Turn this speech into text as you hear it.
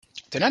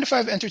The 9 to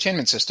 5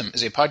 Entertainment System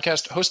is a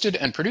podcast hosted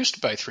and produced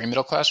by three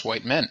middle-class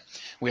white men.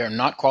 We are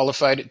not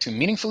qualified to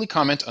meaningfully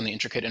comment on the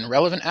intricate and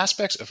relevant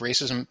aspects of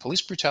racism,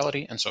 police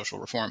brutality, and social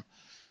reform.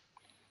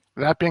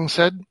 That being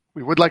said,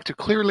 we would like to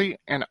clearly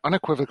and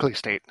unequivocally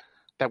state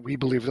that we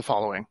believe the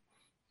following.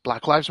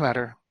 Black Lives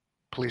Matter.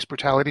 Police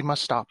brutality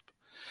must stop.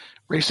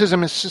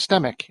 Racism is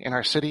systemic in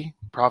our city,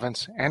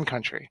 province, and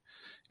country,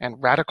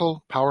 and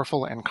radical,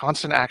 powerful, and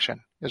constant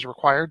action is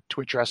required to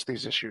address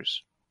these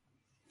issues.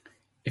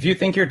 If you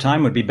think your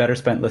time would be better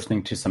spent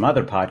listening to some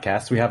other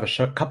podcasts, we have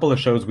a couple of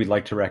shows we'd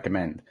like to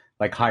recommend,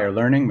 like Higher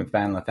Learning with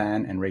Van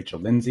Lathan and Rachel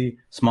Lindsay,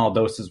 Small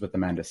Doses with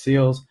Amanda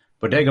Seals,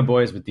 Bodega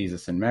Boys with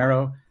Deezus and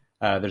Mero.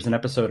 There's an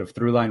episode of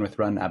Throughline with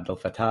Run Abdel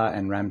Fattah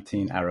and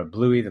Ramteen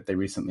Arablouei that they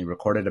recently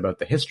recorded about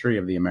the history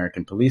of the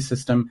American police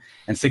system.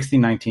 And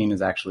 1619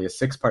 is actually a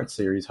 6-part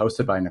series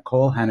hosted by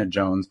Nicole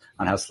Hannah-Jones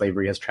on how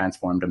slavery has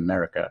transformed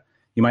America.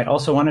 You might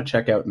also want to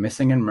check out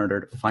Missing and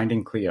Murdered,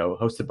 Finding Cleo,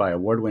 hosted by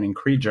award-winning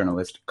Cree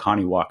journalist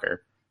Connie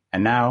Walker.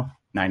 And now,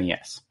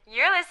 9ES.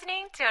 You're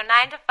listening to a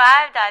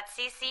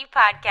 9to5.cc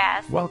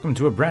podcast. Welcome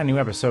to a brand new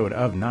episode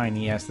of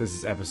 9ES. This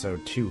is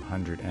episode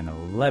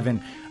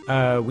 211.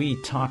 We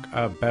talk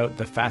about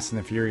the Fast and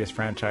the Furious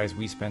franchise.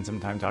 We spend some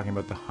time talking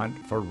about the hunt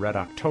for Red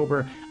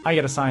October. I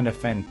get assigned a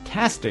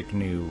fantastic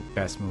new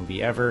best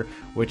movie ever,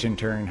 which in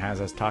turn has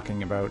us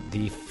talking about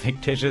the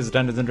fictitious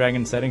Dungeons &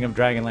 Dragons setting of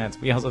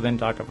Dragonlance. We also then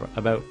talk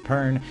about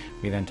Pern.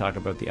 We then talk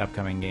about the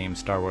upcoming game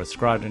Star Wars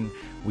Squadron.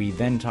 We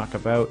then talk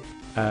about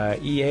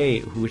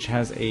EA, which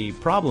has a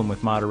problem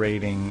with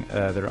moderating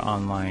their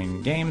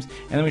online games.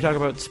 And then we talk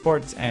about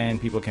sports and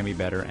people can be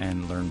better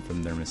and learn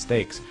from their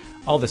mistakes.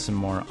 All this and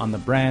more on the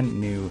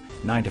brand new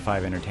 9 to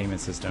 5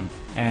 Entertainment System.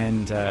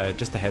 And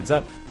just a heads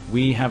up,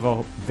 we have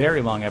a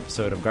very long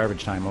episode of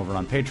Garbage Time over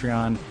on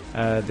Patreon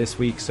this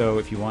week. So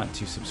if you want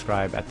to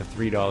subscribe at the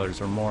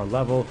 $3 or more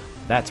level,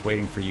 that's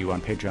waiting for you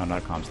on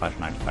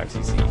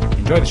patreon.com/9to5cc.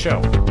 Enjoy the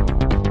show.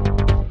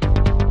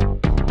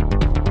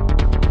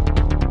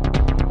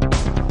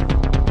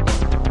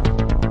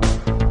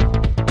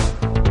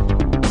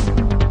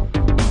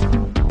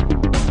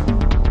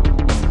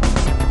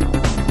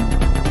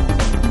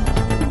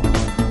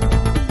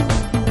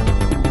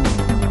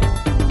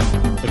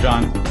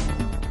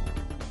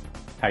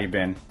 How you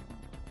been?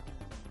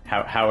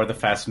 How are the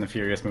Fast and the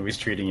Furious movies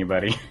treating you,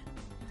 buddy?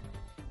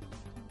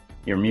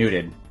 You're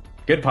muted.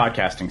 Good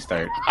podcasting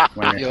start.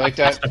 You like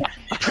that?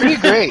 Pretty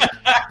great.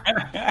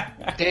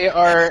 They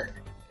are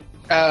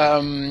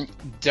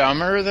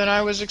dumber than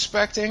I was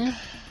expecting.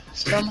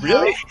 Somehow.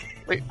 Really?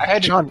 Wait,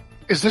 John,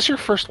 is this your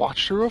first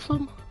watch through of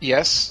them?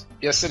 Yes,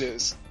 it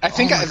is. I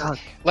think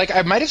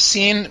I might have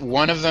seen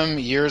one of them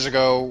years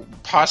ago,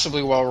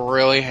 possibly while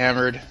really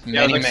hammered,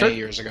 many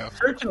years ago.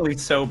 Certainly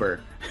sober.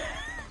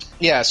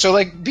 Yeah, so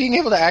like being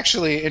able to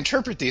actually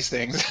interpret these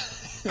things,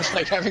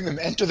 like having them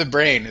enter the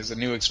brain, is a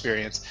new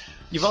experience.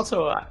 You've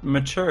also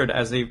matured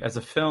as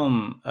a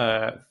film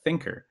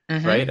thinker,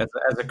 right? As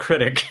a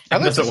critic,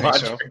 and as a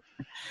watcher. So.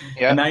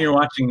 Yeah. And now you're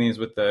watching these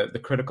with the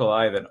critical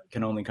eye that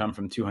can only come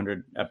from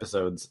 200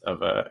 episodes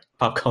of a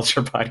pop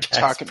culture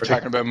podcast.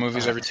 Talking about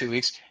movies every 2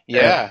 weeks.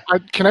 Yeah.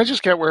 Can I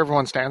just get where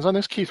everyone stands on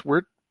this, Keith?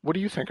 What do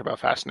you think about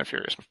Fast and the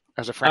Furious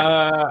as a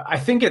franchise? I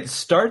think it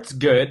starts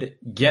good,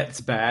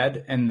 gets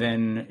bad, and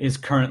then is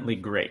currently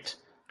great.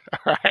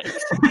 All right.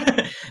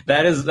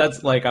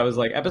 That's like, I was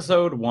like,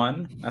 episode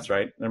 1, that's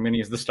right, I'm going to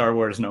use the Star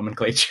Wars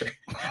nomenclature.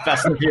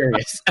 Fast and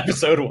Furious,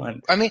 episode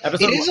 1. I mean, it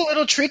is a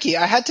little tricky.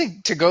 I had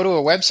to go to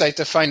a website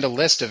to find a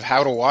list of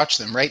how to watch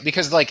them, right?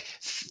 Because like...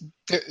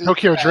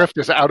 Tokyo Drift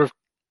is out of...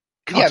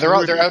 Yeah, they're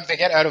out. They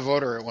get out of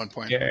order at one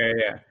point.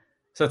 Yeah.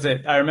 So that's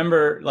it. I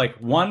remember, like,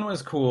 1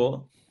 was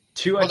cool.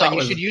 2, I thought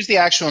you should use the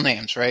actual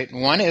names, right?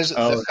 1 is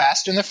The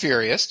Fast and the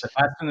Furious. The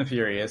Fast and the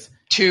Furious.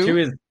 2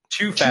 is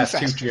Too Fast,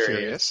 Too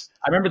Furious.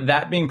 I remember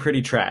that being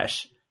pretty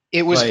trash.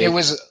 It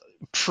was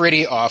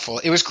pretty awful.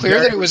 It was clear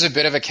that it was a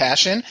bit of a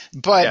cash-in,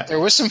 but there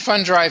was some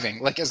fun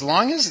driving. Like, as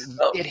long as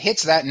it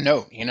hits that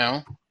note, you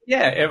know?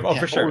 Yeah,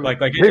 for sure. Like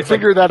they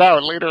figured that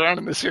out later on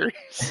in the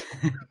series.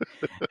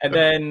 And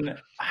then,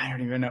 I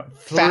don't even know.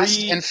 Fast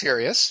and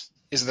Furious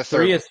is the third.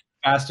 3 is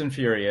Fast and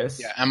Furious.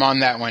 Yeah, I'm on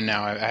that one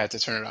now. I had to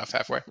turn it off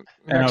halfway.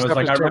 And I was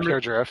like, I remember Tokyo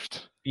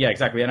Drift. Yeah,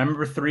 exactly. And I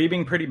remember 3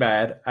 being pretty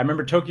bad. I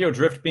remember Tokyo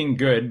Drift being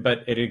good,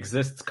 but it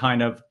exists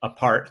kind of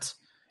apart.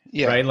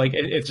 Yeah. Right? Like,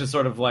 it's just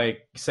sort of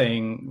like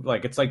saying,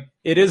 like, it's like,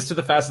 it is to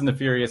the Fast and the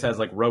Furious as,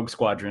 like, Rogue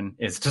Squadron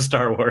is to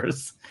Star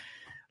Wars.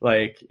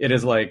 Like, it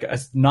is like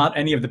not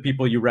any of the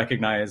people you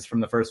recognize from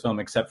the first film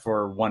except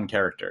for one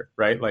character,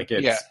 right? Like,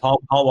 it's Paul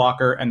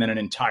Walker and then an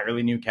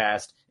entirely new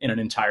cast in an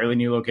entirely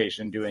new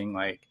location doing,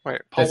 like...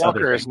 Wait, Paul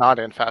Walker is not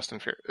in Fast and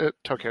Furious.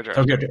 Tokyo Drift.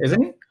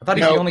 Isn't he? I thought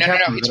he was the only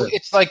captain. No.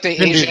 It's like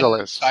the Asian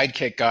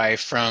sidekick guy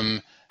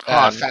from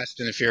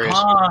Fast and the Furious.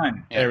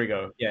 Han. Yeah. There we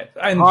go. Yeah.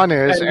 Han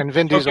and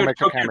Vin Diesel make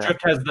a cameo. Tokyo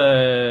Drift has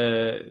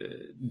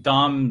the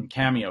Dom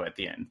cameo at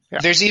the end.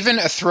 Yeah. There's even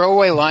a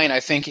throwaway line, I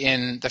think,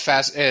 in the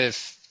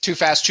Too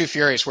Fast, Too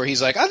Furious, where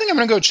he's like, I think I'm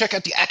going to go check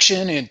out the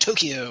action in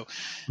Tokyo.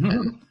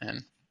 Mm-hmm.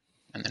 And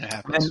and then it And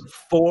happens.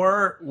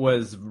 4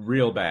 was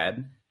real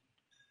bad.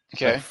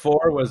 Okay. Like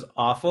 4 was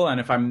awful, and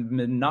if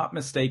I'm not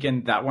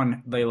mistaken, that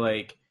one they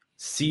like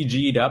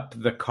CG'd up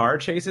the car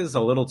chases a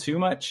little too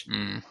much.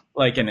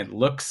 Like, and it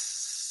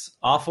looks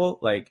awful.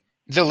 Like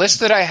The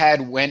list that I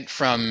had went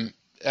from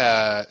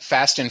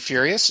Fast and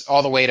Furious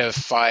all the way to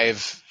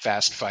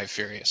Fast, Five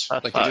Furious.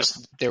 Fast Like Five.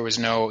 there was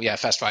no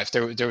Fast Five.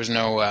 There was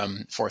no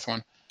fourth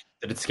one.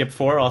 did it skip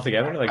 4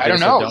 altogether? Like I they don't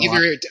just, like, know.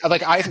 Either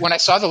like when I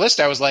saw the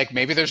list, I was like,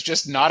 maybe there's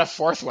just not a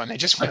fourth one. They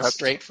just went That's-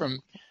 straight from.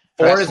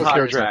 4 is Tokyo hot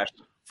Drift. trash.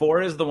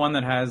 4 is the one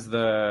that has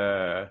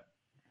the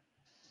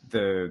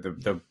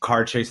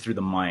car chase through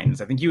the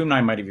mines. I think you and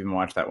I might have even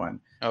watched that one.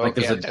 Oh, Like,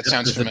 yeah, that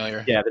sounds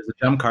familiar. There's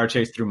a dumb car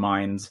chase through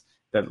mines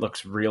that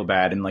looks real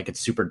bad, and like it's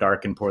super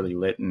dark and poorly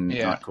lit and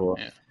not cool.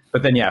 Yeah.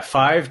 But then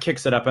 5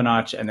 kicks it up a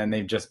notch, and then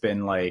they've just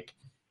been like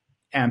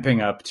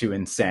amping up to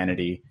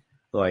insanity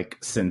like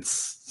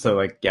since. So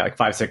like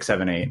 5, 6,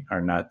 7, 8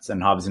 are nuts,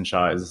 and Hobbs and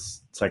Shaw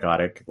is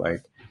psychotic.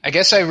 Like, I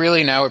guess I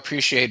really now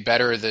appreciate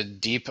better the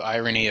deep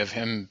irony of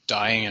him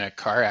dying in a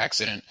car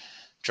accident,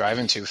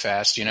 driving too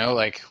fast. You know,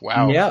 like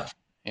wow. yeah,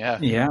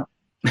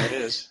 It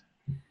is.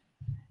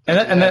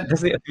 and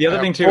that's the other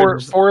thing too.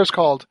 Four is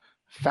called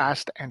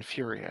Fast and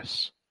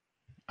Furious.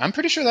 I'm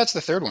pretty sure that's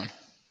the third one.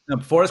 No,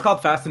 4 is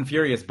called Fast and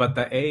Furious, but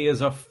the A is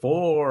a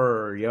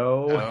 4,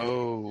 yo.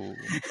 Oh.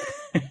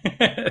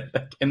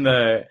 in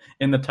the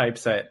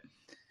typeset.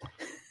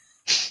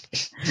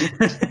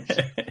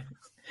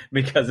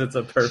 Because it's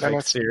a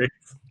perfect series.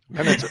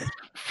 Then it's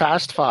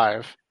Fast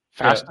 5,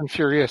 Fast and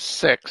Furious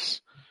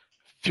 6,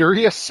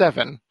 Furious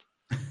 7,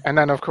 and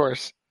then, of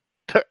course,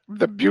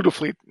 the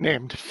beautifully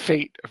named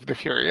Fate of the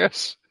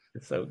Furious.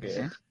 It's so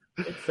good.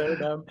 It's so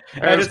dumb.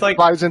 And it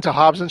flies into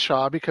Hobbs and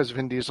Shaw because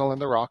Vin Diesel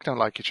and The Rock don't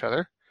like each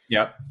other.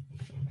 Yep.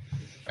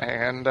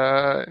 And,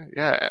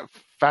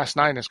 Fast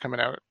 9 is coming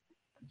out.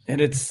 And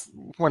it's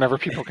whenever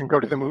people can go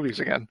to the movies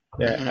again.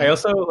 Yeah, I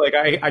also like.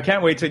 I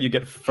can't wait till you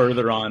get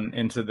further on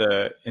into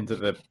the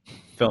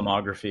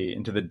filmography,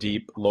 into the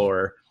deep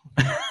lore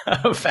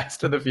of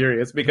Fast and the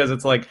Furious, because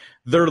it's like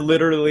they're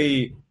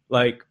literally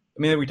like.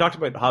 I mean, we talked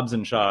about Hobbs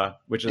and Shaw,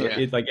 which is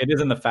it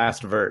is in the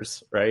Fast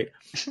verse, right?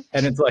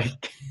 And it's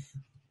like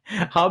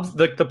Hobbs.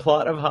 The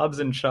plot of Hobbs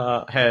and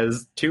Shaw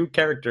has 2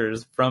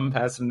 characters from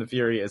Fast and the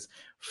Furious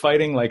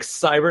fighting like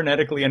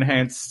cybernetically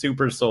enhanced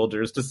super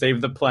soldiers to save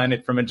the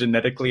planet from a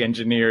genetically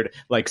engineered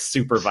like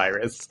super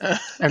virus.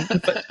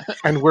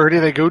 And where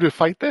do they go to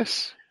fight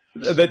this?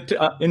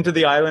 Into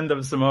the island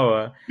of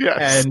Samoa,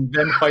 yes, and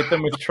then fight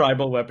them with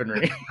tribal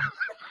weaponry.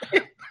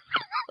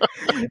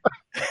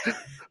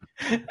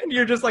 And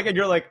you're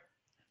like,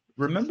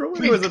 remember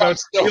when it was about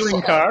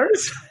stealing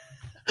cars?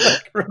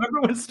 Like, remember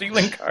when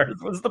stealing cars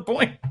was the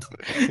point?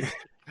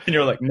 And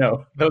you're like,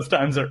 no, those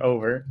times are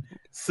over.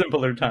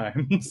 Simpler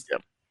times.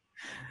 Yep.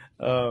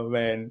 Oh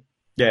man,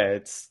 yeah,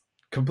 it's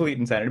complete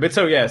insanity. But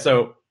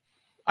so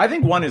I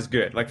think 1 is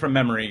good. Like from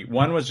memory,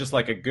 1 was just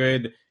like a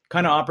good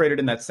kind of operated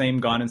in that same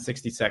Gone in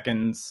 60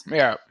 Seconds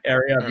area.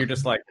 Of you're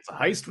just like, it's a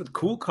heist with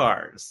cool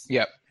cars.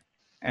 Yep.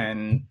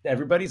 And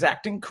everybody's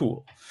acting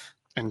cool.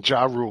 And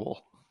Ja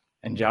Rule.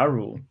 And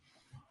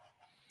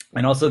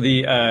also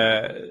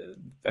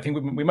I think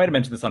we might have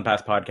mentioned this on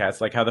past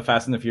podcasts, like how the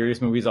Fast and the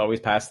Furious movies always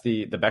pass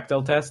the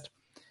Bechdel test.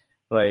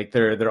 Like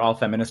they're all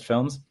feminist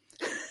films.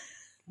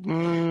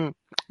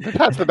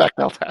 That's the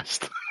Bechdel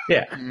test.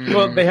 Yeah.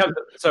 Well, they have.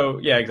 So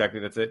yeah,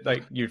 exactly. That's it.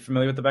 Like, you're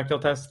familiar with the Bechdel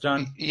test,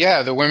 John?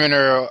 Yeah, the women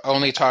are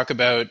only talk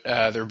about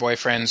their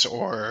boyfriends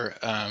or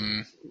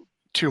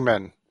 2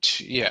 men.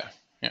 Yeah.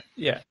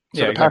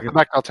 So to pass the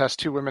Bechdel test,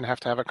 2 women have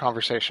to have a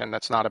conversation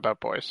that's not about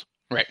boys.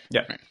 Right.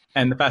 Yeah. Right.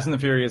 And the Fast and the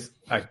Furious,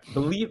 I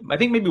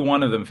think maybe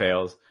one of them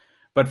fails,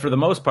 but for the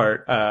most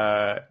part,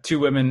 2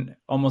 women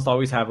almost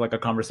always have like a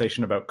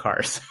conversation about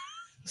cars.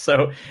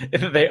 So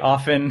they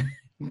often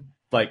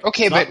like.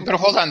 Okay, but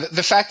hold on.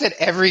 The fact that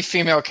every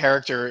female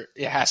character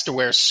has to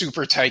wear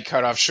super tight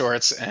cutoff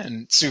shorts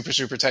and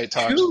super tight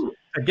tops.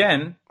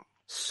 Again,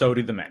 so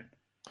do the men.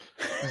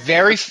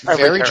 Very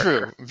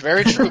true.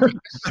 Very true.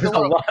 There's a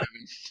lot.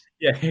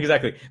 Yeah,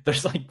 exactly.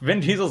 There's like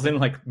Vin Diesel's in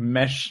like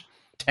mesh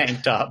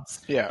tank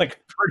tops. Yeah.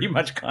 Like pretty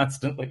much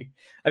constantly.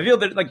 I feel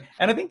that like,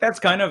 and I think that's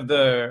kind of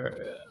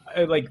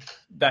I think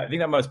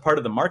that was part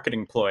of the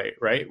marketing ploy,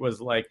 right?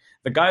 Was like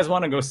the guys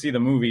want to go see the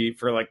movie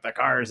for like the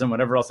cars and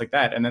whatever else like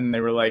that. And then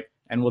they were like,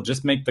 and we'll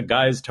just make the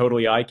guys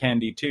totally eye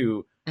candy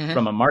too,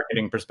 from a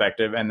marketing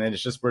perspective. And then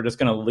we're just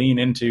going to lean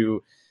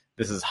into,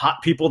 this is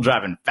hot people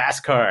driving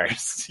fast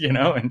cars,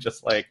 and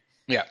just like,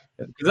 yeah.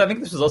 Because I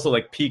think this was also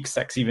like peak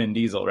sexy Vin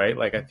Diesel, right?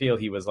 Like I feel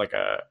he was like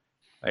a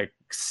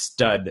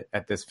stud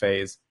at this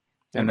phase.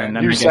 And then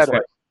you said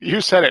it. You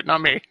said it,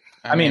 not me.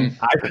 I mean,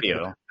 I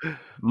feel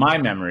my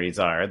memories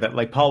are that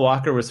like Paul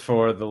Walker was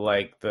for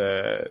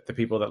the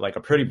people that like a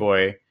pretty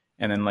boy,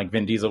 and then like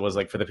Vin Diesel was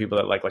like for the people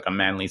that like a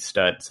manly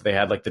stud. So they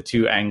had like the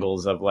 2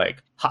 angles of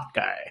like hot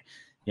guy,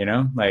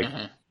 like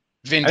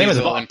Vin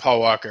Diesel and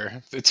Paul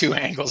Walker, the 2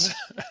 angles,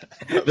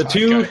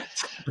 the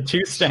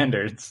two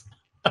standards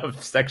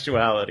of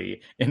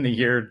sexuality in the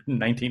year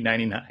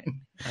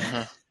 1999.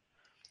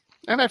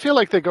 And I feel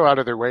like they go out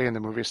of their way in the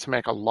movies to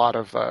make a lot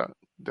of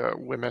the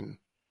women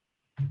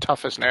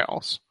tough as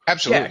nails.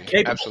 Absolutely,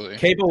 capable, absolutely.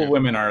 Capable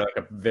women are like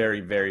a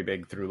very, very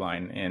big through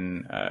line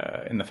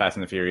in the Fast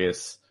and the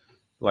Furious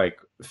like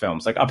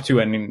films, like up to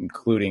and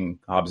including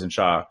Hobbs and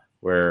Shaw,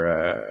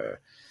 where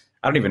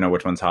I don't even know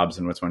which one's Hobbs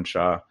and which one's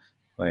Shaw.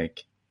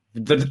 Like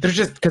they're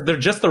just because they're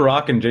just The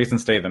Rock and Jason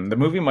Statham. The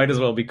movie might as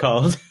well be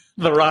called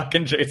The Rock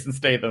and Jason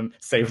Statham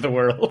Save the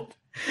World.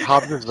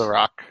 Hobbs is The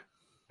Rock.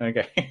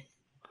 Okay,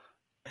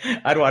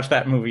 I'd watch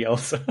that movie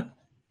also.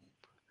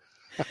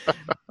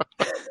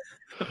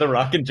 The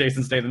Rock and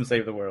Jason Statham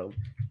Save the World,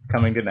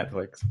 coming to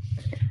Netflix.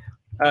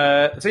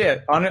 So yeah,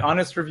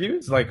 honest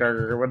reviews, like, how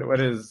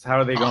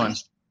are they going?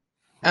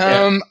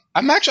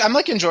 I'm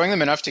like enjoying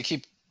them enough to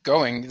keep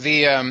going.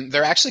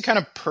 They're actually kind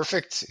of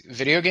perfect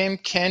video game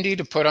candy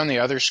to put on the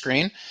other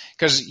screen,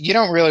 because you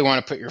don't really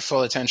want to put your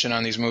full attention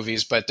on these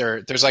movies, but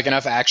there's like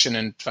enough action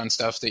and fun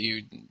stuff that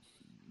you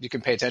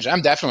can pay attention.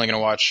 I'm definitely going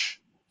to watch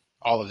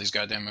all of these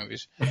goddamn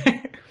movies.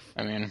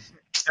 I mean,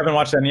 haven't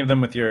watched any of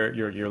them with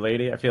your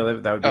lady. I feel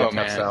that would be a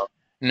tough sell.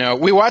 No,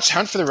 we watched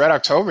Hunt for the Red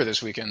October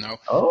this weekend though.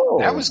 Oh,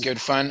 that was good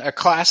fun. A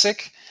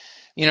classic,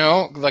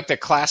 like the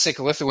classic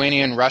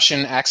Lithuanian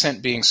Russian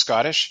accent being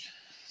Scottish.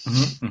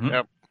 Mm-hmm,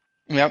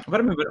 mm-hmm. Yep.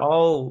 But I mean,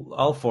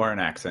 all foreign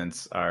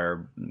accents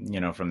are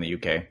from the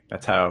UK.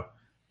 That's how.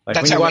 Like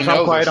when you watch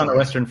All Quiet on the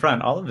Western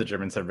Front, all of the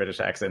Germans have British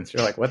accents.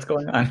 You're like, what's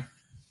going on?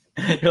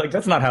 You're like,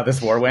 that's not how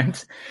this war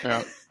went.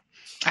 Yeah.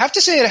 I have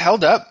to say it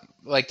held up.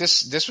 Like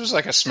this was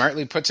like a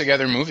smartly put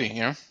together movie,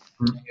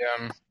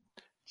 Mm-hmm.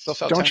 Still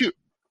felt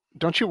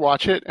Don't you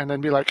watch it and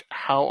then be like,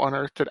 how on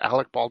earth did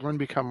Alec Baldwin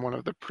become one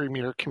of the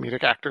premier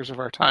comedic actors of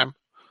our time?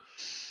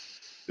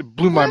 It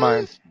blew my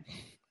mind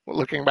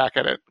looking back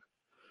at it.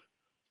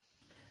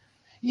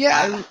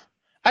 Yeah.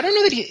 I don't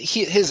know that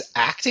his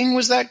acting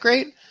was that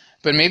great,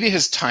 but maybe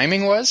his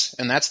timing was,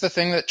 and that's the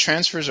thing that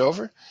transfers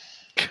over.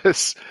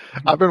 Because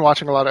I've been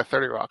watching a lot of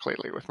 30 Rock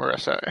lately with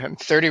Marissa, and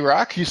 30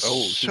 Rock? He's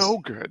so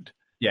good.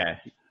 Yeah.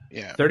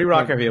 Yeah. 30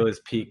 Rock, I feel, is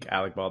peak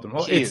Alec Baldwin.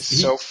 Well, he's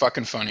so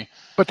fucking funny.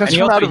 But that's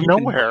from out of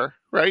nowhere,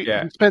 right?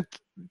 Yeah. He spent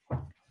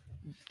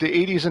the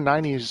 80s and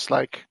 90s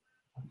like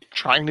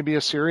trying to be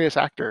a serious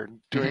actor,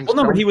 doing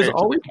but he was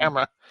always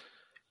camera.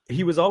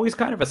 He was always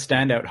kind of a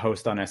standout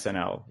host on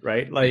SNL,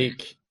 right?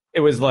 Like it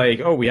was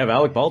like, oh, we have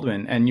Alec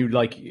Baldwin, and you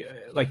like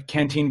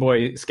Canteen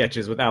Boy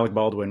sketches with Alec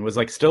Baldwin was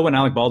like still when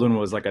Alec Baldwin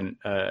was like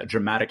a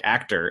dramatic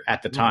actor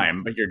at the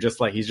time, but you're just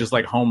like he's just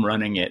like home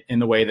running it in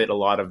the way that a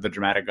lot of the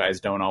dramatic guys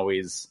don't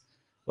always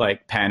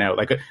like pan out.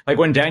 Like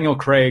when Daniel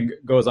Craig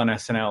goes on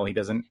SNL, he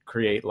doesn't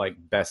create like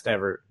best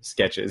ever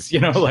sketches,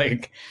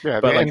 like yeah.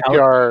 But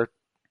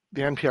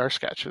the NPR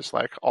sketch is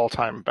like all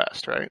time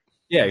best, right?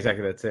 Yeah,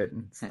 exactly. That's it.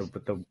 It's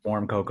with the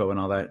warm cocoa and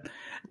all that.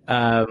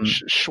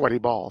 Sweaty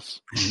balls.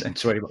 And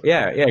sweaty balls.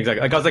 Yeah,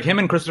 exactly. Like I was like him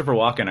and Christopher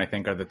Walken, I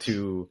think, are the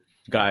two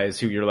guys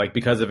who you're like,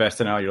 because of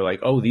SNL, you're like,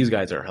 oh, these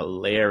guys are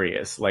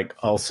hilarious. Like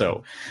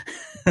also,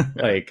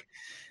 like,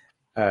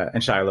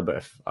 and Shia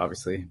LaBeouf,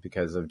 obviously,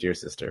 because of Dear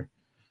Sister,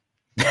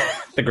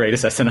 the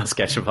greatest SNL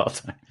sketch of all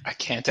time. I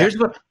can't. Here's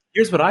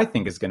what I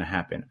think is going to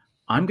happen.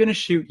 I'm going to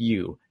shoot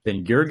you,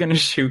 then you're going to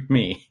shoot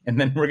me, and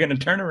then we're going to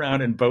turn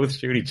around and both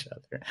shoot each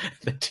other.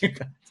 The two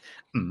guys.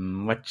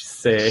 What you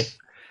say?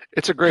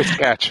 It's a great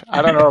sketch.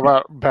 I don't know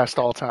about best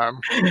all time.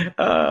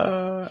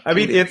 I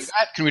mean,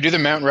 Can we do the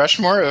Mount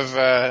Rushmore of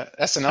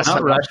SNL?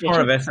 Mount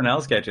Rushmore of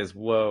SNL sketches.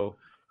 Whoa,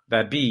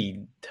 that'd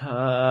be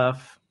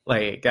tough.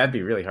 Like that'd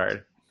be really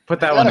hard.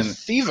 Put that one in.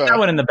 That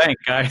one in the bank,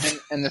 guys.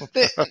 And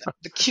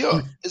the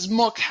cure is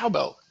more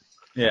cowbell.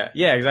 Yeah,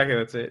 exactly.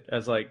 That's it.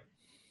 As like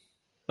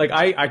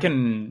I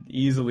can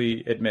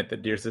easily admit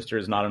that Dear Sister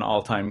is not an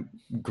all-time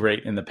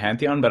great in the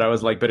pantheon, but I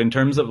was like, but in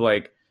terms of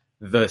like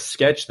the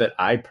sketch that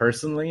I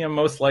personally am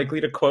most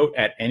likely to quote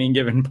at any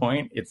given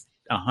point, it's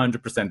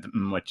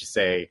 100% what you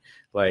say.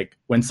 Like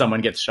when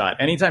someone gets shot,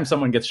 anytime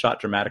someone gets shot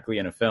dramatically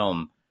in a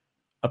film,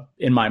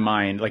 in my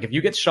mind, like if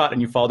you get shot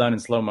and you fall down in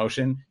slow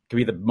motion, it could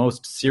be the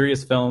most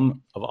serious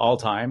film of all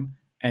time.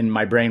 And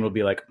my brain will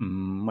be like,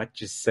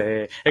 what you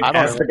say? Like,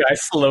 as the guy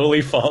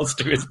slowly falls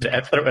to his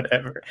death or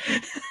whatever.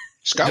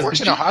 Scott works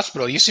in a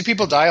hospital. You see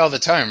people die all the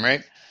time,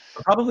 right?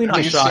 Probably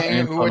not shot.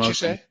 What'd you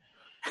say?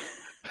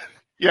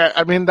 Yeah,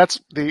 I mean, that's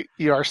the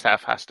ER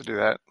staff has to do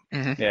that.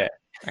 Mm-hmm.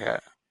 Yeah.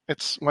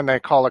 It's when they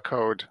call a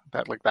code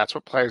that like that's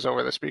what plays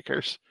over the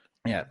speakers.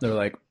 Yeah, they're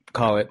like,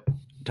 call it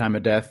time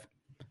of death,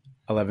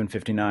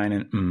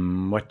 11:59,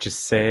 and what you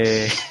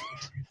say?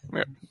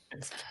 Yeah.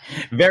 It's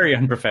very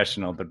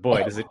unprofessional, but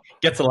boy, does it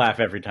gets a laugh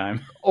every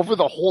time. Over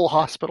the whole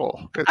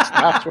hospital.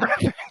 That's what I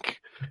think.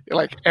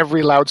 Like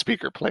every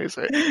loudspeaker plays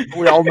it.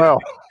 We all know.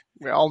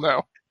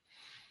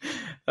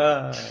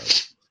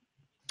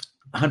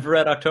 Hunt for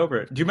Red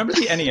October. Do you remember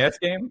the NES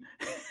game?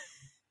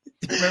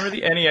 Do you remember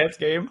the NES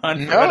game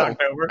Hunt for Red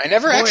October? I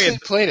never actually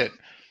played it.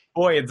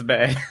 Boy, it's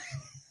bad.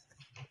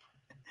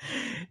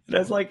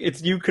 That's like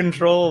you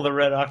control the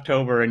Red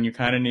October, and you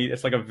kind of need.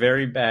 It's like a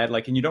very bad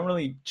and you don't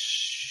really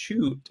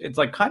shoot. It's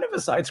like kind of a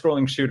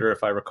side-scrolling shooter,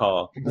 if I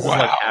recall.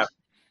 Wow.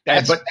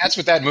 That's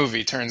what that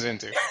movie turns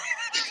into.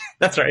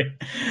 That's right.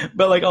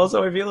 But like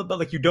also I feel that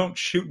like you don't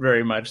shoot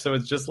very much, so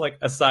it's just like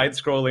a side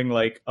scrolling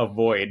like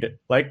avoid,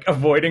 like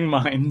avoiding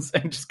mines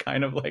and just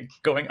kind of like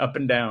going up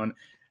and down,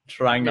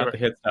 trying not to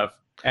hit stuff.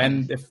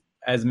 And if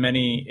as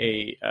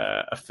many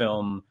a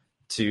film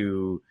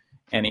to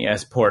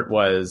NES port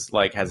was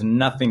like has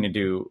nothing to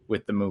do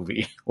with the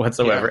movie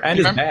whatsoever and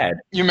is bad.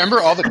 You remember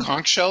all the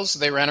conch shells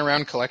they ran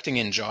around collecting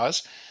in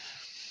Jaws?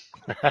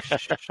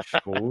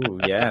 Oh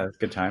yeah, that's a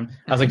good time.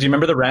 I was like, do you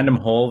remember the random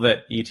hole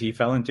that E.T.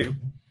 fell into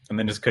and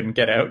then just couldn't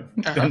get out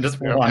and just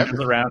wanders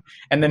around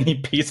and then he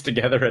pieced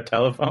together a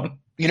telephone?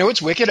 You know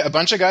what's wicked? A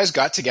bunch of guys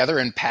got together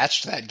and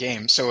patched that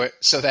game so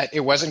that it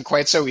wasn't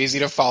quite so easy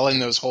to fall in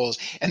those holes,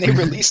 and they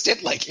released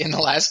it like in the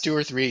last 2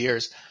 or 3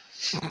 years.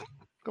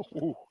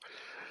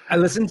 I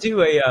listened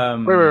to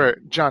a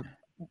Wait, John.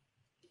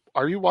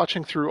 Are you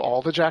watching through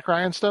all the Jack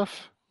Ryan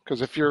stuff?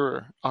 Because if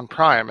you're on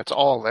Prime, it's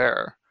all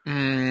there.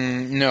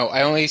 No,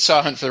 I only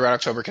saw Hunt for the Red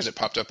October because it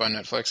popped up on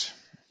Netflix.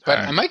 But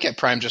I might get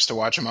Prime just to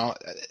watch them all.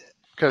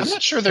 I'm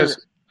not sure they're...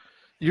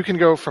 You can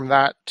go from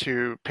that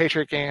to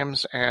Patriot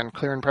Games and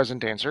Clear and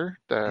Present Danger,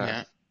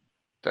 the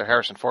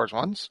Harrison Ford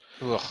ones.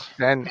 Ugh,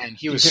 then man,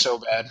 he was so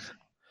bad.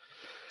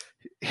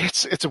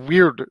 It's a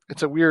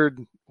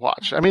weird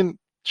watch. I mean,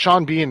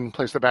 Sean Bean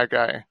plays the bad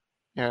guy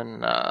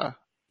in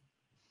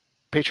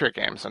Patriot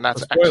Games, and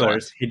that's spoilers.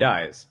 Excellent. He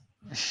dies.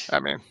 I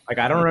mean, like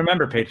I don't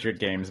remember Patriot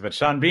Games, but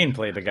Sean Bean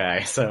played the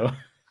guy, so.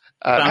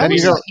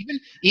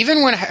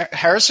 Even when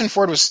Harrison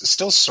Ford was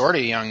still sort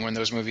of young when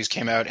those movies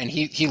came out, and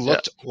he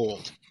looked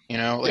old, you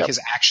know, like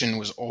his action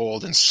was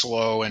old and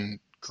slow and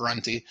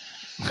grunty.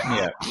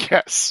 Yeah.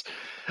 Yes.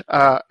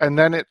 And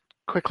then it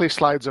quickly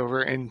slides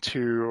over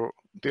into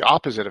the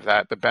opposite of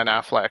that, the Ben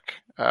Affleck,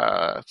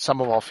 Sum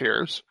of All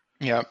Fears.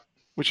 Yeah.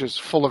 Which is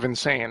full of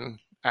insane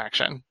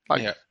action.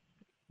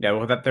 Yeah,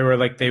 well, that they were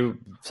like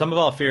Sum of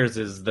All Fears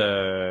is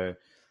the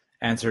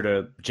answer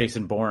to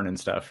Jason Bourne and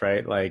stuff,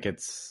 right? Like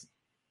it's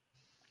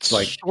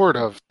like sort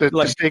of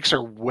the stakes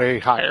are way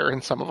higher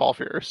in Sum of All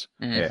Fears.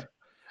 Yeah,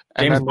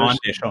 James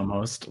Bondish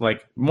almost,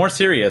 like more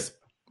serious,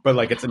 but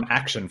like it's an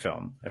action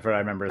film. If I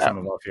remember Sum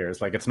of All Fears,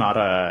 like it's not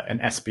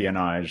an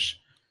espionage.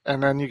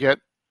 And then you get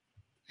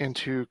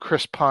into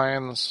Chris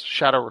Pine's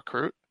Shadow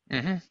Recruit,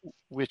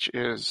 which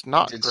is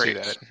not great. See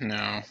that.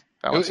 No,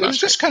 it was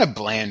just kind of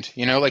bland,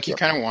 you know, like you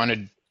kind of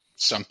wanted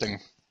something.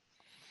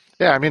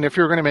 Yeah, I mean, if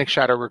you were going to make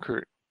Shadow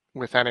Recruit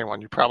with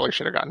anyone, you probably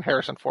should have gotten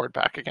Harrison Ford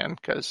back again,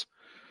 because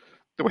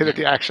the way that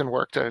the action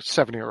worked, a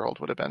 70-year-old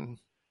would have been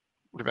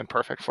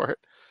perfect for it.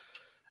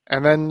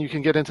 And then you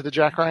can get into the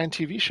Jack Ryan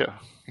TV show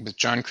with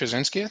John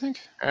Krasinski, I think.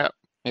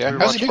 Yeah.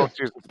 How's he doing?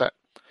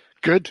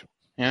 Good.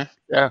 Yeah.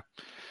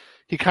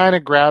 He kind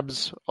of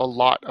grabs a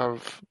lot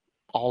of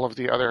all of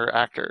the other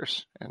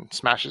actors and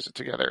smashes it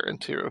together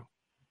into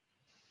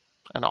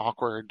an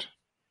awkward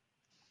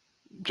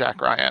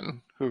Jack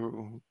Ryan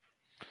who...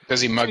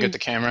 Does he mug at the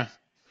camera?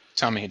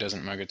 Tell me he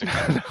doesn't mug at the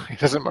camera. No, he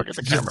doesn't mug at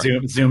the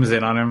camera. Zooms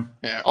in on him.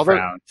 Yeah. Although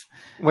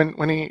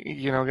when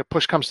he,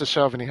 push comes to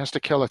shove and he has to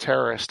kill a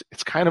terrorist,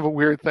 it's kind of a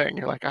weird thing.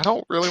 You're like, I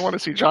don't really want to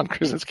see John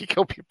Krasinski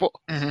kill people.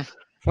 I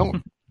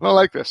don't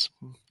like this.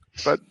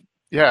 But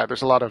yeah,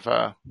 there's a lot of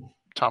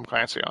Tom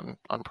Clancy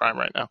on Prime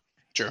right now.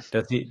 Sure.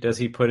 Does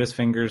he put his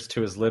fingers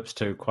to his lips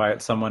to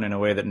quiet someone in a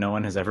way that no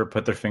one has ever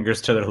put their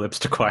fingers to their lips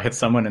to quiet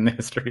someone in the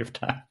history of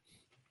time?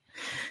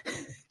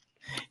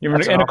 You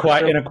remember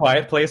in a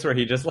quiet place where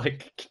he just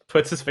like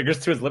puts his fingers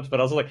to his lips, but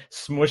also like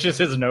smushes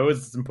his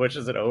nose and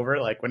pushes it over,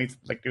 like when he's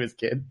like to his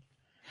kid.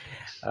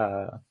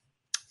 I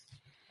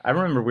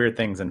remember weird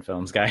things in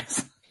films,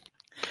 guys.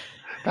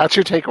 That's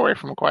your takeaway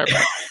from A Quiet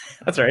Place.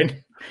 That's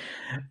right.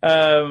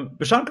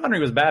 But Sean Connery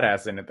was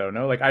badass in it, though.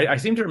 No, like I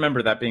seem to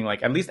remember that being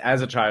like, at least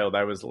as a child,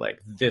 I was like,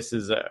 this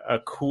is a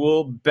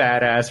cool,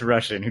 badass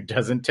Russian who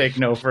doesn't take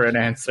no for an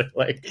answer.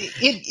 Like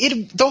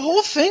the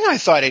whole thing, I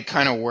thought it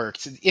kind of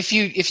worked. If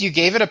you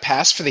gave it a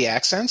pass for the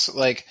accents,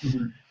 like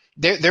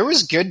there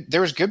was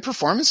good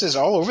performances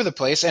all over the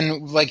place,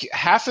 and like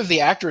half of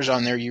the actors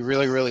on there you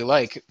really really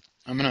like.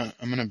 I'm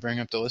gonna bring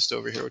up the list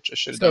over here, which I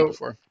should have done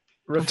before.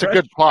 It's a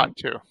good plot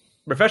too.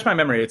 Refresh my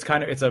memory.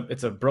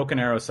 It's a Broken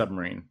Arrow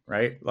submarine,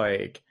 right?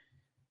 Like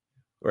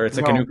where it's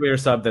like a nuclear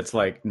sub that's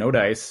like no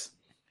dice.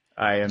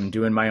 I am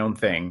doing my own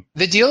thing.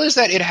 The deal is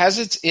that it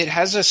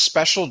has a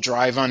special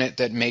drive on it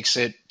that makes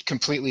it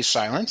completely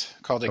silent,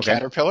 called a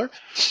Caterpillar.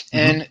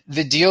 And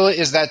the deal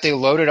is that they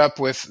load it up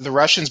with, the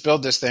Russians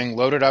build this thing,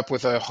 load it up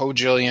with a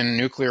hojillion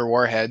nuclear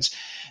warheads,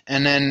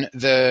 and then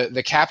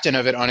the captain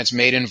of it on its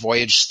maiden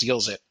voyage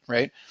steals it,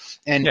 right?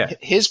 And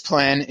his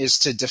plan is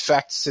to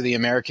defect to the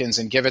Americans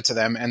and give it to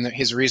them. And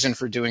his reason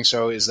for doing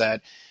so is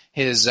that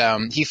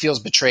he feels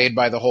betrayed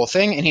by the whole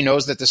thing, and he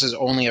knows that this is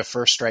only a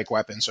first strike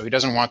weapon, so he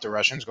doesn't want the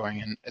Russians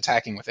going and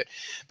attacking with it.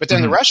 But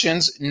then the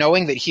Russians,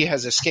 knowing that he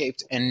has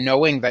escaped and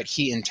knowing that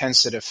he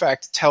intends to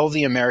defect, tell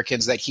the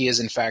Americans that he is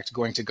in fact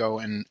going to go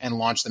and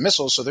launch the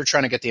missiles. So they're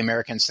trying to get the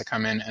Americans to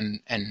come in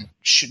and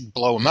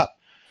blow him up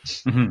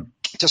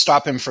to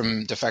stop him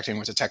from defecting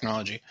with the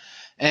technology.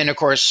 And of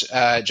course,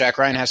 Jack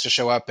Ryan has to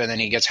show up, and then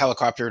he gets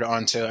helicoptered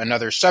onto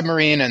another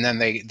submarine, and then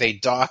they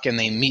dock and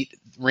they meet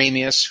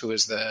Ramius, who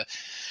is the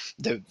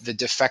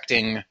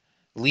defecting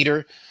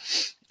leader,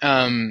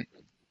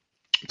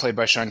 played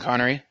by Sean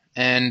Connery.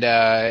 And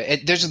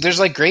there's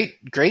like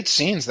great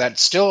scenes that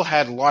still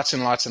had lots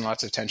and lots and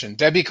lots of tension.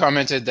 Debbie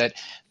commented that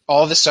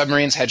all the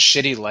submarines had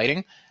shitty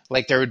lighting.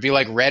 Like there would be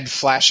like red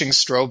flashing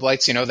strobe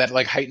lights, that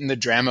like heighten the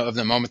drama of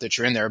the moment that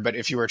you're in there. But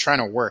if you were trying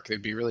to work,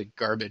 they'd be really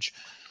garbage.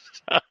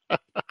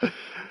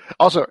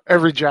 Also,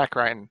 every Jack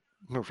Ryan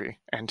movie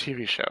and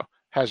TV show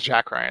has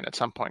Jack Ryan at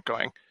some point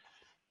going,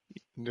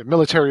 the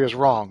military is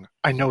wrong.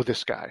 I know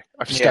this guy.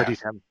 I've studied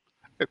him.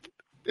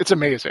 It's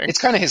amazing.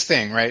 It's kind of his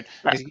thing, right?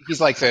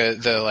 He's like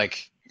the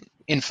like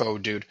info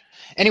dude.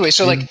 Anyway,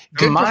 so like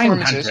good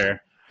performances.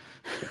 Hunter.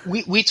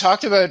 We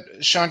talked about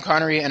Sean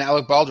Connery and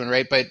Alec Baldwin,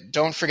 right? But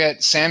don't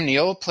forget Sam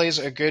Neill plays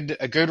a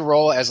good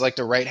role as like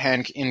the right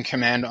hand in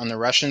command on the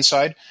Russian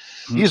side.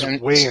 He's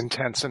way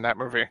intense in that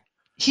movie.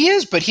 He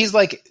is, but he's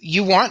like,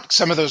 you want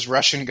some of those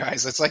Russian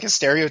guys. It's like a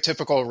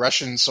stereotypical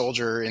Russian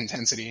soldier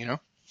intensity,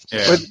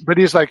 Yeah. But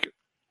he's like,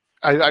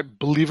 I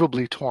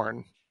believably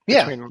torn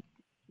Yeah. between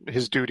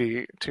his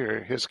duty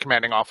to his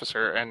commanding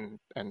officer and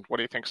what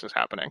he thinks is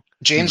happening.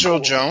 James Earl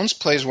Jones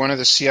plays one of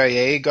the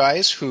CIA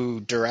guys who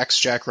directs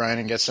Jack Ryan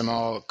and gets them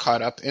all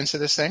caught up into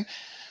this thing.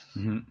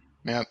 Mm-hmm.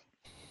 Yeah.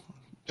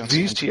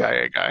 The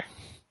CIA guy.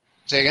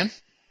 Say again?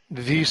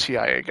 The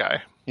CIA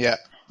guy. Yeah.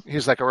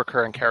 He's like a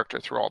recurring character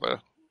through all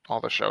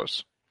the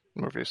shows,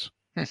 movies.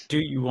 Do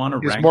you want to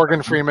He's rank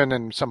Morgan Freeman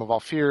in Some of All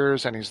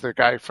Fears, and he's the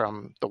guy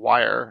from The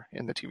Wire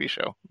in the TV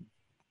show.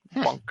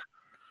 Bunk.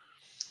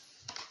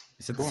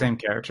 Is it the same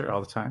character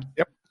all the time?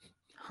 Yep.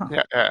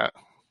 Huh. Yeah.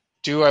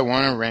 Do I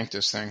want to rank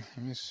this thing?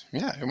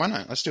 Yeah, why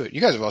not? Let's do it. You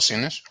guys have all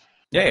seen this.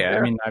 Yeah.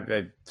 I mean,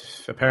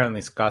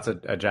 apparently Scott's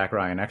a Jack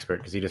Ryan expert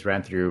because he just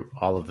ran through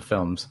all of the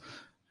films.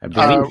 I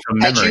believe from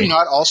Had memory. you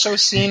not also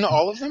seen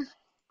all of them?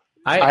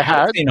 I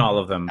have seen all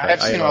of them. I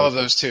have seen all of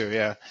those too,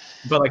 yeah.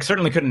 But like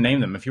certainly couldn't name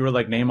them. If you were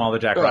like name all the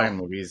Jack Ryan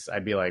movies,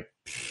 I'd be like.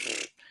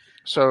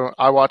 So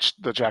I watched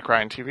the Jack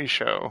Ryan TV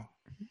show,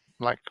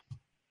 like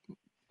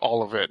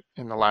all of it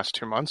in the last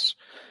 2 months,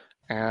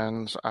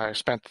 and I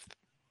spent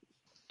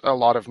a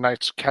lot of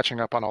nights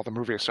catching up on all the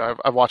movies. So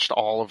I've watched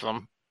all of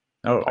them,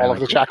 all of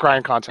the Jack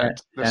Ryan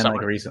content this summer.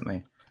 Like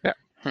recently. Yeah.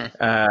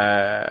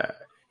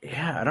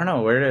 Yeah, I don't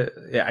know where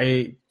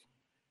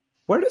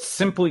does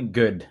Simply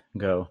Good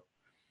go?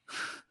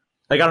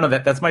 Like I don't know,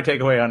 that's my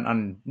takeaway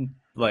on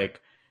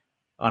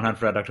Hunt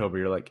for Red October.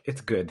 You're like,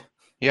 it's good.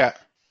 Yeah.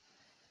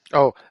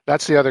 Oh,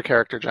 that's the other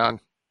character,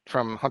 John,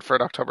 from Hunt for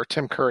Red October.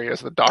 Tim Curry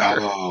is the doctor.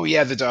 Oh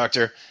yeah, the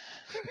doctor.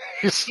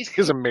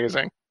 He's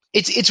amazing.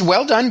 It's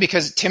well done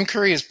because Tim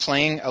Curry is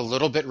playing a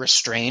little bit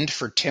restrained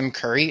for Tim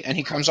Curry, and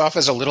he comes off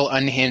as a little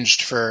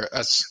unhinged for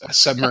a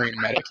submarine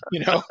medic.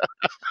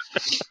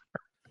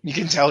 You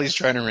can tell he's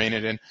trying to rein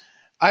it in.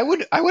 I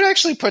would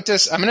actually put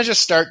this. I'm gonna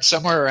just start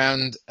somewhere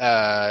around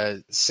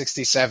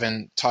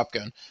 67 Top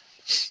Gun.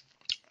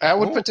 I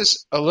would put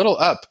this a little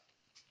up.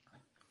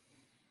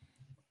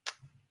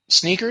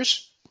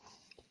 Sneakers.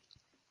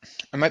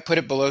 I might put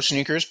it below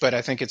Sneakers, but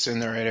I think it's in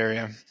the right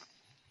area.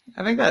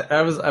 I think that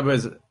I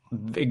was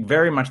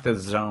very much the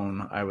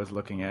zone I was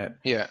looking at.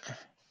 Yeah.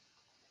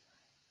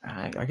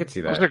 I could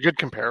see that. Those are good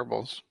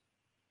comparables.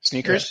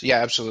 Sneakers? Yeah,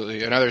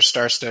 absolutely. Another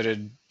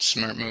star-studded,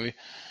 smart movie.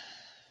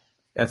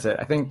 That's it.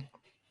 I think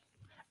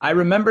I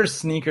remember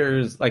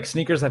Sneakers. Like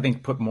Sneakers, I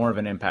think put more of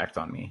an impact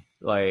on me.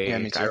 Like yeah,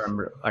 me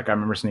too. I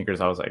remember Sneakers.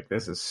 I was like,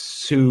 this is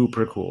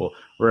super cool.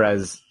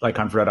 Whereas like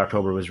Hunt for Red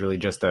October was really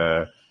just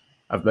like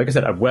I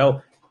said,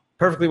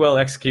 perfectly well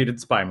executed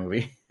spy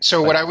movie.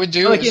 So what I would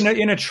do is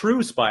in a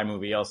true spy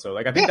movie also.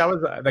 Like I think that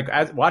was like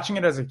as watching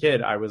it as a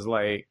kid, I was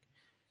like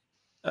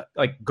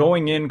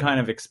going in kind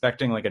of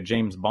expecting like a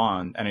James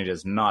Bond, and it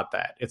is not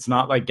that. It's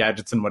not like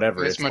gadgets and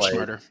whatever. It's much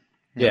smarter.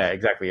 Yeah,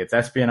 exactly. It's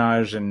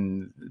espionage,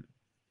 and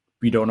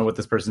we don't know what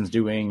this person's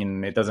doing,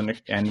 and it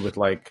doesn't end with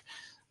like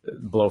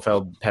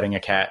Blofeld petting a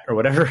cat or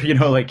whatever.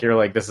 Like you're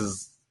like, this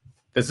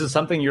is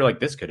something you're like,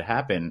 this could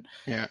happen.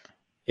 Yeah.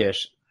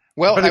 Ish.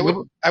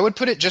 Well, I would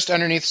put it just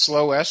underneath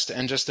Slow West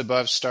and just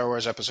above Star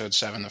Wars Episode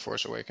 7, The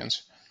Force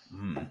Awakens.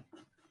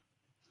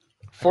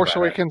 Force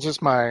Awakens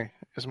is my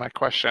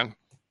question.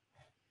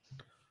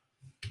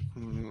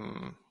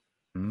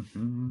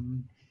 Mm-hmm.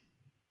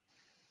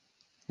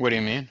 What do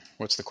you mean?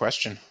 What's the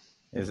question?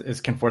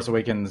 Can Force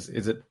Awakens,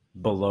 is it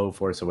below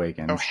Force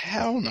Awakens? Oh,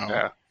 hell no.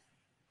 Yeah.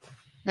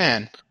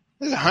 Man,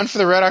 this is a Hunt for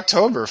the Red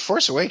October.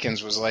 Force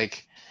Awakens was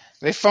like,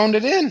 they phoned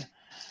it in.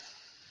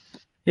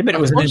 Yeah, but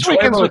it was an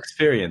enjoyable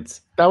experience.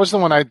 That was the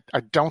one I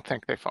don't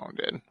think they phoned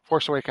in.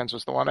 Force Awakens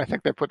was the one I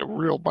think they put a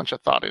real bunch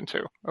of thought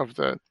into of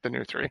the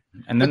new three.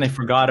 And then they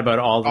forgot about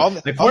all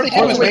they did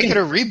was make it a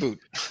reboot.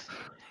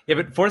 Yeah,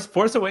 but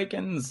Force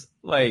Awakens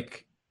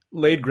like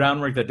laid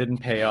groundwork that didn't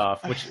pay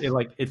off, which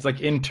it's like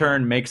in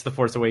turn makes the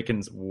Force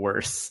Awakens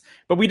worse.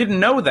 But we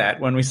didn't know that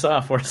when we saw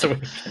Force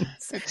Awakens.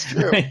 It's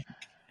true.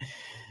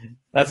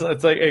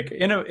 It's like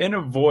in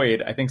a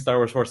void. I think Star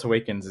Wars Force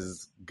Awakens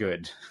is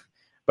good.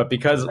 but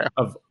because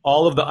of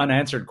all of the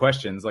unanswered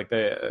questions, like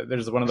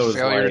there's one of those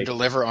Failure to like,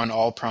 deliver on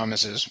all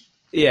promises.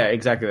 yeah,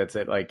 exactly, that's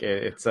it. Like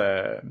it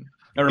In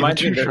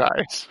reminds me two that,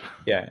 tries.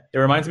 yeah, it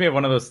reminds me of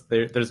one of those.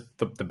 There's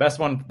the best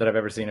one that I've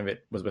ever seen of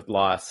it was with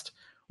Lost,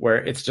 where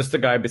it's just the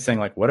guy saying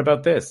like, "What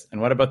about this?"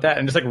 and "What about that?"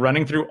 and just like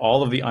running through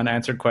all of the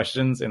unanswered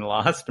questions in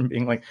Lost and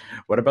being like,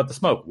 "What about the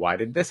smoke? Why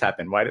did this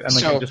happen? Why did?" And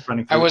like So, just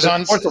running I through was the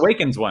on Force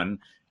Awakens one.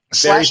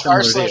 Very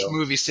similar deal.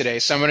 /r/movies today.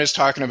 Someone is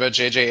talking about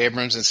J.J.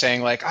 Abrams and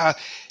saying like,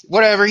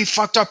 whatever, he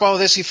fucked up all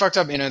this, he fucked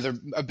up.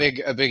 A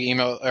big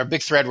email or a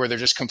big thread where they're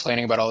just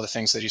complaining about all the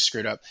things that he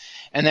screwed up.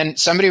 And then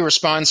somebody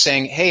responds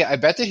saying, hey, I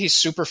bet that he's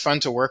super fun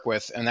to work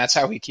with, and that's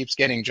how he keeps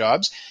getting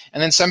jobs.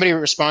 And then somebody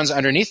responds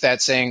underneath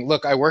that saying,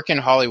 look, I work in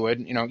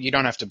Hollywood. You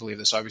don't have to believe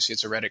this. Obviously,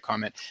 it's a Reddit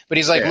comment. But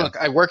he's like, look,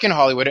 I work in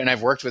Hollywood, and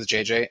I've worked with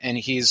J.J.,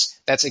 and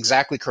that's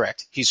exactly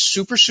correct. He's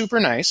super, super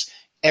nice.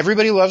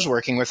 Everybody loves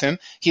working with him.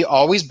 He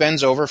always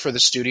bends over for the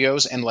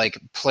studios and like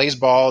plays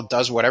ball,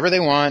 does whatever they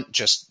want,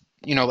 just,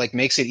 like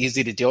makes it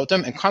easy to deal with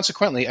them. And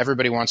consequently,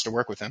 everybody wants to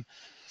work with him.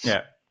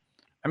 Yeah.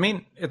 I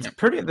mean,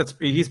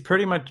 he's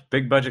pretty much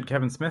big budget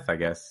Kevin Smith, I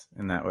guess,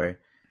 in that way.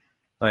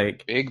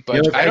 Like big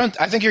budget.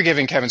 I think you're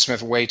giving Kevin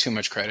Smith way too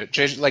much credit.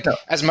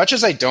 As much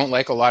as I don't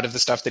like a lot of the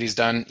stuff that he's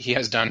done, he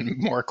has done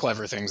more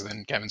clever things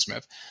than Kevin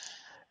Smith.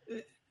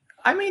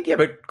 I mean, yeah,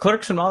 but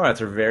Clerks and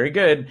Mallrats are very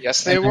good.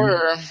 Yes, they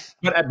were.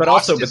 But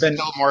also, but then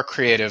still more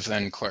creative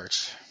than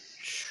Clerks.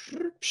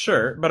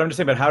 Sure, but I'm just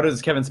saying. But how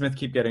does Kevin Smith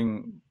keep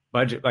getting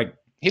budget? Like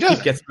he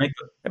does.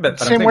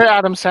 Same way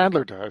Adam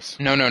Sandler does.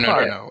 No.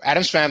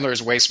 Adam Sandler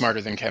is way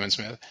smarter than Kevin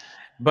Smith.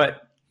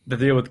 But the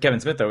deal with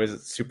Kevin Smith, though, is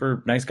it's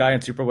super nice guy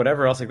and super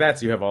whatever else like that.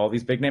 So you have all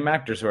these big name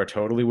actors who are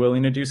totally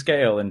willing to do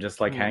scale and just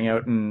like hang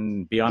out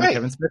and be on a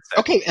Kevin Smith set.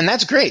 Okay, and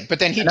that's great. But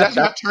then he does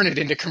not turn it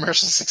into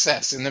commercial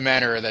success in the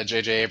manner that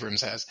J.J.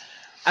 Abrams has.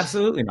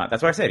 Absolutely not.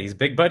 That's why I said he's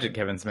big budget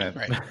Kevin Smith.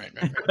 Right.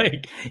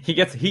 Like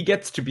he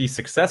gets to be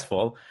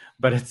successful,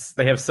 but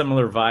they have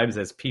similar vibes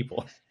as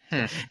people.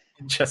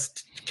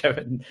 Just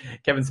Kevin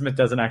Smith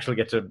doesn't actually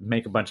get to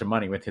make a bunch of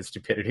money with his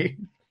stupidity.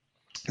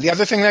 The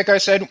other thing that guy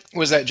said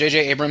was that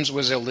J.J. Abrams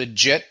was a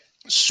legit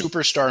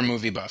superstar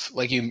movie buff.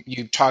 Like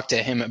you talk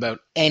to him about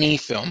any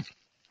film,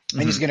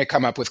 and he's going to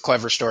come up with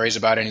clever stories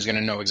about it, and he's going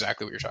to know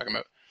exactly what you're talking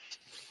about.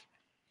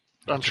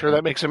 I'm sure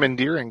that makes him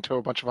endearing to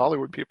a bunch of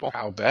Hollywood people.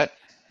 I'll bet.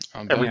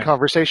 Every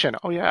conversation.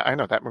 Oh yeah, I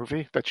know that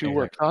movie that you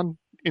worked on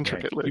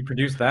intricately. You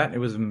produced that? It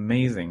was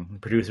amazing. The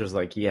producer's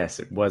like, yes,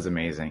 it was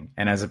amazing.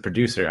 And as a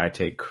producer, I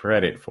take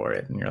credit for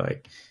it. And you're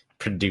like,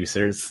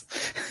 producers?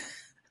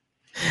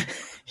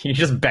 You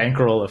just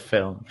bankroll a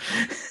film.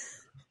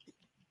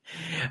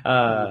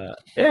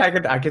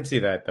 I could see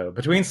that though.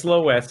 Between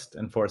Slow West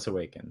and Force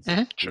Awakens,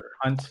 sure.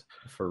 Hunt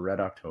for Red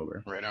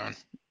October. Right on.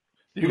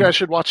 You guys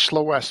should watch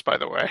Slow West, by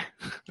the way.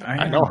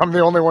 I know I'm the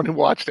only one who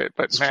watched it,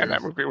 but man,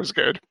 that movie was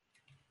good.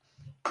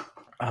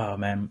 Oh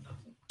man,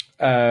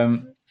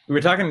 we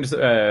were talking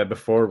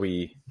before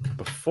we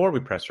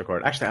press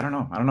record. Actually, I don't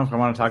know if I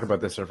want to talk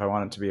about this or if I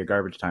want it to be a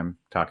garbage time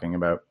talking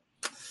about.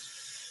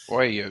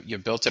 Boy, you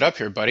built it up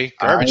here, buddy.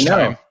 Garbage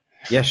time.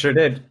 Yeah, sure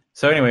did.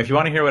 So anyway, if you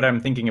want to hear what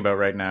I'm thinking about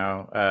right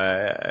now,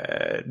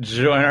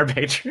 join our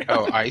Patreon.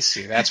 Oh, I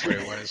see. That's what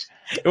it was.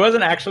 It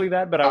wasn't actually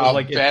that, but I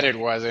was bet it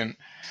wasn't.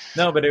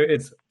 No, but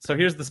it's so.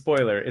 Here's the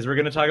spoiler: is we're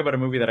going to talk about a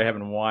movie that I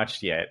haven't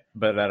watched yet,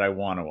 but that I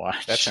want to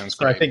watch. That sounds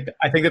great. So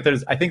I think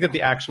that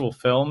the actual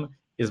film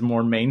is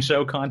more main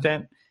show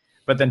content,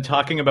 but then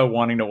talking about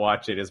wanting to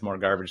watch it is more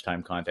garbage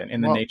time content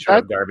in the nature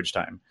of garbage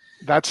time.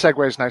 That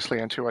segues nicely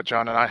into what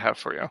John and I have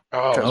for you.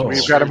 Oh,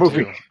 we've got a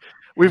movie.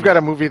 We've got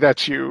a movie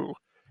that you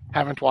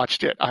haven't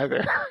watched yet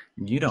either.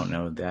 You don't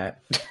know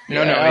that.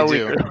 No,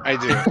 I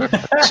do.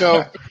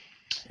 So.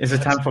 Is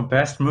it time for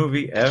best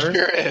movie ever?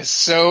 Sure is.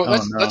 So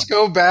let's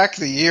go back.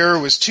 The year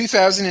was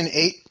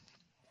 2008.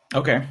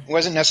 Okay. It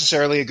wasn't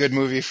necessarily a good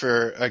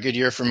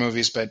year for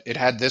movies, but it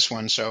had this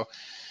one. So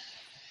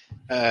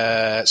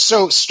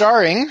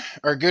starring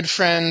our good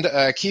friend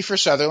Kiefer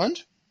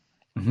Sutherland.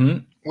 Mm-hmm.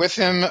 With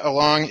him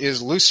along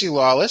is Lucy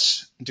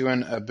Lawless,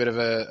 doing a bit of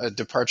a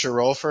departure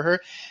role for her.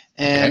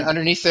 And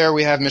underneath there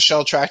we have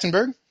Michelle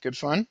Trachtenberg. Good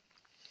fun.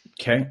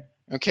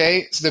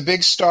 Okay, so the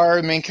big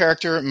star, main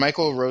character,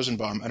 Michael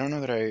Rosenbaum. I don't know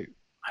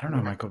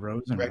Michael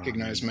Rosenbaum.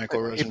 Recognize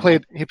Michael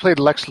Rosenbaum. He played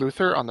Lex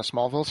Luthor on the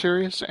Smallville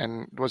series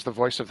and was the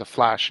voice of the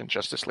Flash in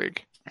Justice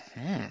League.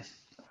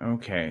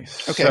 Okay.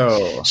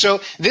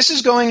 So this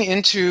is going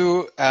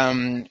into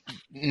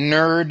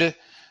nerd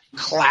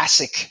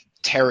classic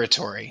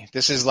territory.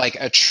 This is like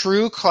a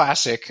true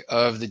classic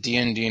of the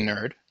D&D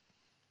nerd.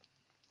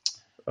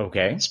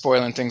 Okay.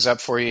 Spoiling things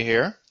up for you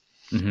here.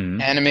 Mm-hmm.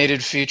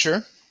 Animated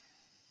feature.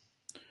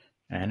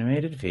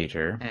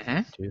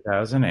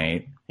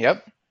 2008.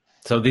 Yep.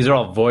 So these are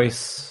all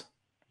voice.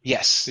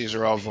 Yes, these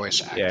are all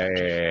voice actors.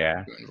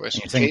 Yeah.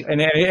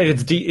 And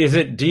is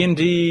it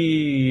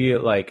D&D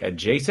like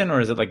adjacent,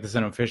 or is it like this is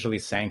an officially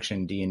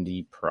sanctioned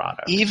D&D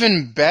product?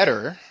 Even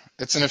better,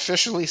 it's an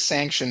officially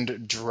sanctioned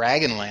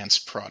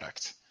Dragonlance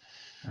product.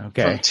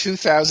 Okay. From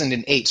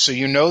 2008. So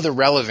the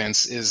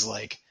relevance is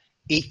like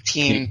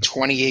 18,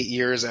 28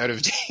 years out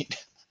of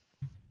date.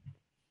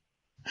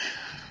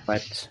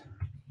 But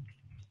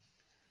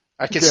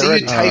I can see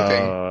you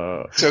typing.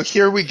 So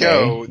here we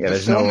go. Okay. Yeah, the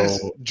there's film no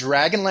is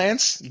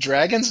Dragonlance,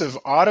 Dragons of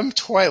Autumn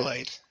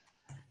Twilight,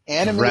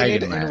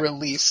 animated and Dragonlance.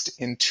 released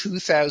in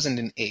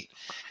 2008.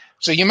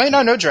 So you might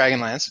not know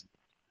Dragonlance.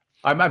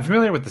 I'm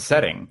familiar with the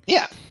setting.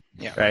 Yeah.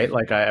 Right?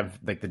 Like I have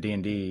like the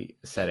D&D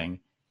setting.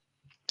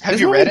 Have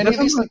you read any of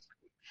these things?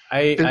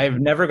 I've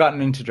never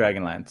gotten into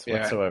Dragonlance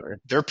whatsoever.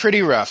 They're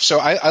pretty rough. So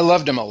I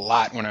loved them a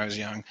lot when I was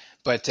young.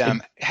 But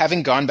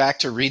having gone back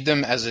to read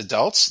them as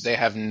adults, they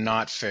have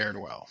not fared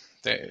well.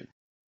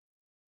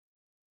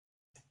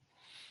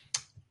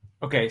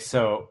 Okay,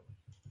 so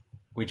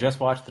we just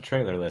watched the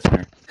trailer,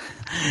 listener.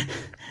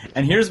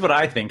 And here's what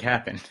I think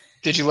happened.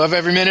 Did you love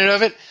every minute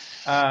of it?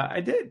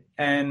 I did.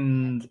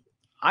 And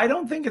I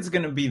don't think it's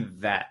going to be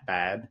that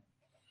bad,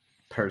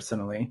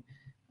 personally.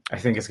 I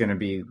think it's going to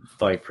be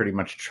like pretty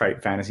much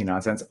trite fantasy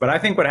nonsense. But I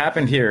think what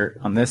happened here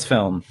on this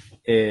film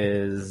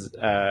is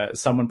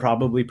someone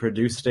probably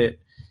produced it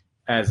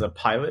as a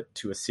pilot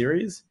to a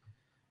series.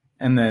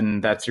 And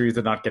then that series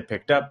did not get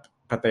picked up,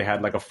 but they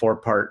had like a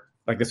 4-part,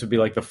 like this would be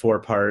like the 4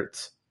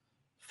 parts,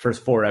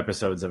 first 4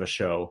 episodes of a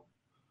show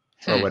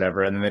or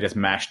whatever. And then they just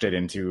mashed it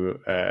into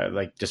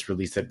like just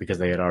released it because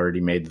they had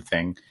already made the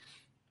thing.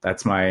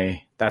 That's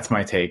my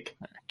take.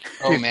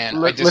 Oh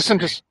man,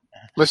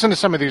 Listen to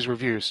some of these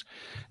reviews.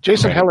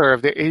 Jason Heller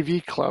of the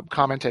AV Club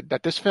commented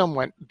that this film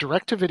went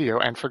direct to video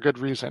and for good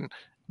reason.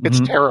 It's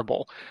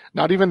terrible.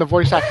 Not even the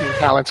voice acting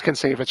talents can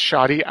save its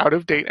shoddy,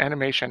 out-of-date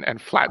animation and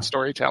flat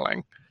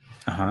storytelling.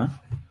 Uh-huh.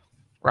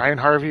 Ryan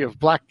Harvey of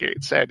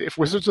Blackgate said, if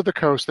Wizards of the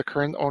Coast, the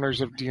current owners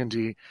of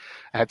D&D,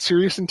 had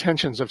serious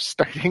intentions of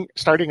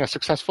starting a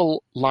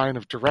successful line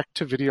of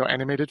direct-to-video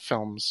animated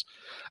films,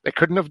 they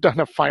couldn't have done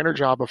a finer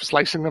job of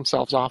slicing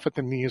themselves off at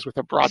the knees with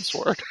a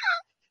broadsword.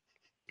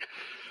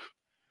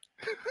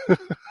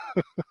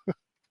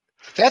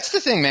 That's the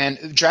thing, man.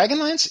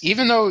 Dragonlance,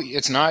 even though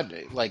it's not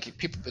like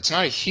it's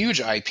not a huge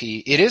IP,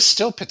 it is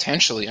still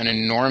potentially an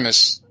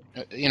enormous,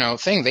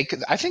 thing.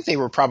 I think they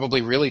were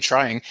probably really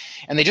trying,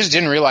 and they just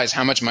didn't realize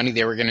how much money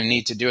they were going to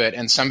need to do it.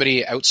 And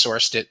somebody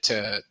outsourced it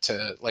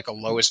to like a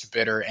lowest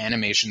bidder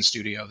animation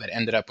studio that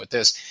ended up with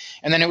this.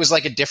 And then it was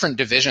like a different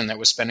division that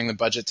was spending the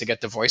budget to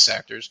get the voice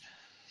actors.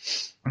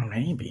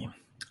 Maybe.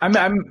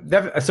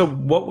 So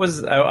what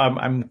was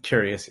I'm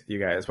curious, you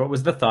guys, what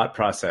was the thought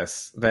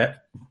process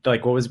that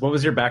like what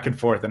was your back and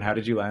forth and how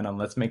did you land on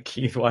let's make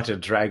Keith watch a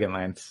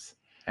Dragonlance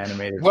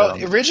animated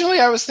film? Originally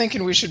I was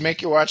thinking we should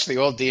make you watch the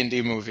old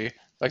D&D movie,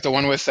 like the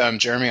one with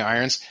Jeremy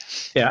Irons.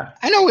 Yeah.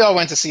 I know we all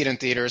went to see it in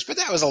theaters, but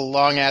that was a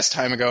long ass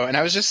time ago, and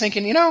I was just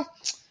thinking,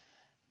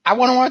 I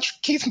want to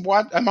watch Keith.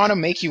 I want to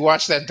make you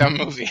watch that dumb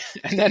movie,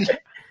 and then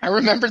I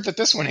remembered that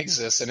this one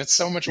exists, and it's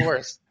so much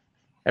worse.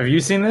 Have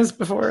you seen this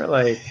before?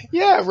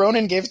 Yeah,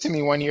 Ronan gave it to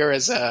me one year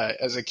as a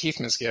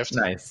Keithmas gift.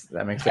 Nice,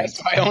 that makes sense.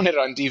 I own it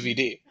on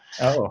DVD.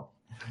 Oh,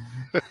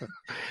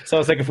 so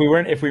it's like if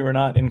we were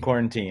not in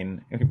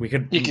quarantine, we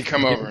could. You could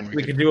come over and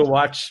we could do a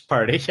watch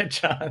party at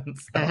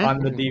John's on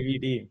the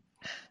DVD.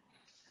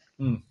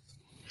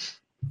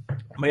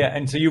 But yeah,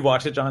 and so you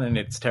watched it, John, and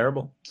it's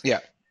terrible. Yeah,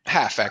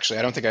 half actually.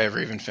 I don't think I ever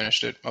even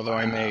finished it, although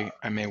I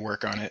may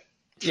work on it.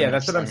 Yeah,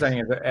 that's what I'm saying.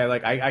 Is that,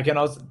 I can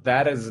also,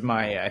 that is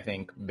my, I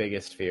think,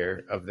 biggest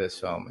fear of this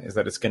film is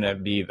that it's gonna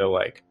be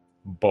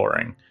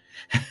boring.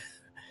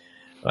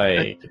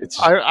 It's.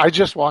 I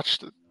just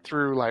watched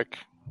through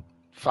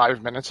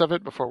 5 minutes of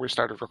it before we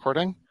started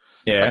recording.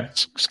 Yeah.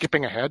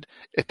 Skipping ahead,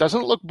 it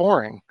doesn't look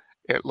boring.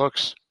 It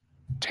looks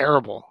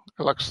terrible.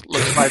 It looks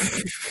like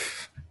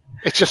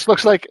it just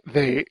looks like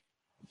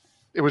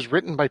it was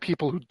written by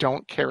people who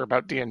don't care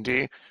about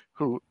D&D,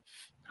 who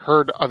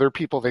heard other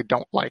people they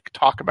don't like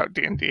talk about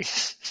D&D.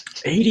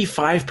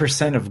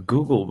 85% of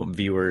Google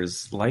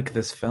viewers like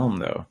this film,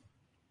 though.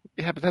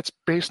 Yeah, but that's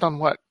based on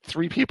what?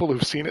 3 people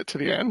who've seen it to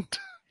the end?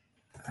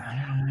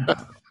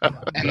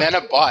 And then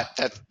a bot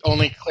that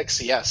only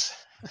clicks yes.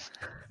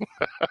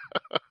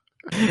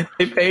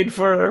 They paid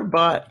for a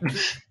bot.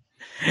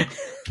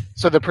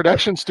 So the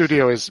production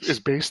studio is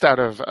based out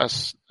of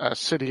a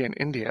city in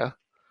India,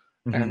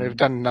 and they've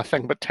done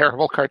nothing but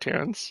terrible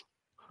cartoons.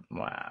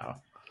 Wow.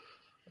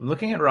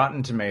 Looking at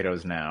Rotten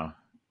Tomatoes now,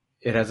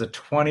 it has a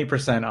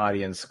 20%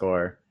 audience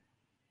score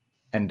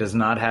and does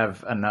not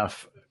have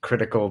enough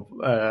critic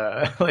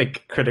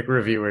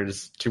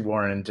reviewers to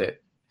warrant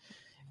it.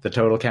 The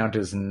total count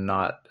is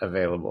not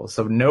available.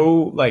 So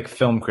no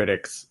film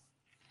critics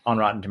on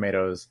Rotten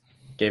Tomatoes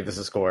gave this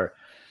a score.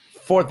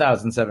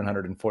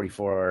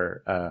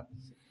 4,744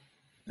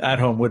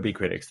 at-home would-be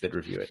critics that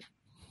review it.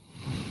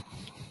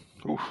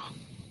 Oof.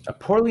 A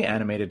poorly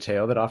animated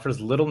tale that offers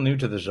little new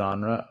to the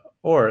genre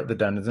or the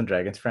Dungeons &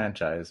 Dragons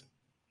franchise.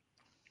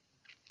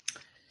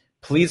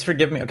 Please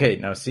forgive me. Okay,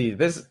 now see,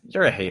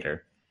 you're a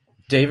hater.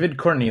 David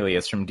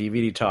Cornelius from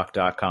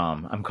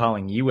DVDTalk.com. I'm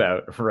calling you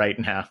out right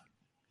now.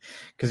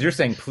 Because you're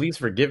saying, please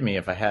forgive me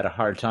if I had a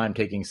hard time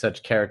taking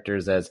such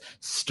characters as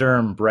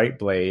Sturm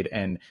Brightblade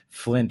and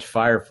Flint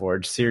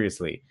Fireforge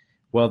seriously.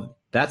 Well,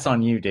 that's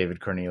on you, David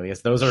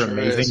Cornelius. Those are Sure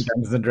amazing is.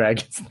 Dungeons and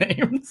Dragons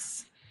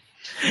names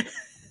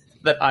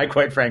that I,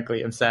 quite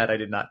frankly, am sad I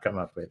did not come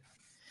up with.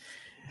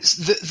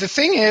 The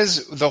thing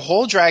is, the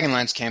whole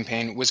Dragonlance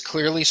campaign was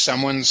clearly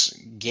someone's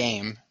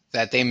game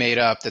that they made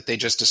up that they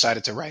just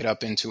decided to write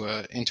up into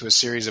a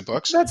series of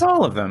books. That's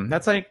all of them.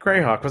 That's like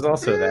Greyhawk was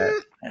also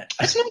that.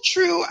 That's not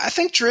true. I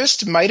think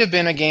Drizzt might have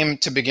been a game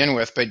to begin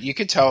with, but you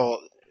could tell,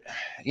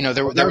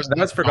 there was that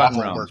was Forgotten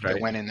novel Realms, work right?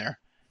 that went in there.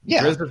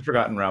 Yeah, Drizzt was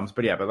Forgotten Realms,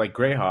 but like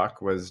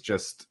Greyhawk was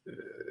just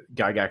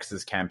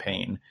Gygax's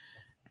campaign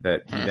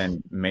that he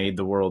then made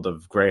the world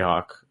of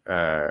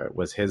Greyhawk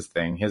was his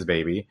thing, his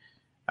baby.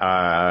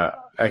 I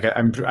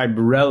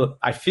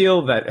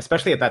feel that,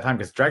 especially at that time,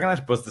 because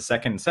Dragonlance was the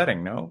second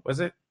setting, no? Was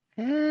it?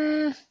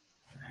 Hang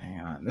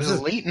on. This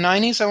is late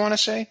 90s, I want to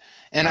say.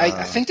 And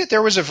I think that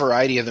there was a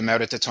variety of them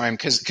out at the time,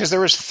 because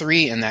there was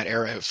 3 in that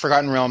era: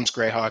 Forgotten Realms,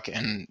 Greyhawk,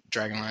 and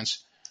Dragonlance.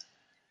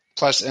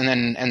 Plus, and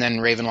then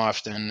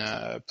Ravenloft and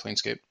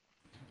Planescape.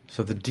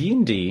 So the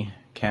D&D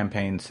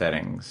campaign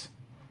settings,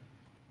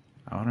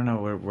 I want to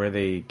know where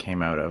they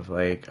came out of.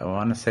 Like, I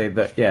want to say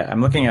that,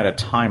 I'm looking at a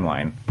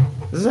timeline.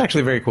 This is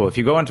actually very cool. If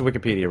you go onto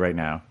Wikipedia right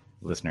now,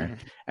 listener,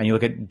 and you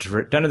look at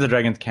Dungeons &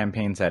 Dragons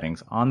campaign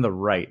settings, on the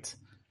right,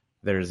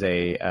 there's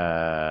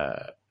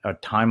a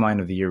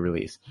timeline of the year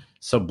release.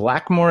 So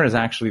Blackmoor is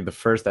actually the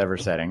first ever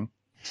setting.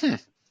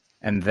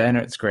 And then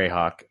it's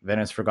Greyhawk, then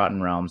it's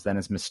Forgotten Realms, then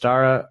it's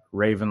Mystara,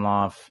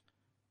 Ravenloft,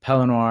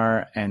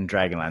 Pelennor, and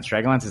Dragonlance.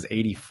 Dragonlance is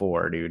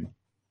 84, dude.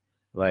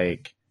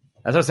 Like,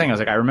 that's what I was saying. I was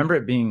like, I remember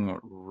it being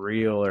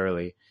real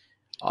early.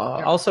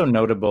 Also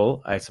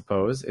notable, I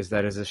suppose, is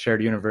that it's a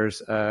shared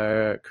universe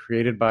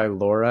created by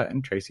Laura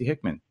and Tracy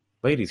Hickman.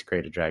 Ladies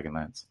created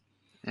Dragonlance.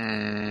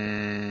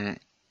 I'm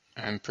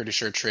pretty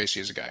sure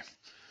Tracy is a guy.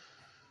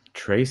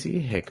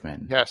 Tracy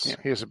Hickman. Yes, Yeah.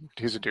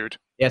 he's a dude.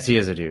 Yes, he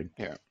is a dude.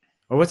 Yeah.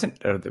 Or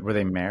wasn't? Were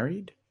they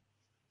married?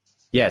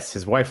 Yes,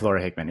 his wife Laura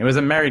Hickman. It was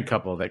a married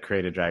couple that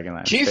created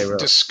Dragonlance. Keith,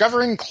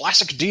 discovering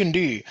classic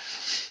D&D.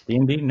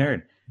 D&D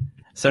nerd.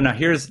 So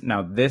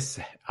now this.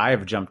 I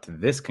have jumped to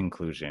this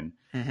conclusion.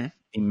 Mm-hmm.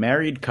 The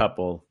married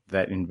couple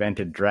that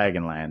invented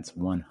Dragonlance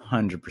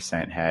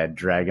 100% had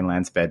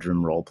Dragonlance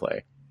bedroom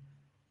roleplay.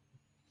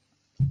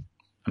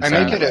 I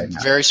make it a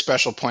very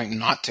special point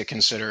not to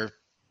consider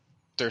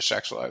their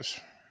sex lives.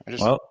 I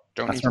just don't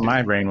that's need where to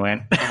my brain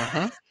went.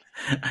 Uh-huh.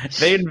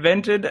 They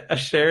invented a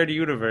shared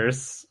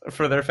universe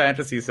for their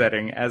fantasy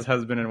setting as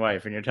husband and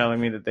wife, and you're telling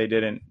me that they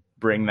didn't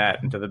bring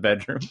that into the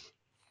bedroom?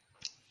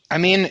 I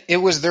mean, it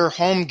was their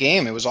home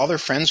game. It was all their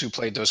friends who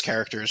played those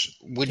characters.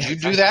 Would you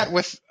do that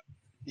with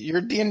your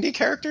D&D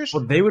characters?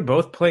 Well, they would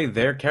both play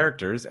their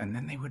characters, and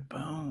then they would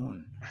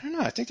bone. I don't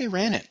know. I think they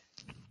ran it.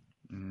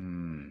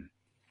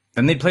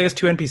 Then they'd play as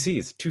 2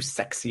 NPCs, 2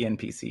 sexy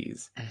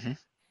NPCs. Mm-hmm.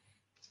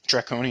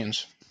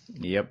 Draconians.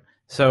 Yep.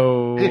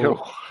 So Ew.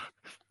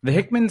 the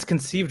Hickmans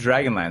conceived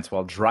Dragonlance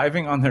while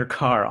driving on their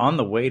car on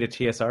the way to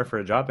TSR for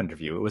a job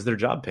interview. It was their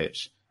job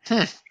pitch.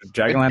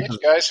 Dragonlance, pitch,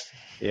 guys.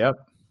 Yep.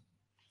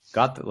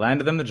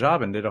 Landed them the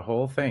job and did a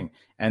whole thing.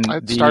 And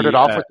It started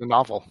off with the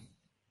novel.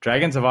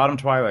 Dragons of Autumn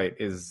Twilight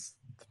was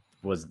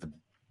the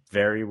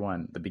very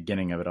one, the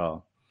beginning of it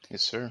all.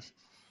 Yes, sir.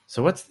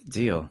 So what's the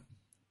deal?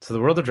 So the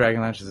world of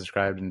Dragonlance is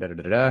described in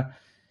da-da-da-da.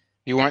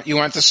 You want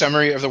the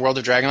summary of the world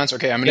of Dragonlance?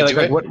 Okay, I'm going to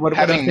do it.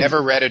 Having never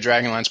read a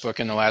Dragonlance book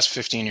in the last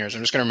 15 years,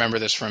 I'm just going to remember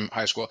this from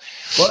high school.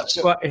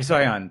 So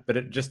Ion, but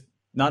it just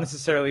not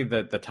necessarily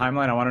the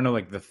timeline. I want to know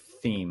like the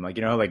theme. Like,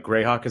 like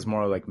Greyhawk is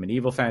more like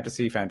medieval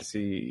fantasy.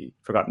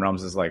 Forgotten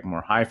Realms is like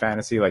more high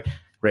fantasy. Like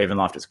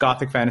Ravenloft is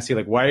gothic fantasy.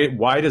 Like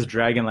why does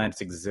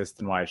Dragonlance exist,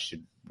 and why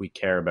should we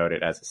care about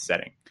it as a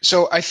setting?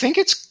 So I think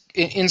it's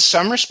in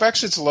some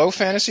respects it's low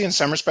fantasy, in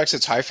some respects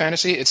it's high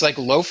fantasy. It's like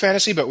low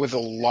fantasy, but with a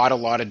lot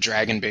of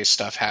dragon-based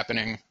stuff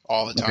happening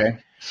all the time. Okay.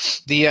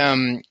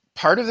 The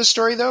part of the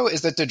story, though,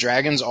 is that the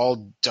dragons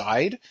all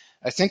died.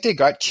 I think they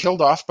got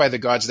killed off by the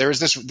gods. There was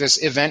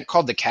this event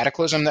called the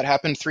Cataclysm that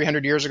happened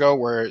 300 years ago,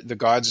 where the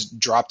gods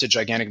dropped a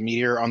gigantic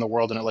meteor on the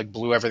world and it like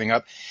blew everything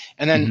up.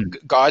 And then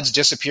gods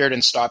disappeared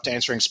and stopped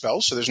answering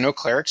spells. So there's no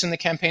clerics in the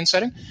campaign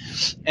setting.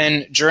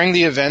 And during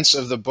the events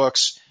of the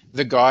books,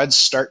 the gods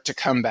start to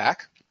come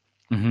back.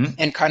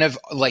 And kind of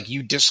like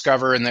you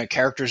discover and the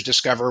characters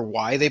discover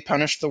why they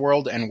punished the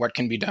world and what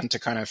can be done to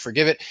kind of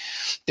forgive it.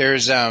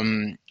 There's, it's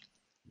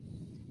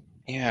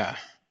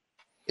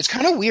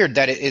kind of weird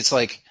that it's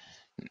like,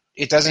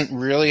 it doesn't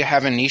really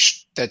have a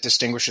niche that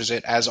distinguishes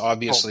it as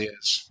obviously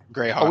as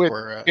Greyhawk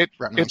or It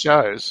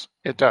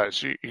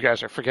does. You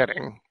guys are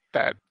forgetting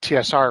that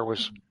TSR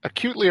was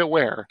acutely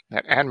aware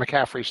that Anne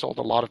McCaffrey sold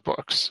a lot of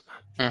books.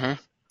 Oh,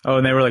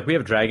 and they were like, we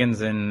have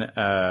dragons in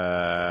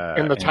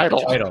the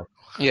title.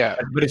 Yeah,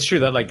 but it's true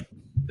that like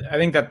I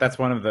think that's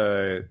one of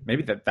the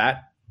maybe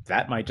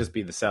that might just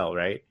be the sell,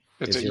 right?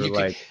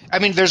 I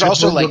mean, there's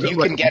also like you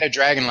can get a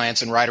dragon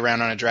lance and ride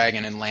around on a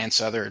dragon and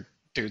lance other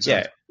dudes.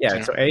 Yeah.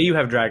 So you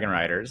have dragon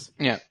riders,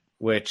 yeah,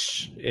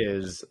 which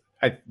is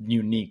a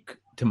unique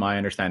to my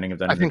understanding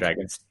of I Dungeons and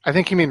Dragons.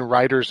 think you mean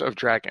Riders of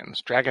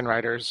Dragons. Dragon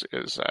Riders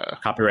is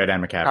Copyright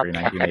Anne McCaffrey,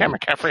 Anne 1980.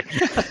 McCaffrey.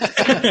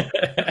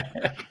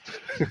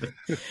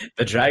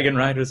 The Dragon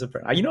Riders of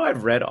Pern.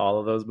 I've read all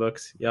of those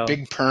books. Yo.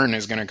 Big Pern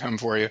is going to come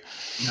for you.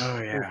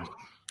 Oh, yeah.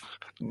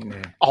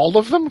 Yeah. All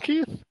of them,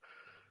 Keith?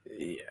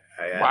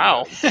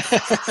 Wow.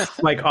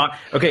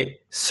 Okay,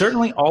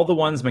 certainly all the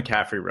ones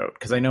McCaffrey wrote,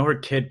 because I know her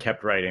kid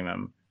kept writing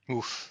them.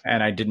 Oof.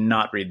 And I did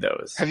not reid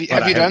those. Have you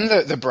done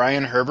the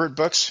Brian Herbert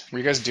books? Were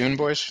you guys Dune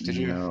boys? Did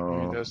you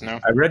read those? No.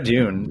 I read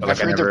Dune, but I've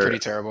heard they're pretty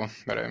terrible.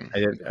 But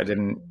I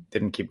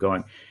didn't keep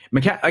going.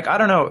 I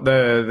don't know,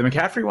 the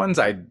McCaffrey ones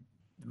I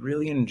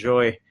really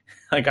enjoy.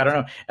 I don't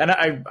know, and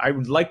I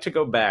would like to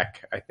go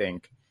back. I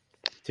think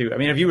to. I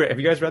mean, have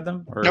you guys read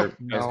them? Or nope.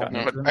 No.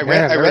 I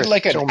read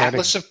like an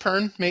Atlas of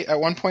Pern at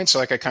one point, so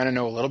like I kind of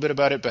know a little bit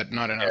about it, but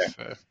not enough.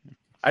 Yeah.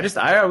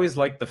 I always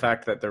liked the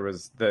fact that there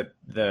was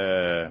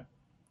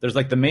there's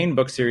like the main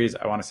book series.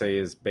 I want to say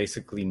is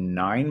basically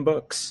 9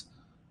 books.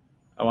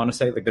 I want to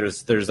say like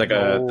there's like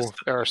there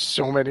are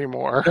so many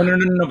more.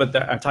 No. But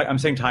I'm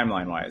saying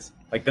timeline wise,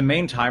 like the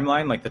main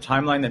timeline, like the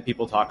timeline that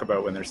people talk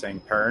about when they're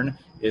saying Pern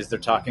is they're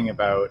talking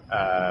about.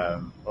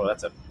 Oh,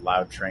 that's a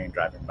loud train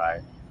driving by.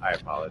 I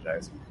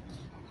apologize,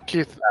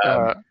 Keith.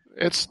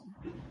 It's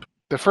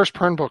the first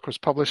Pern book was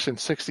published in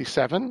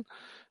 '67.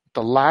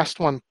 The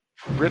last one,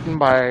 written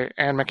by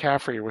Anne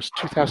McCaffrey, was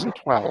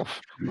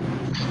 2012.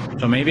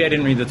 So maybe I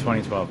didn't read the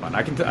 2012 one.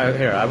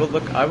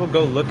 I will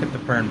go look at the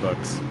Pern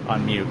books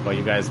on mute while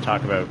you guys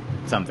talk about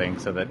something,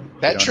 so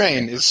that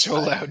train is so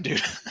loud,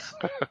 dude.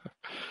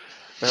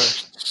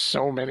 There's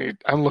so many.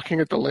 I'm looking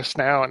at the list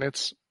now, and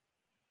it's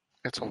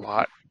a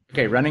lot.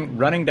 Okay,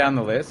 running down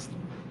the list: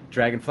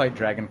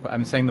 Dragonflight,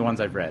 I'm saying the ones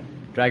I've read: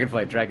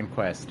 Dragonflight, Dragon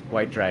Quest,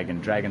 White Dragon,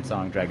 Dragon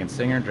Song, Dragon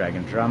Singer,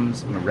 Dragon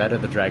Drums,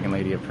 Moretta, the Dragon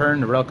Lady of Pern,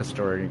 Norelka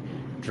Story,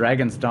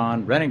 Dragon's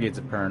Dawn, Renegades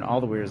of Pern, All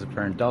the Weirds of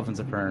Pern, Dolphins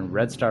of Pern,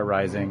 Red Star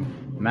Rising,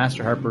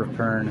 Master Harper of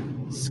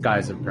Pern,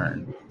 Skies of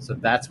Pern. So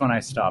that's when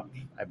I stopped.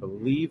 I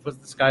believe was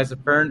the Skies of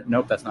Pern.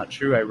 Nope, that's not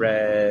true. I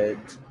read...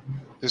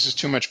 This is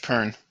too much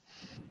Pern.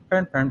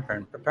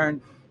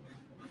 Pern.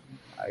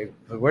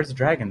 Where's the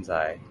Dragon's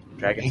Eye?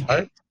 Dragon's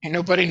Heart? Ain't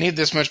nobody need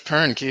this much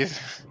Pern,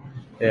 Keith.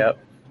 Yep.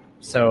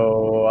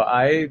 So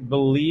I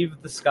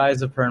believe the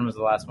Skies of Pern was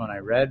the last one I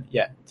read.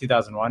 Yeah,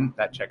 2001.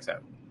 That checks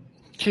out.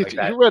 Keith,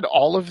 you read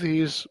all of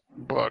these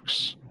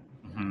books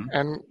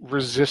and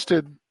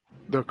resisted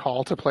the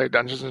call to play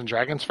Dungeons and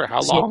Dragons for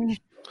how long?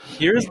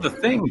 Here's the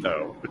thing,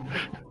 though,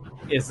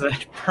 is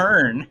that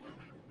Pern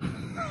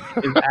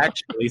is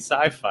actually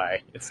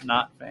sci-fi. It's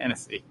not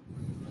fantasy.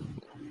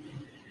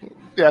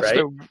 Yes,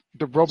 right?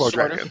 the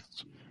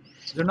Robo-Dragons.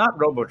 They're not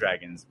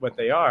Robo-Dragons. What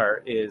they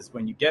are is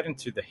when you get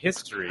into the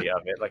history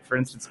of it, like, for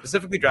instance,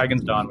 specifically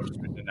Dragon's Dawn, which was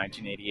written in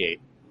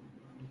 1988.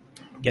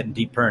 Getting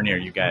deep Pern here,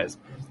 you guys.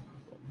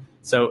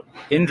 So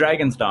in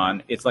Dragon's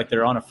Dawn, it's like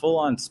they're on a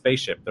full-on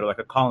spaceship. They're like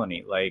a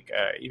colony, like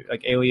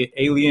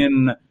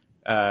alien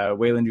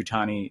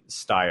Weyland-Yutani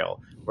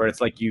style, where it's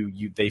like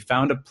they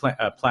found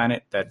a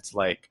planet that's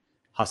like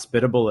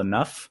hospitable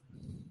enough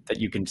that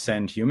you can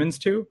send humans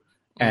to,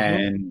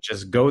 and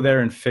just go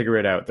there and figure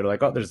it out. They're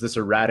like, oh, there's this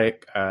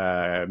erratic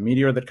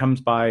meteor that comes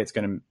by. It's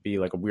going to be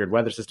like a weird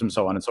weather system,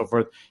 so on and so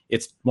forth.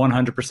 It's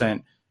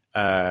 100%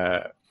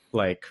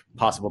 like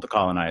possible to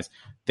colonize.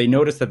 They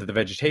notice that the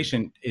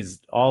vegetation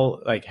is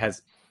all like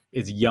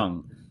is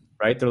young,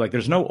 right? They're like,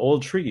 there's no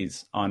old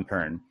trees on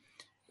Pern.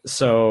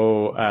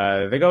 So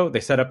they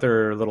set up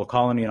their little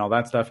colony and all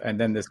that stuff. And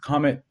then this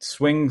comet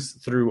swings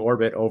through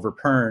orbit over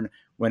Pern.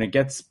 When it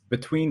gets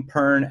between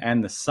Pern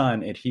and the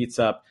sun, it heats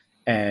up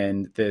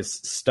and this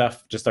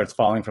stuff just starts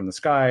falling from the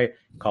sky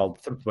called,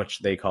 which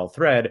they call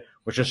thread,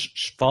 which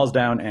just falls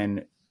down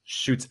and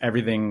shoots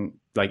everything,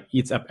 like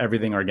eats up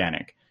everything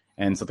organic.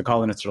 And so the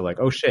colonists are like,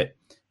 oh shit,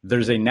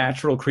 there's a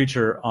natural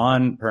creature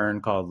on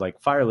Pern called like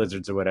fire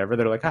lizards or whatever.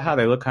 They're like, haha,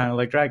 they look kind of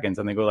like dragons.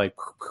 And they go like,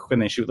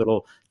 and they shoot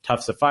little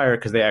tufts of fire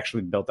because they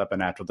actually built up a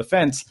natural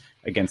defense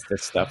against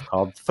this stuff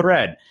called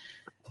thread.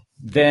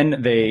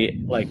 Then they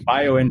like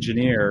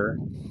bioengineer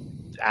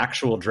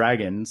actual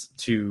dragons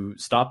to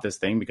stop this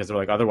thing because they're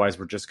like, otherwise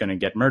we're just going to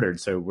get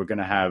murdered. So we're going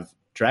to have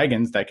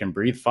dragons that can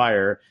breathe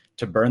fire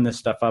to burn this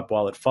stuff up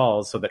while it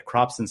falls so that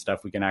crops and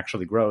stuff we can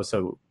actually grow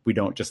so we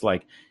don't just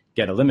like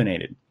get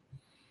eliminated.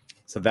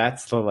 So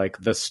that's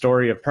the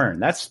story of Pern.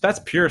 That's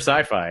pure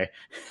sci-fi.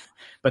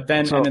 But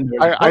then, so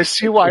I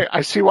see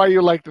why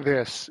you like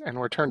this and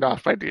were turned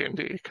off by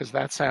D&D, because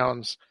that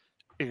sounds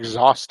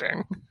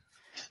exhausting.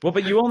 Well,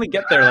 but you only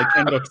get there like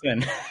 10 books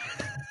in.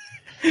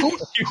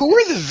 Who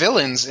are the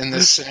villains in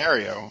this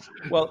scenario?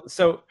 Well,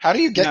 so how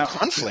do you get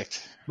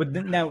conflict? But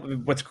now,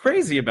 what's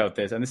crazy about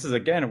this, and this is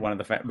again one of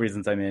the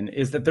reasons I'm in,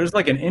 is that there's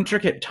like an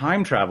intricate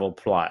time travel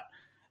plot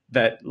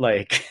that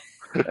like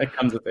that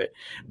comes with it.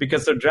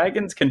 Because so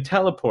dragons can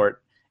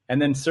teleport,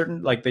 and then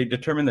they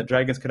determine that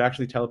dragons could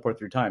actually teleport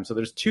through time. So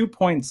there's 2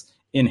 points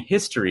in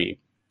history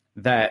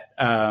that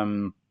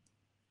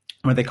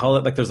where they call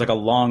it like there's like a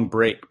long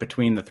break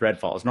between the thread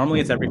falls. Normally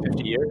it's every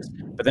 50 years,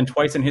 but then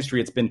twice in history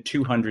it's been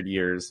 200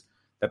 years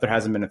that there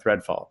hasn't been a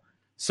Threadfall.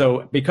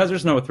 So because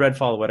there's no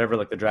Threadfall, whatever,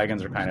 like the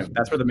dragons are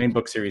that's where the main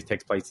book series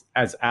takes place,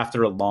 as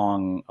after a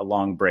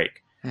long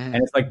break. And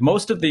it's like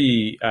most of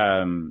the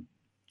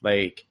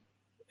like,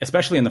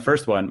 especially in the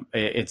first one,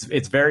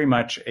 it's very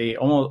much a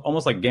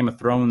almost like Game of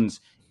Thrones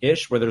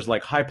ish, where there's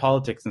like high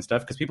politics and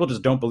stuff, because people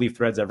just don't believe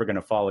Thread's ever going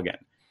to fall again.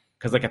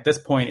 Because like at this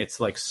point, it's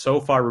like so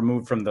far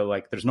removed from the,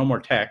 like, there's no more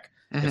tech.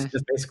 It's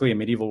just basically a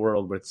medieval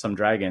world with some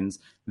dragons.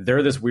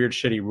 They're this weird,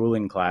 shitty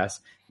ruling class.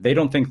 They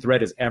don't think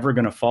Thread is ever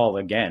going to fall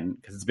again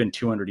because it's been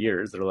 200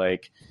 years. They're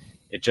like,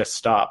 it just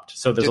stopped.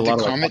 So there's Did a lot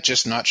the of comet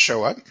just not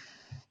show up?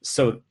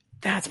 So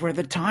that's where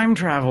the time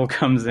travel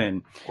comes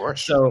in. Of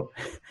course. So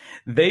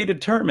they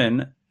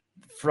determine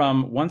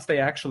from once they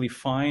actually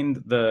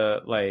find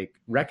the like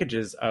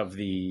wreckages of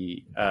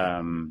the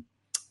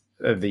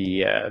what do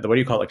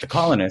you call it? Like the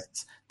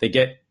colonists, they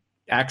get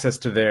access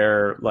to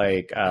their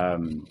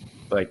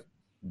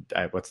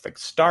what's like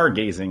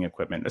stargazing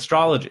equipment,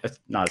 astronomy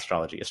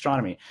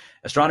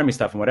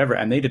stuff and whatever.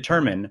 And they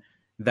determine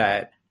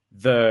that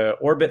the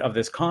orbit of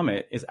this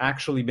comet is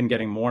actually been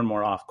getting more and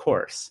more off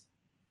course.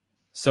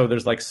 So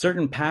there's like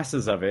certain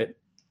passes of it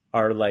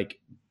are like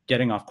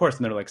getting off course,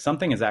 and they're like,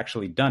 something has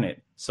actually done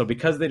it. So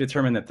because they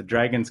determine that the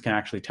dragons can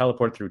actually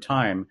teleport through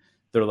time,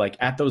 they're like,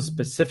 at those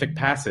specific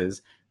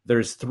passes,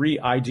 there's 3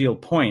 ideal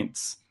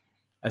points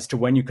as to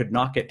when you could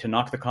knock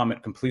the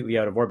comet completely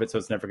out of orbit, so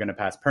it's never going to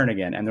pass Pern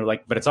again. And they're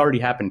like, but it's already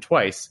happened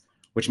twice,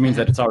 which means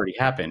that it's already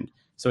happened.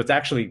 So it's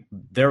actually,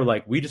 they're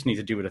like, we just need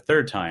to do it a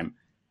third time.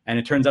 And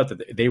it turns out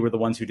that they were the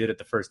ones who did it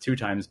the first 2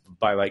 times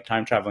by like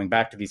time traveling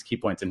back to these key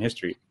points in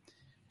history.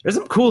 There's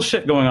some cool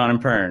shit going on in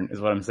Pern, is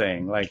what I'm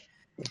saying. Like,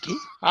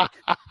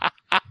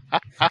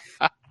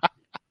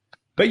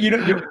 but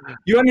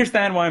you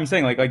understand why I'm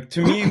saying, like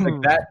to me,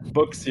 like that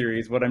book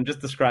series, what I'm just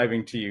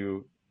describing to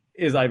you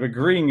is, I'm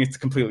agreeing it's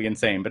completely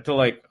insane, but to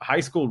like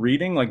high school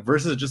reading, like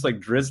versus just like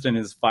Drizzt and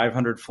his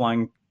 500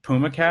 flying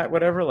puma cat,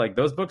 whatever, like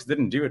those books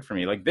didn't do it for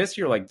me. Like this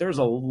year, like there's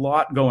a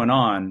lot going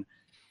on.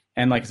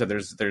 And like I said,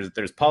 there's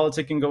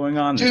politicking going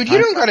on. Dude, you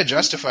don't got to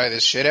justify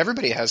this shit.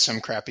 Everybody has some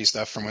crappy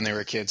stuff from when they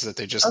were kids that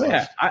they just love.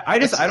 Yeah, I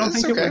don't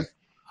think okay. It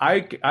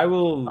was. I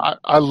will.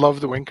 I love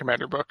the Wing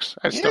Commander books.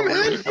 I still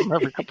read them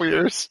every couple of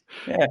years.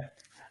 Yeah,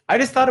 I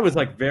just thought it was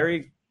like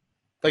very,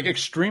 like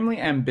extremely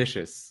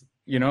ambitious.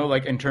 You know,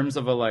 like in terms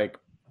of a like.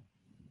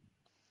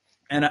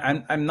 And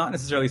I'm not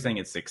necessarily saying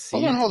it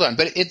succeeds. Hold on,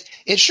 but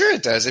it sure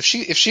it does. If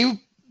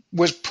she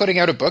was putting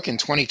out a book in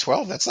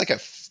 2012, that's like a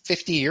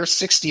 50-year,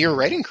 60-year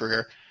writing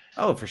career.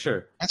 Oh, for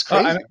sure. That's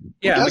crazy.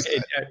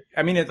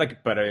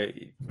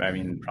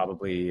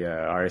 Probably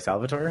Ari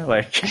Salvatore,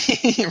 like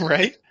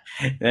right.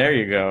 There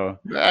you go.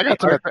 I got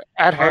to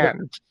at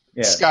hand.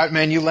 Yeah. Scott,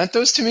 man, you lent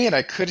those to me, and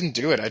I couldn't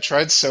do it. I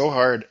tried so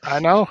hard. I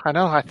know.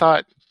 I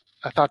thought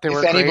they were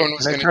great,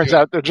 and it turns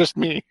out they're just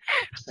me.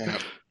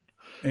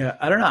 Yeah,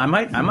 I don't know. I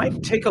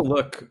might take a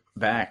look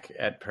back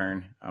at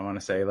Pern. I want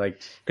to say,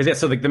 like, because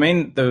so like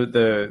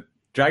the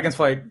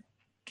Dragonflight.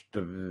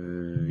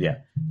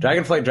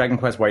 Dragonflight, Dragon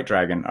Quest, White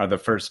Dragon are the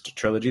first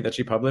trilogy that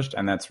she published,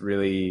 and that's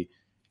really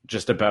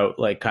just about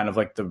like kind of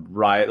like the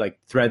riot, like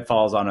Thread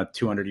falls on a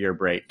 200-year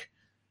break,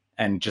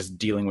 and just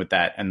dealing with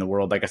that. And the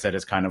world, like I said,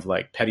 is kind of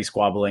like petty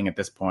squabbling at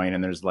this point,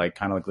 and there's like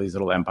kind of like these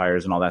little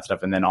empires and all that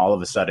stuff, and then all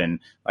of a sudden,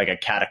 like a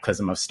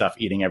cataclysm of stuff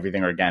eating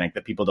everything organic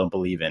that people don't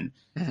believe in,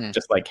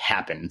 just like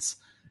happens,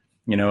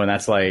 you know. And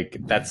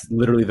that's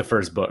literally the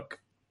first book,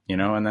 you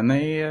know. And then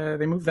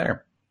they move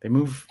there, they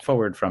move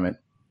forward from it.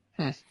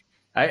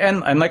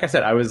 And like I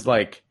said, I was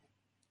like,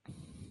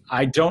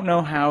 I don't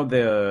know how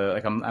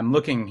I'm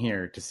looking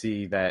here to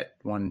see that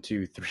 1,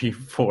 2, 3,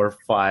 4,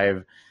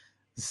 5,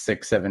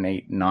 6, 7,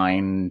 8,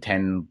 9,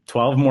 10,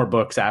 12 more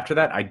books after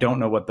that. I don't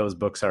know what those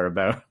books are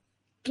about.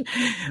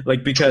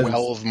 Like, because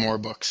 12 more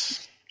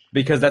books.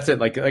 Because that's it.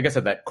 Like I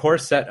said, that core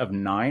set of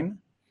 9,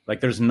 like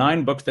there's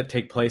 9 books that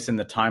take place in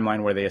the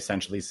timeline where they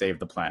essentially save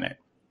the planet.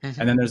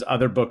 And then there's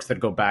other books that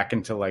go back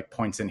into like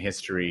points in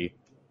history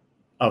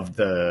of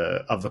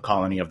the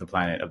colony, of the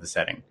planet, of the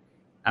setting.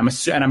 I'm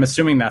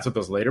assuming that's what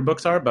those later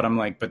books are, but I'm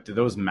like, but do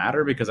those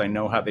matter? Because I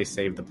know how they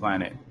saved the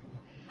planet,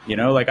 you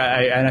know. Like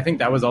I think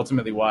that was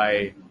ultimately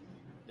why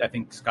I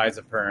think Skies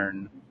of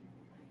Pern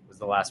was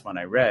the last one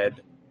I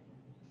read.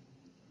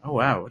 Oh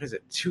wow, what is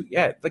it?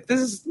 Like this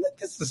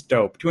is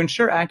dope. To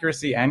ensure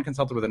accuracy, Anne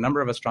consulted with a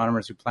number of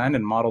astronomers who planned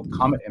and modeled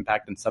comet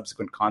impact and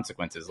subsequent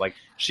consequences. Like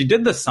she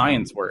did the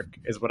science work,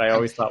 is what I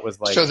always thought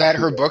was like. So that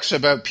her books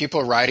about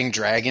people riding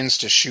dragons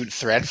to shoot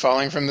Thread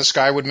falling from the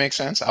sky would make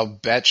sense. I'll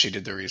bet she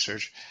did the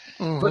research.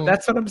 But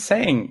that's what I'm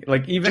saying.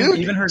 Like even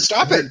her.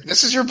 Stop it!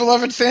 This is your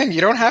beloved thing.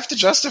 You don't have to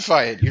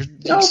justify it.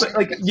 But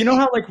like you know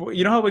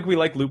how we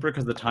like Looper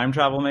because the time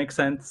travel makes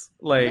sense.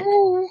 Like.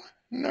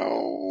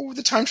 No,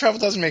 the time travel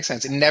doesn't make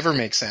sense. It never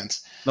makes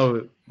sense.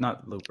 No,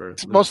 not Looper.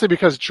 It's mostly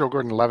because Joe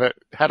Gordon-Levitt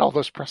had all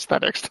those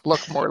prosthetics to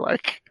look more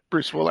like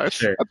Bruce Willis.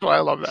 Sure. That's why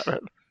I love that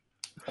bit.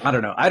 I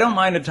don't know. I don't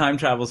mind a time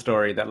travel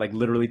story that like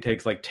literally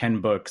takes like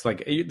 10 books.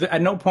 Like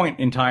at no point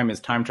in time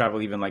is time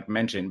travel even like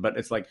mentioned, but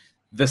it's like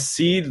the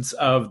seeds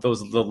of the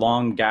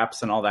long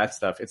gaps and all that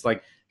stuff. It's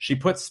like she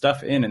puts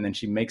stuff in and then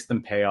she makes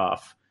them pay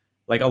off.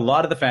 Like a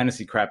lot of the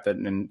fantasy crap that,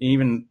 and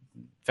even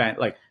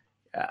I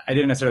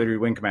didn't necessarily read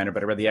Wing Commander,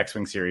 but I read the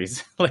X-Wing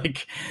series.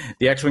 Like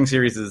the X-Wing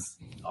series is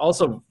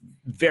also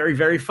very,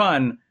 very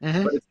fun,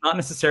 but it's not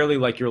necessarily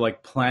like you're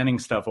like planning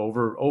stuff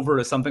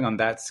over something on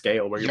that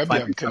scale where you're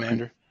planning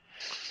Commander.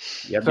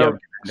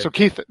 So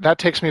Keith, that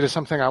takes me to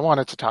something I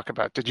wanted to talk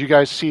about. Did you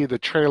guys see the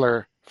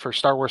trailer for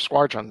Star Wars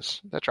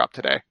Squadrons that dropped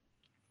today?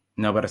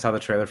 No, but I saw the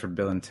trailer for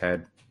Bill and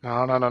Ted.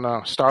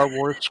 No. Star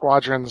Wars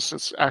Squadrons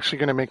is actually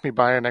going to make me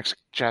buy a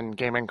next-gen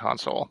gaming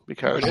console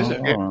because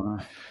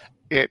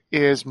it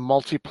is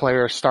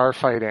multiplayer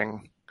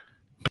starfighting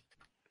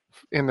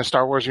in the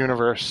Star Wars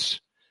universe.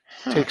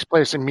 Takes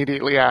place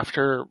immediately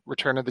after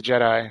Return of the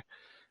Jedi,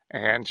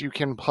 and you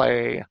can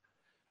play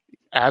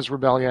as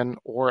Rebellion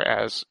or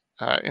as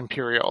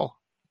Imperial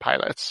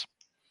pilots.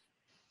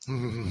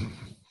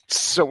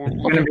 So it's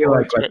going to be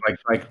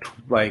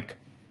like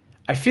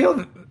I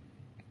feel.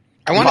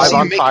 I want to see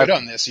you make good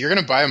on this. You're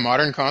going to buy a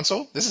modern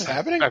console? This is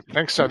happening? I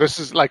think so. This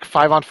is like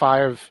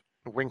 5-on-5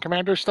 Wing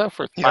Commander stuff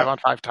or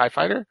 5-on-5 TIE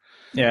Fighter.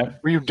 Yeah.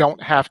 Where you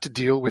don't have to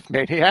deal with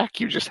Maniac.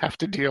 You just have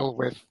to deal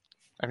with,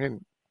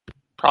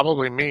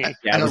 probably me.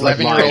 Yeah, an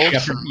 11-year-old.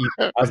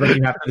 I was like,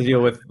 you have to deal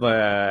with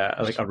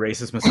like a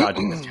racist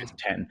misogynist who's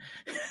 10.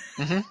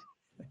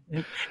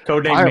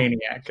 Codename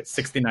Maniac at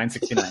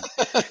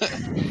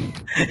 6969.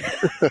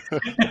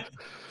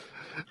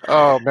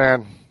 Oh,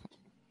 man.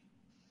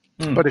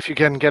 But if you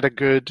can get a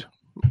good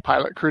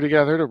pilot crew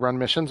together to run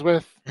missions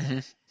with,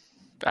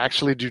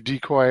 actually do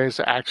decoys,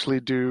 actually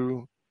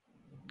do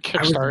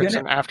kickstarts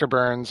and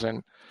afterburns,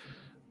 and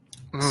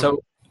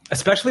so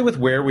especially with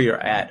where we are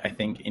at, I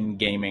think in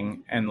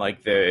gaming and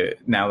like the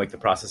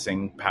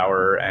processing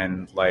power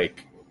and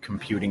like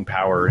computing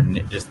power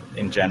and just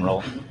in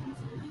general.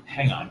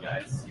 Hang on,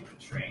 guys. Stupid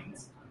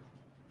trains.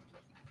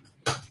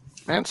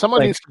 Man,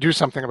 someone needs to do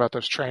something about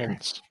those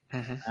trains. I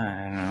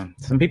don't know.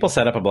 Some people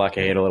set up a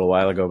blockade a little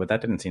while ago, but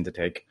that didn't seem to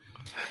take.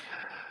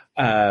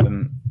 What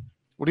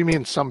do you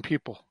mean, some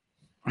people?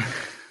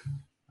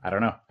 I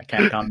don't know. I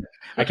can't comment.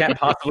 I can't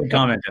possibly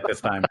comment at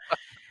this time.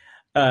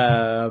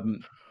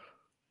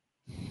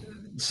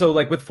 So,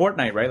 like with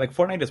Fortnite, right? Like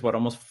Fortnite is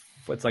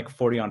it's like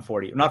 40 on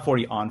 40, not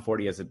 40 on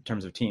 40 as in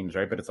terms of teams,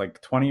 right? But it's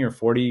like 20 or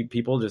 40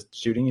 people just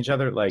shooting each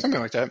other, like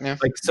something like that, yeah.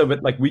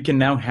 But we can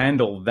now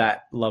handle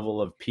that level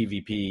of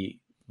PvP.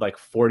 Like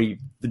 40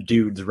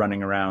 dudes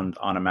running around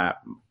on a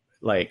map.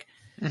 Like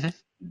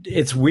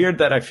it's weird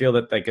that I feel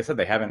that, like I said,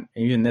 they haven't,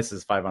 even this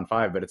is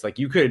 5-on-5, but it's like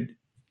you could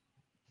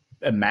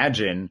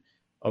imagine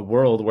a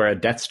world where a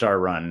Death Star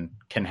run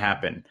can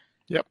happen.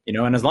 Yep.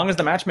 And as long as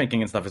the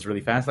matchmaking and stuff is really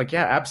fast, like,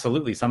 yeah,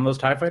 absolutely. Some of those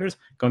TIE fighters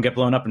go and get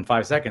blown up in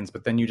 5 seconds,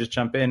 but then you just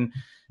jump in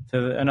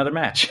to another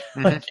match.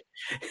 Like,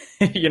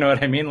 you know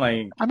what I mean?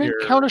 Like,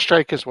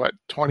 Counter-Strike is what,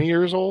 20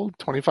 years old,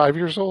 25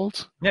 years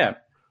old? Yeah.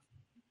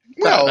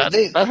 Well,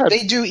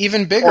 they do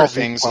even bigger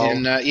things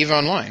in EVE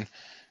Online.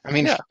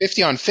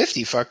 50 on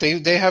 50, fuck,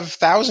 they have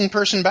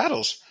 1,000-person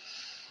battles.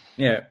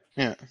 Yeah.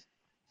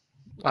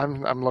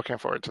 I'm looking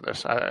forward to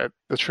this.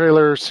 The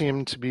trailer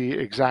seemed to be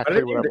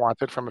exactly what I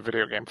wanted from a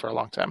video game for a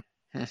long time.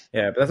 Yeah, but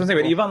that's what I'm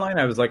saying. With EVE Online,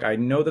 I was like, I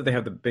know that they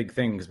have the big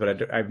things,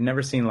 but I've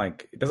never seen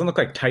it doesn't look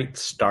like tight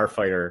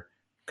Starfighter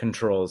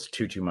controls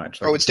too much.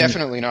 It's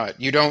definitely not.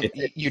 You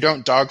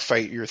don't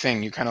dogfight your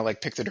thing. You kind of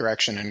like pick the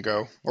direction and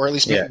go, or at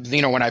least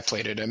when I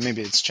played it,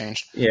 maybe it's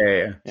changed.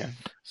 Yeah.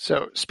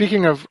 So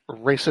speaking of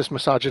racist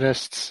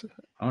misogynists,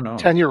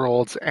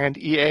 10-year-olds and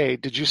EA,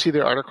 did you see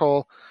the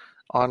article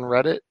on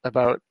Reddit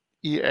about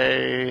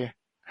EA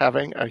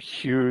having a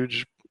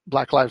huge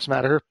Black Lives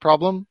Matter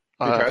problem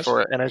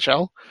for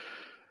NHL?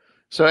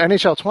 So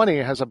NHL 20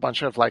 has a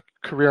bunch of like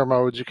career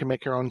modes. You can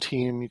make your own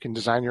team. You can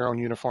design your own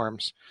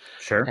uniforms.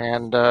 Sure.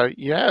 And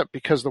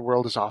because the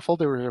world is awful,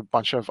 there were a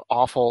bunch of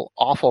awful,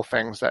 awful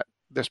things that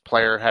this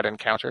player had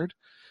encountered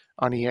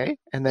on EA.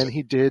 And then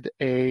he did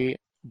a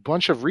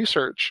bunch of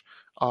research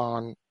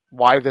on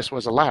why this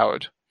was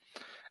allowed.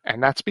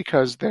 And that's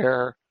because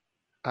their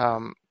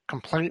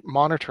complaint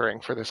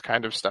monitoring for this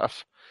kind of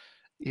stuff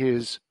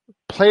is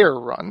player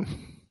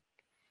run,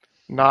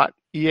 not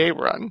EA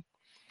run.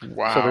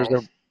 Wow.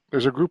 So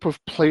there's a group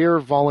of player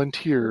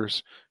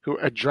volunteers who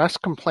address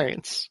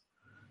complaints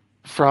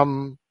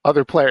from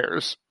other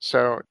players.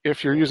 So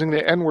if you're using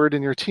the N-word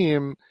in your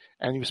team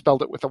and you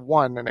spelled it with a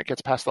 1 and it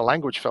gets past the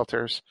language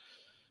filters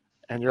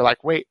and you're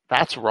like, wait,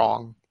 that's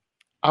wrong,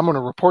 I'm going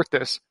to report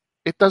this.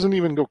 It doesn't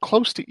even go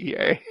close to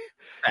EA.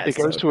 It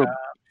goes to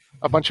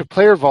a bunch of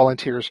player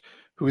volunteers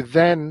who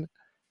then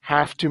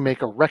have to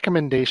make a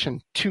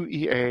recommendation to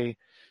EA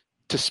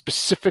to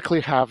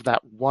specifically have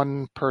that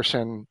one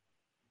person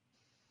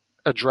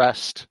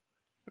addressed,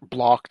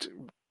 blocked,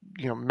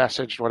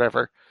 messaged,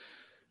 whatever.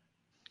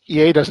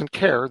 EA doesn't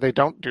care. They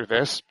don't do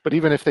this. But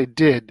even if they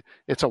did,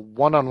 it's a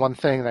one-on-one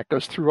thing that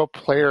goes through a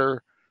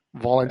player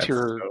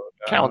volunteer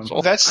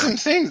counsel. That's some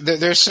thing.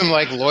 There's some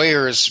like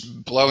lawyers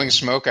blowing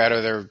smoke out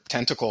of their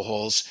tentacle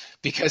holes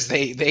because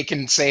they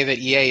can say that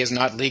EA is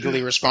not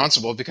legally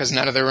responsible because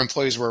none of their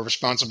employees were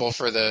responsible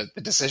for the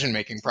decision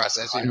making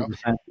process. You know,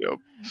 100%. Yep.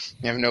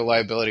 you have no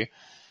liability.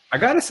 I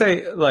gotta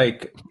say,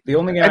 like, the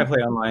only game I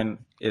play online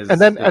is...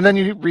 And then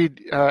you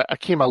read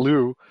Akeem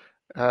Alou,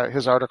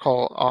 his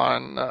article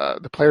on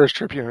the Players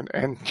Tribune,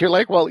 and you're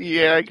like, well,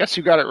 yeah, I guess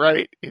you got it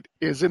right. It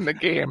is in the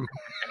game.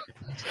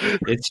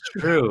 It's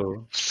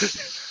true.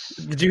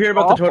 Did you hear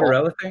about the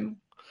Tortorella thing?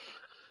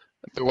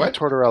 The what?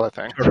 Tortorella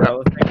thing.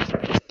 Tortorella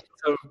thing.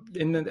 So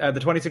in the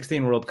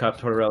 2016 World Cup,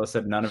 Tortorella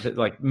said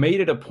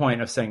made it a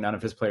point of saying none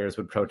of his players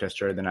would protest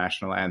during the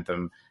national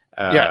anthem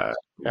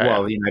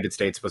while the United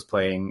States was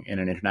playing in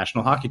an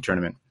international hockey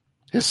tournament.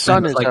 His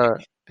son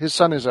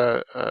is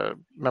a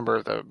member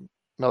of the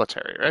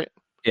military, right?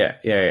 Yeah.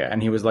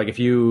 And he was like, if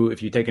you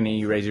take a knee,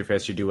 you raise your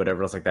fist, you do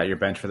whatever else like that, you're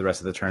benched for the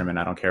rest of the tournament.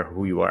 I don't care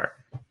who you are.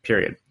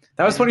 Period.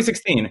 That was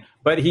 2016,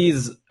 but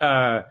he's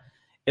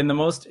in the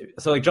most...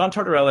 So like John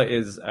Tortorella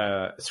is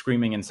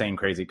screaming insane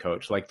crazy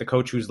coach, like the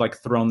coach who's like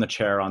thrown the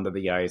chair onto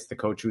the ice, the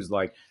coach who's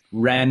like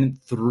ran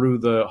through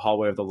the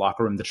hallway of the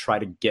locker room to try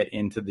to get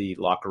into the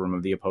locker room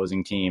of the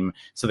opposing team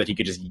so that he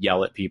could just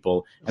yell at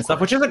people and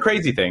stuff, which is a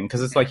crazy thing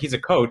because it's like he's a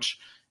coach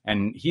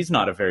and he's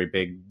not a very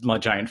big,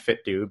 giant,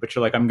 fit dude. But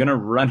you're like, I'm going to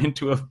run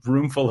into a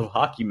room full of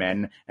hockey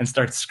men and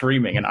start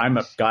screaming. And I'm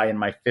a guy in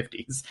my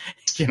 50s.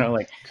 You know,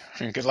 like...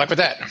 Good luck with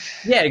that.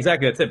 Yeah,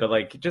 exactly. That's it. But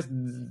like, just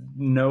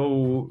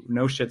no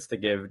shits to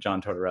give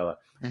John Tortorella.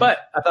 Mm-hmm. But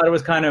I thought it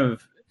was kind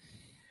of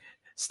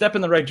step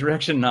in the right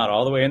direction, not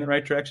all the way in the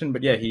right direction.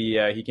 But yeah,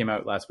 he came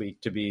out last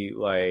week to be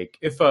like,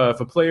 if a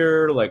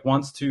player like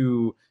wants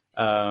to...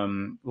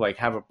 like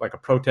have a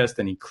protest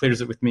and he clears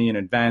it with me in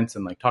advance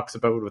and like talks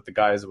about it with the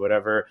guys or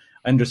whatever,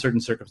 under certain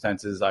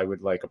circumstances I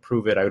would like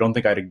approve it. I don't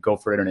think I'd go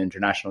for it in an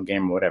international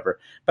game or whatever,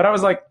 but I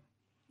was like,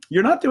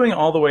 you're not doing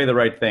all the way the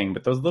right thing.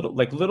 But those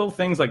little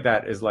things like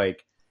that is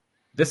like,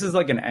 this is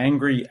like an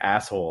angry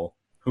asshole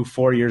who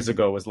 4 years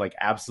ago was like,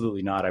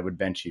 absolutely not, I would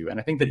bench you. And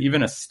I think that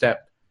even a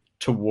step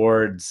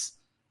towards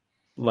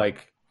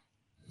like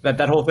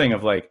that whole thing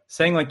of like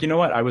saying like, you know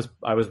what, I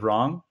was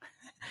wrong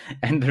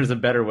and there's a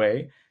better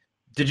way.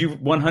 Did you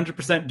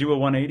 100% do a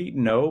 180?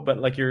 No, but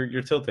like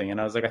you're tilting. And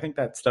I was like, I think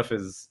that stuff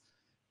is,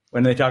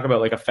 when they talk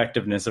about like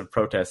effectiveness of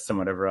protests and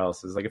whatever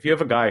else, is like, if you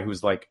have a guy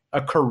who's like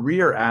a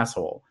career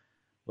asshole,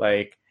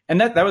 like,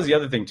 and that was the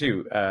other thing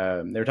too.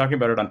 They were talking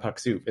about it on Puck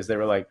Soup, is they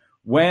were like,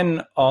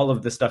 when all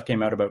of this stuff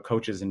came out about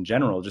coaches in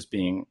general just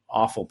being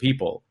awful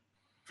people,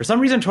 for some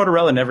reason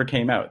Tortorella never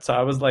came out. So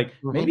I was like,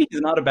 maybe he's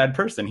not a bad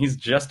person. He's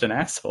just an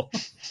asshole.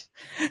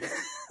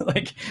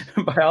 Like,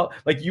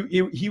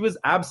 he was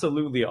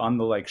absolutely on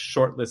the like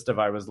short list of,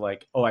 I was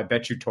like, oh, I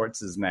bet you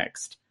Torts is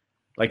next.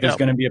 Like, there's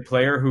going to be a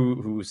player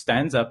who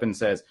stands up and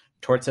says,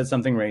 Torts said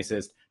something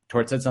racist,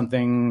 Torts said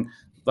something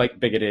like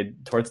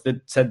bigoted, Torts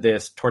said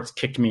this, Torts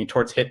kicked me,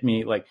 Torts hit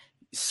me. Like,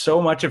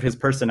 so much of his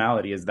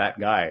personality is that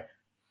guy.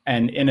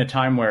 And in a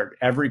time where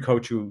every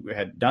coach who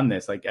had done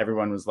this, like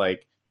everyone was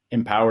like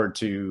empowered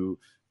to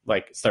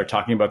like start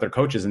talking about their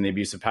coaches and the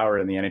abuse of power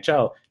in the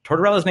NHL,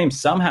 Tortorella's name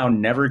somehow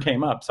never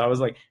came up. So I was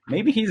like,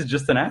 maybe he's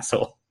just an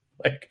asshole.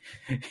 Like,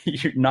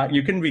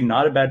 you can be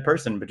not a bad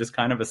person, but just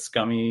kind of a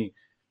scummy,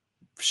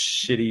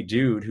 shitty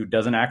dude who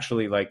doesn't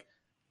actually like,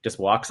 just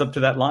walks up to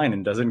that line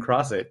and doesn't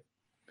cross it.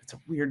 It's a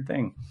weird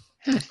thing.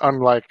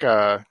 Unlike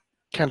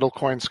Kendall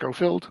Coyne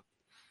Schofield.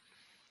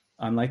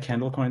 Unlike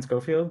Kendall Coyne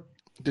Schofield.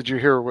 Did you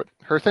hear what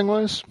her thing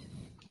was?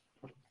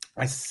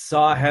 I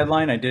saw a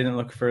headline. I didn't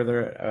look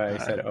further. I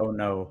said, oh,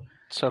 no.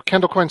 So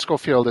Kendall Coyne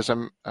Schofield is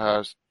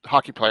a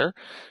hockey player.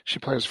 She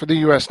plays for the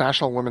U.S.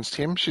 national women's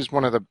team. She's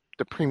one of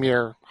the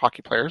premier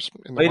hockey players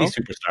in the Lady world.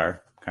 Superstar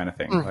kind of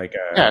thing. Like,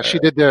 she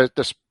did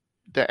the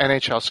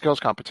NHL skills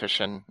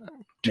competition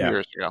 2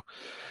 years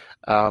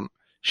ago.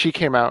 She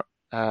came out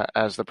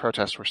as the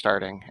protests were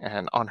starting,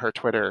 and on her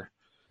Twitter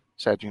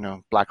said,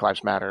 Black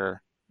Lives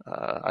Matter.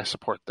 I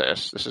support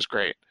this. This is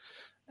great.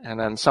 And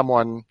then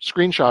someone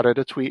screenshotted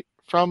a tweet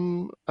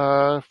from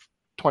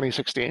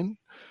 2016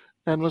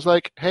 and was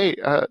like, hey,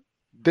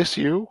 this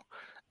you?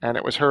 And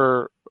it was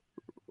her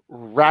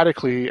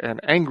radically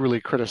and angrily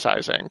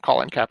criticizing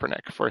Colin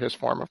Kaepernick for his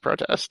form of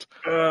protest.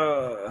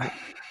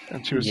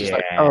 And she was just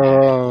like,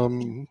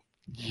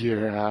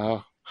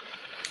 yeah.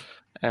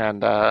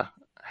 And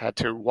had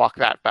to walk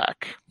that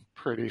back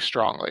pretty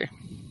strongly.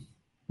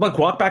 Look,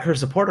 walk back her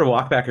support or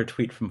walk back her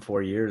tweet from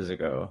 4 years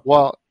ago?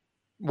 Well,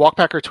 walk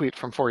back her tweet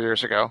from 4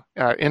 years ago.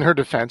 In her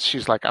defense,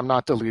 she's like, I'm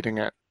not deleting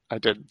it. I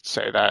did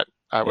say that.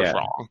 I was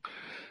wrong.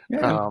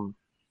 Yeah.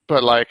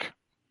 But like,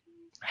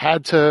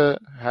 had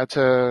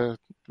to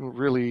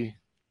really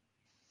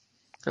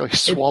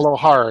swallow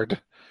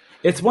hard.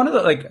 It's one of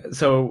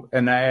the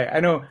and I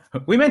know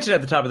we mentioned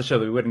at the top of the show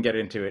that we wouldn't get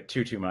into it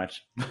too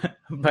much,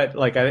 but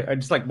like I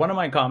just like, one of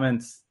my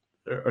comments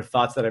or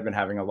thoughts that I've been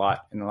having a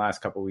lot in the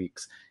last couple of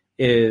weeks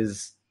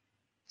is,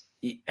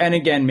 and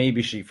again,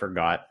 maybe she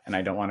forgot, and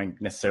I don't want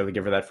to necessarily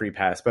give her that free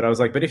pass, but I was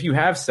like, but if you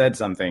have said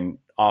something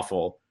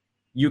awful,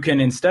 you can,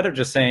 instead of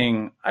just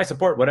saying, I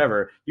support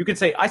whatever, you can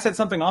say, I said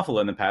something awful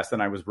in the past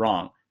and I was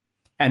wrong.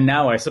 And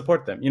now I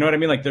support them. You know what I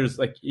mean? Like, there's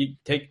like, you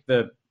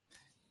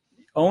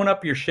own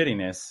up your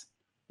shittiness.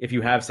 If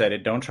you have said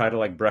it, don't try to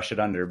like brush it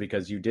under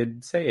because you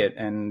did say it.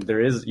 And there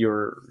is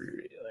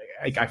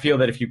I feel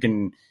that if you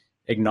can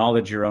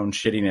acknowledge your own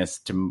shittiness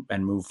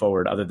and move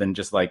forward, other than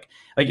just like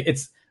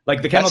it's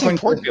like the Kendall Coyne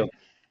Schofield.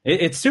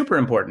 It's super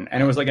important.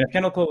 And it was like a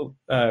Kendall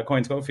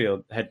Coyne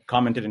Schofield had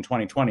commented in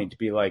 2020 to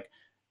be like,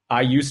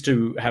 I used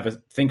to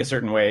think a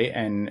certain way,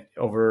 and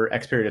over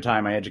X period of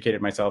time, I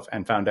educated myself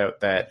and found out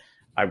that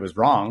I was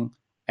wrong.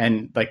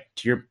 And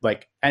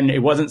and it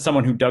wasn't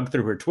someone who dug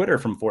through her Twitter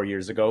from 4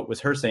 years ago. It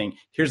was her saying,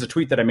 here's a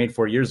tweet that I made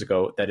 4 years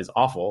ago that is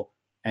awful.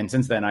 And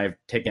since then I've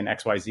taken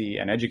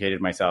XYZ and educated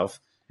myself.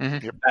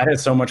 Mm-hmm. That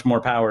has so much more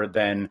power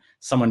than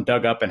someone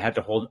dug up and had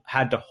to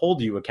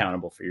hold you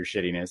accountable for your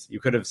shittiness. You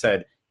could have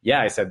said,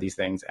 yeah, I said these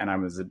things and I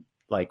was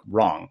like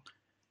wrong,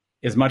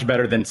 is much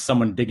better than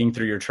someone digging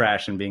through your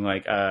trash and being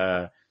like,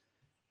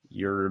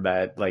 you're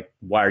bad. Like,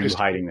 why are you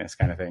hiding this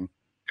kind of thing?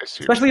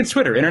 Especially it's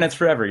Twitter. Internet's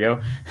forever,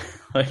 yo.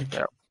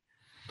 Yeah.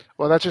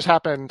 Well, that just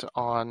happened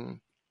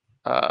on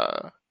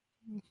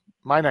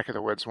my neck of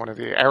the woods. One of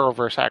the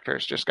Arrowverse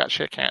actors just got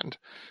shit-canned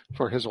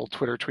for his old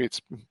Twitter tweets,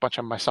 a bunch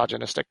of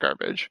misogynistic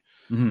garbage.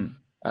 Mm-hmm.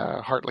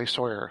 Hartley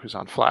Sawyer, who's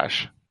on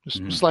Flash,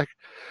 just like,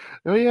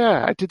 oh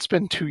yeah, I did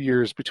spend 2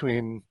 years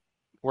between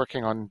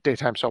working on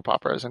daytime soap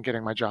operas and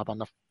getting my job on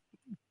the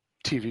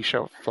TV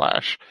show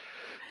Flash,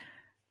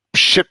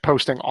 shit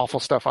posting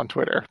awful stuff on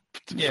Twitter.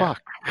 Yeah.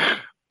 Fuck.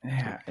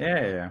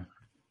 Yeah.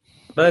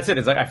 But that's it.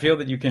 It's like, I feel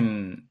that you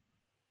can,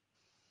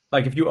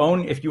 like, if you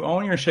own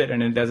your shit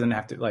and it doesn't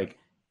have to, like,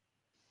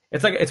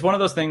 it's one of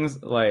those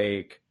things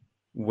like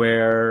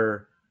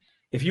where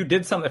if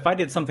I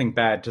did something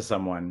bad to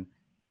someone,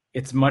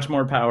 it's much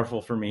more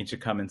powerful for me to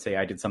come and say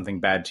I did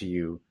something bad to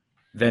you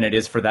than it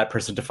is for that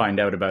person to find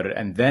out about it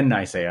and then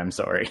I say I'm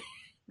sorry.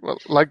 Well,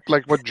 like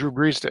what Drew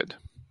Brees did,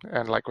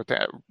 and like what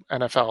the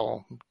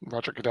NFL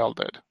Roger Goodell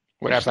did.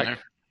 What happened there?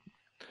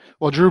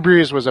 Well, Drew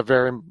Brees was a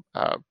very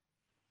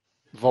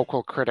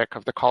vocal critic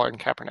of the Colin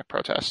Kaepernick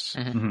protests,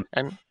 Mm-hmm.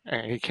 and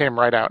he came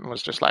right out and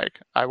was just like,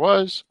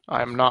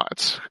 I'm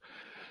not.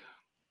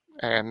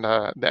 And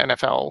the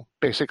NFL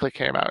basically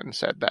came out and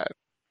said that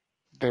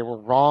they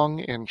were wrong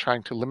in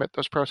trying to limit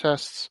those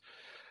protests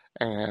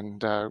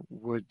and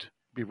would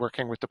be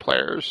working with the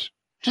players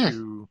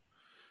to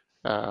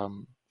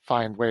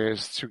find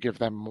ways to give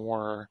them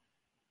more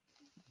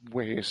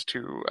ways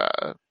to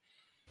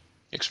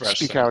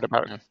speak out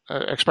about,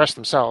 express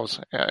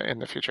themselves in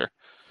the future.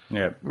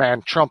 Yeah,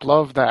 man, Trump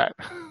loved that.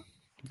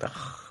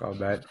 I'll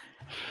bet.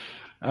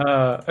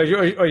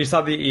 You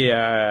saw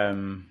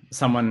the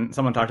someone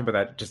talked about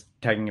that, just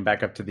tagging it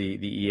back up to the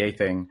EA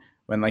thing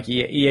when like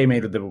EA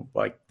made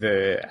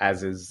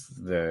as is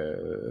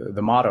the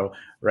motto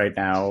right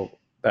now.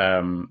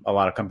 A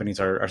lot of companies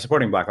are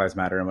supporting Black Lives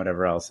Matter and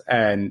whatever else,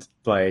 and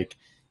like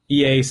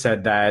EA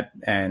said that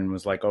and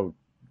was like, oh,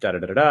 da da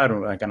da da da,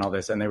 like, and all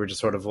this, and they were just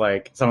sort of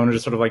like, someone was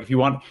just sort of like,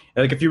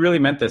 if you really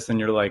meant this, then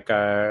you're like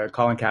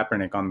Colin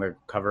Kaepernick on the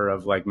cover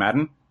of like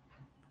Madden,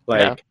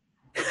 like,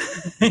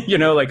 you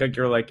know, like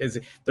you're like,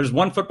 there's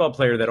one football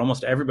player that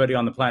almost everybody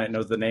on the planet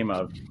knows the name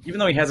of, even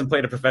though he hasn't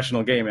played a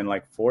professional game in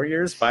like 4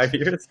 years, 5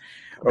 years,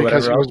 or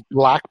because whatever. He was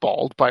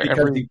blackballed by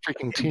every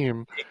freaking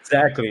team.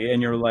 Exactly,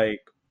 and you're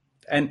like,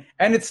 and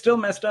it's still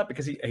messed up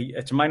because he,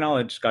 to my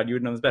knowledge, Scott, you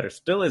would know this better,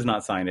 still is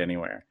not signed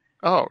anywhere.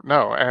 Oh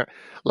no!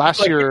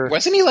 Last year,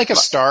 wasn't he like a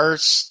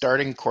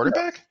starting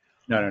quarterback?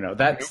 No.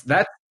 That's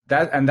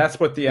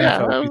what the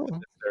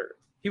NFL.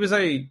 He was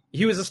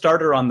a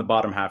starter on the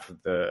bottom half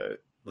of the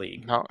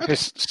league. No,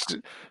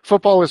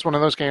 football is one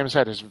of those games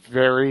that is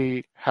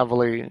very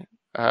heavily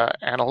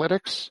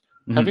analytics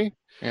heavy,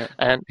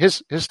 and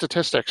his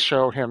statistics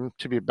show him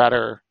to be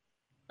better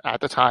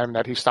at the time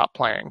that he stopped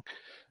playing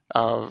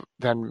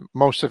than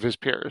most of his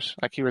peers.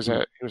 Like he was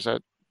a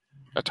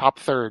top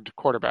third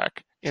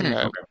quarterback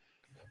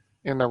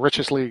in the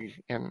richest league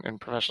in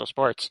professional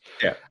sports,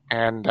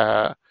 and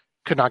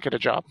could not get a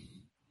job.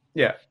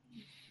 Yeah,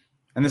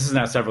 and this is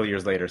now several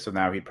years later, so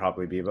now he'd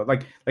probably be, but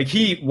like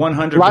he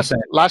 100%.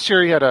 Last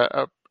year he had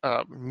a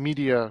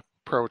media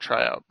pro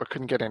tryout, but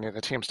couldn't get any of the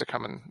teams to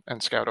come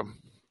and scout him.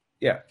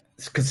 Yeah,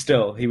 because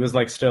still he was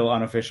like still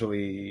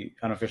unofficially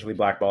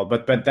blackballed.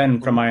 But then,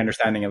 from my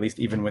understanding, at least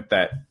even with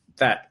that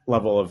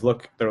level of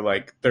look, they're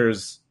like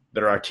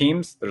there are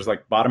teams, there's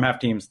like bottom half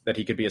teams that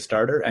he could be a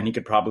starter and he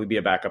could probably be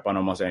a backup on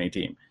almost any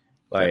team.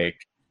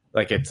 Like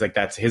it's like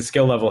that's his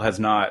skill level has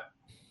not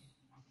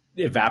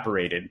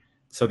evaporated.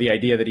 So the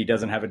idea that he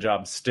doesn't have a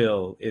job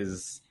still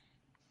is.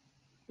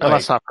 And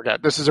let's not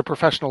forget, this is a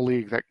professional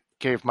league that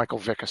gave Michael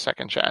Vick a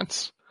second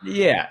chance.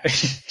 Yeah,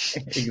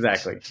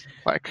 exactly.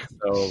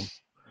 So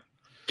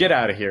get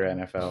out of here,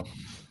 NFL.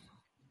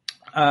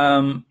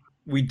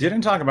 We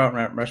didn't talk about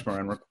Mount Rushmore,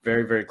 and we're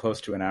very, very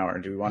close to an hour.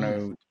 Do we want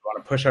to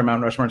push our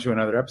Mount Rushmore to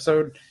another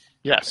episode?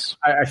 Yes.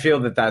 I feel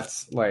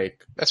that's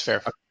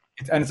fair.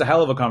 And it's a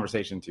hell of a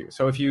conversation too.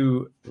 So if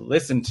you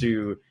listen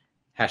to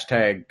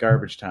Hashtag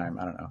garbage time.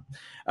 I don't know.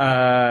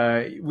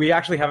 We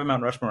actually have a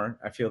Mount Rushmore.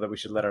 I feel that we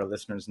should let our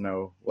listeners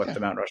know what the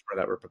Mount Rushmore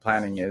that we're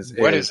planning is.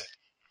 What is it?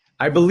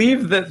 I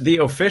believe that the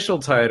official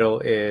title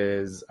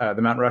is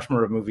the Mount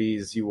Rushmore of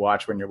movies you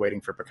watch when you're waiting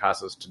for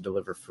Picasso's to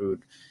deliver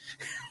food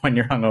when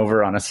you're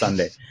hungover on a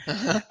Sunday.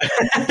 And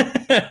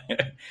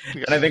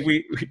I think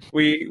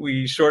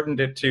we shortened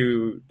it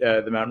to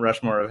the Mount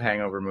Rushmore of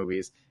hangover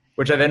movies,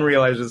 which I then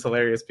realized is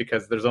hilarious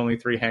because there's only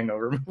 3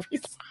 hangover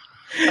movies.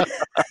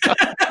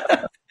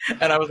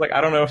 And I was like,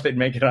 I don't know if they'd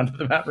make it onto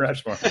the Mount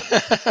Rushmore.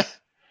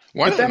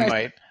 One of them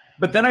might.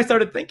 But then I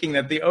started thinking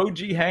that the OG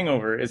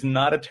Hangover is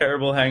not a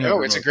terrible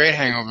hangover Oh, it's movie. a great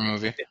hangover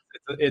movie.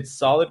 It's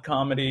solid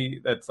comedy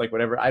that's like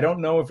whatever. I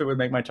don't know if it would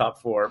make my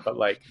top 4, but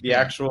like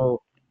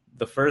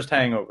the first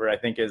Hangover, I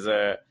think is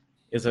a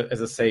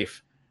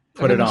safe.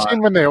 Put it the on.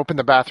 scene when they open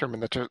the bathroom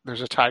and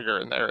there's a tiger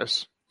in there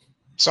is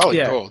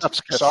Solid gold.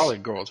 That's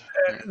Solid gold.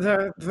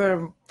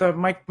 The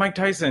Mike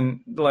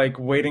Tyson like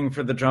waiting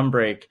for the drum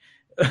break.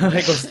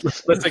 Like let's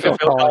take a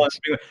Phil Collins.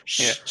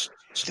 Yeah.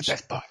 It's the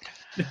best part.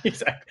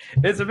 Exactly.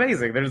 It's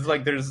amazing.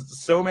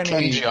 There's so many.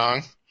 Ken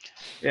Jeong.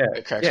 Yeah,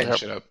 It cracks my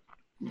shit up.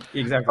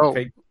 Exactly. Oh.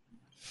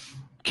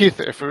 Keith,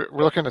 if we're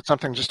looking at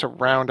something just to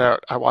round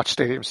out, I watched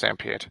Stadium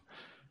Stampede.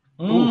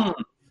 Ooh,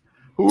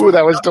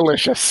 that was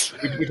delicious.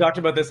 We talked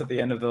about this at the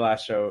end of the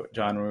last show,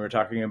 John, when we were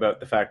talking about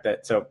the fact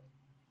that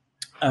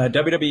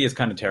WWE is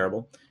kind of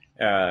terrible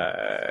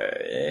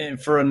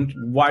for a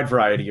wide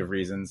variety of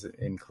reasons,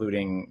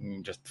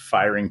 including just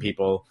firing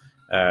people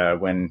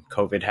when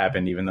COVID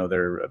happened, even though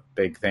they're a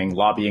big thing,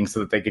 lobbying so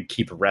that they could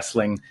keep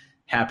wrestling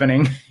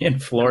happening in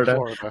Florida.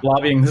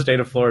 Lobbying the state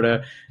of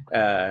Florida.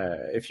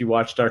 If you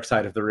watch Dark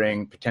Side of the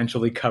Ring,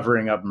 potentially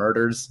covering up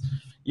murders,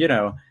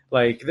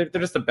 like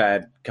they're just a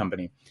bad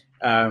company.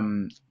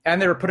 And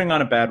they were putting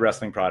on a bad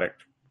wrestling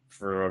product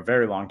for a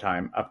very long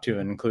time, up to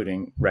and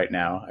including right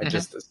now. I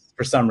just,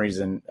 for some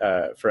reason,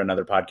 for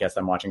another podcast,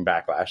 I'm watching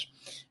Backlash,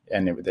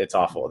 and it's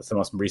awful. It's the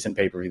most recent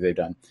pay-per-view they've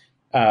done.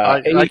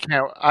 I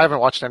haven't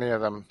watched any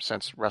of them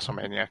since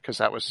WrestleMania because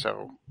that was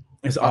so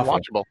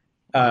unwatchable.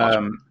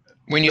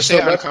 When you say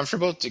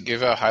uncomfortable, to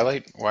give a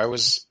highlight, why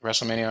was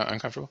WrestleMania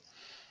uncomfortable?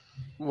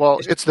 Well,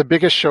 it's the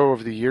biggest show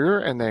of the year,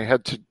 and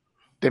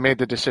they made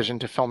the decision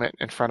to film it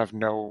in front of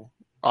no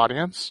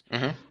audience,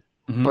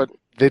 but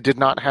they did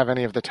not have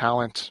any of the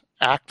talent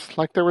act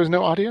like there was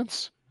no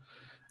audience.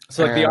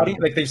 So the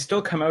audience, they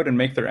still come out and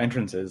make their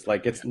entrances.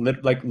 Like it's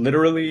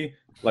literally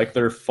like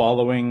they're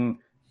following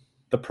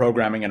the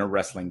programming in a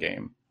wrestling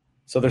game.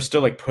 So they're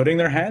still putting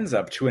their hands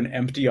up to an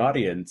empty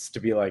audience to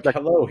be like,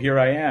 hello, here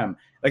I am.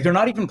 Like they're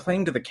not even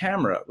playing to the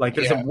camera. Like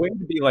there's a way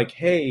to be like,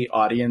 hey,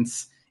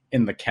 audience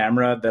in the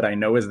camera that I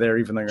know is there,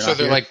 even though you're not. So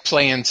they're here.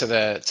 Playing to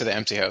the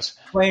empty house.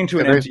 Playing to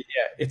an empty.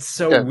 Yeah, it's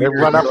so weird.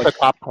 They run up the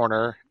top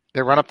corner.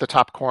 They run up the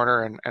top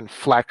corner and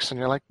flex, and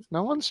you're like,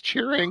 no one's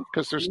cheering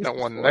because there's no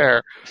one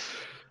there.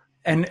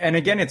 And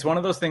again, it's one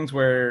of those things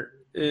where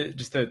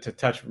just to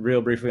touch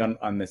real briefly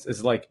on this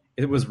is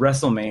it was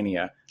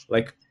WrestleMania.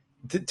 Like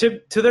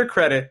to their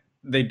credit,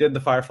 they did the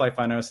Firefly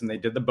Funhouse and they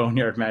did the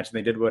Boneyard match and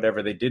they did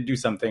whatever. They did do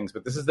some things,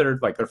 but this is their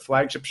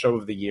flagship show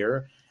of the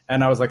year.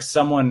 And I was like,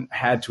 someone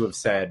had to have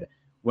said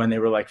when they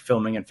were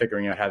filming and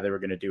figuring out how they were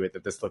going to do it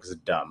that this looks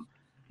dumb.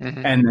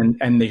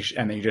 And they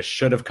just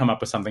should have come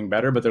up with something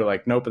better, but they're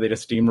like, nope. But they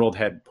just steamrolled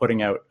ahead,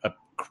 putting out a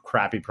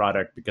crappy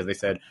product because they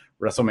said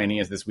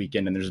WrestleMania is this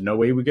weekend and there's no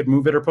way we could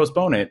move it or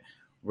postpone it.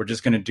 We're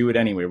just going to do it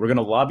anyway. We're going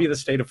to lobby the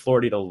state of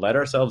Florida to let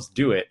ourselves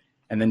do it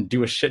and then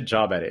do a shit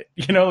job at it.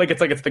 It's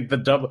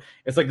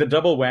the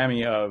double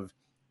whammy of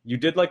you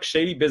did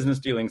shady business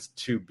dealings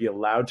to be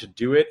allowed to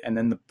do it, and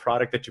then the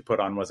product that you put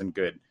on wasn't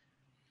good.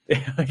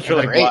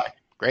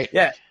 Great.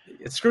 Yeah,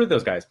 screw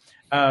those guys.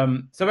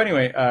 So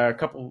anyway,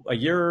 a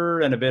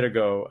year and a bit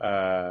ago,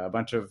 a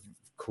bunch of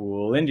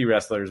cool indie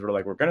wrestlers were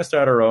like, we're going to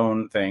start our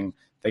own thing.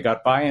 They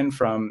got buy-in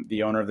from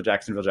the owner of the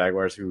Jacksonville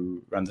Jaguars,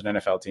 who runs an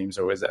NFL team,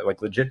 so is a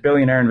legit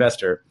billionaire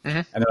investor.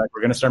 And they're like,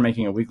 we're going to start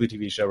making a weekly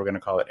TV show. We're going to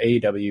call it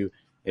AEW.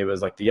 It was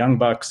the Young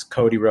Bucks,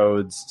 Cody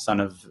Rhodes, son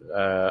of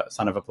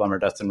a plumber,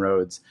 Dustin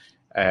Rhodes,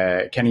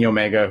 Kenny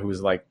Omega,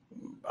 who's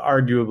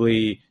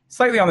arguably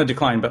slightly on the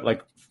decline,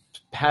 but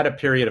had a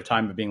period of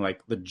time of being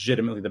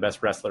legitimately the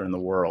best wrestler in the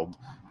world,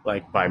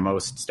 by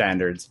most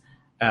standards,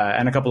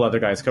 and a couple other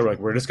guys.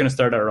 We're just going to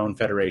start our own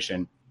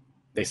federation.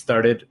 They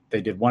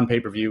did one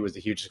pay-per-view, was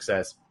a huge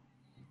success.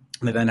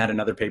 They then had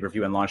another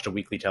pay-per-view and launched a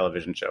weekly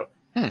television show.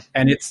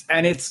 And it's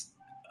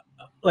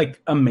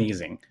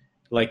amazing.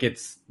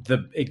 It's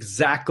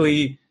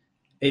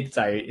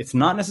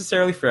not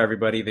necessarily for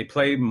everybody. They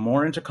play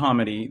more into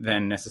comedy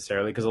than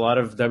necessarily, because a lot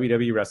of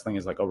WWE wrestling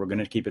is we're going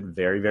to keep it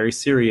very, very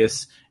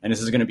serious, and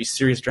this is going to be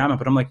serious drama.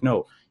 But I'm like,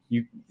 no,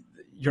 you're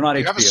not HBO.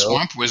 You have a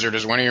Swamp Wizard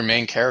as one of your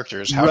main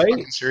characters. How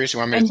fucking serious you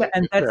want me to take it?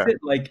 And that's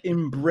it.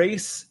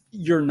 Embrace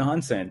your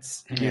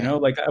nonsense. You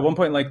know, at one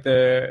point,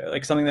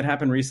 something that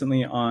happened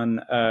recently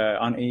on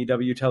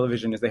AEW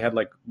television is they had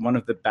one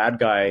of the bad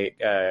guy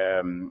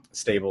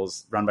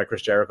stables run by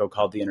Chris Jericho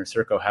called the Inner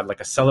Circle had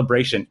a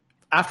celebration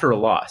after a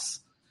loss,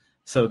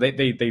 So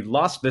they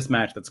lost this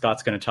match that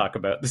Scott's going to talk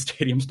about, the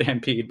Stadium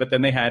Stampede, but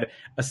then they had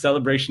a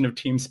celebration of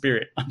team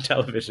spirit on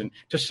television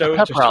to show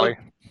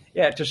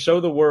to show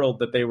the world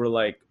that they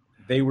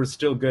were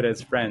still good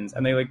as friends,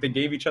 and they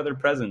gave each other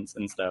presents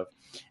and stuff.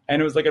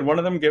 And it was and one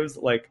of them gives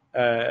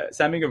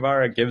Sammy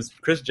Guevara gives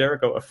Chris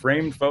Jericho a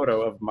framed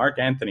photo of Mark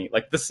Anthony,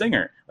 the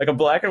singer, a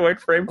black and white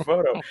framed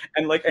photo.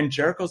 And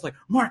Jericho's like,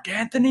 Mark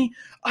Anthony,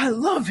 I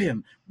love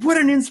him. What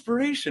an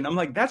inspiration. I'm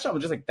like, that's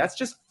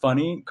just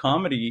funny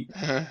comedy.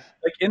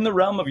 In the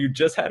realm of you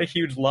just had a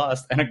huge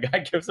loss and a guy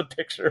gives a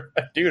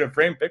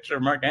framed picture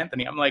of Mark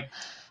Anthony. I'm like,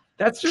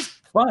 that's just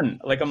fun.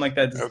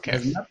 That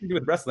has nothing to do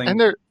with wrestling.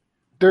 And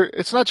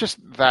it's not just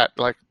that.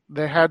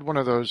 They had one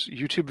of those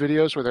YouTube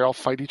videos where they all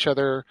fight each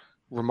other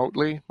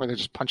remotely, where they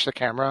just punch the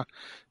camera,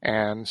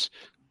 and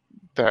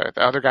the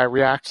other guy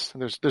reacts.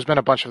 There's been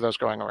a bunch of those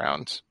going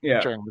around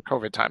during the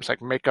COVID times,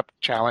 makeup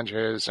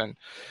challenges, and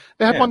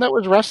they had one that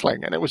was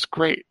wrestling, and it was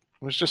great.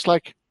 It was just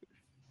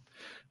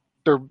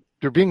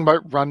they're being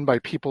run by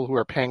people who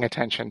are paying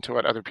attention to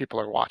what other people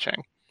are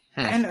watching.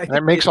 And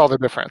that makes all the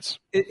difference.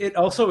 It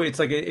also,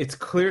 it's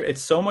clear,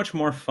 it's so much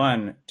more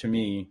fun to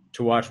me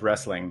to watch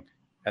wrestling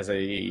as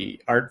a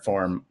art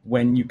form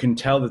when you can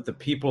tell that the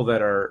people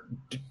that are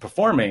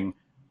performing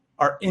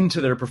are into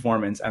their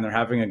performance and they're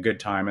having a good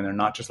time and they're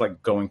not just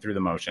going through the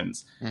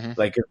motions.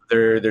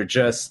 They're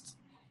just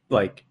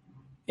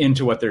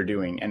into what they're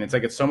doing, and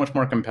it's so much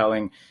more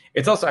compelling.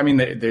 It's also, I mean,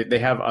 they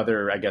have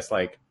other, I guess,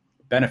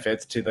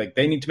 benefits to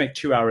they need to make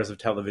 2 hours of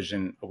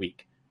television a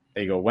week.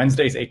 They go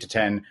Wednesdays 8 to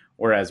 10,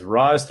 whereas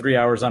Raw is 3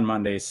 hours on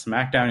Mondays,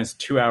 SmackDown is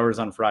 2 hours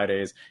on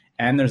Fridays,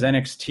 and there's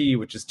NXT,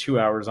 which is 2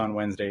 hours on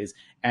Wednesdays,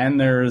 and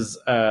there's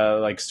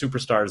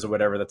Superstars or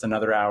whatever, that's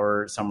another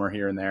hour somewhere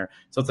here and there.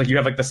 So it's you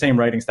have the same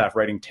writing staff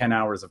writing 10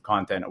 hours of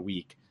content a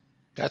week.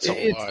 That's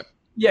a lot.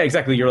 Yeah,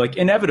 exactly. You're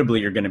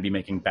inevitably you're going to be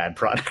making bad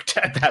product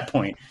at that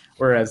point.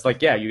 Whereas you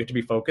get to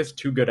be focused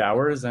 2 good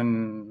hours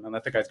and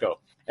let the guys go.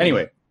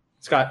 Anyway,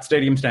 Scott,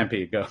 Stadium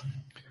Stampede, go.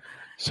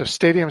 So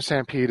Stadium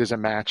Stampede is a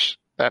match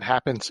that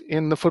happens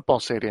in the football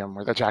stadium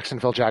where the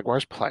Jacksonville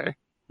Jaguars play,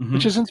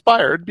 which is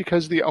inspired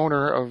because the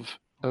owner of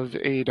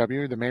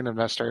AEW, the main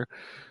investor,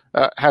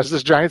 has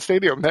this giant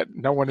stadium that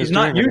no one is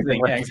not doing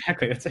using. Yeah,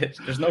 exactly. That's it.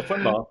 There's no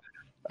football.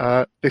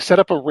 They set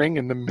up a ring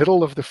in the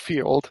middle of the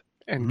field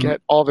and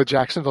get all the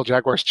Jacksonville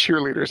Jaguars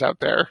cheerleaders out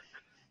there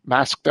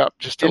masked up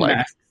just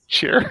to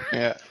cheer.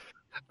 Yeah.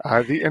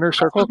 The Inner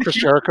Circle, Chris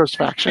Jericho's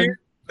faction.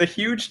 The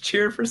huge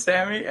cheer for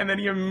Sammy, and then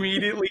he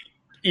immediately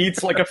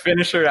eats a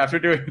finisher after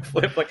doing a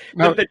flip.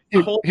 He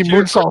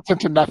moonsaults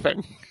into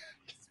nothing.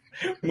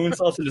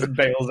 Moonsaults and just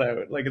bails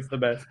out. It's the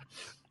best.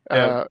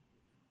 Yeah.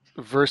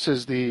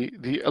 Versus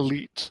the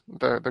elite,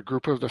 the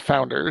group of the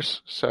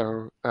founders.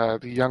 So the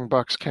Young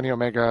Bucks, Kenny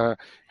Omega,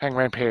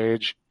 Hangman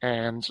Page,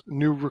 and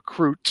new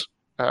recruit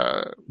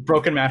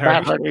Broken Matt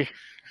Hardy,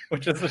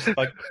 which is just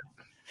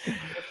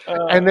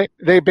and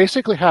they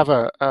basically have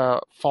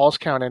a falls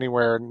count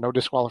anywhere, no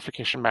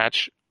disqualification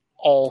match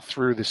all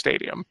through the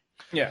stadium.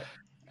 Yeah.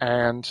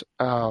 And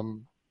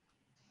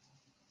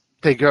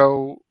they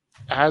go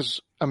as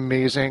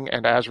amazing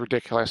and as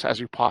ridiculous as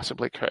you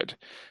possibly could.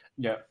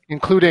 Yeah.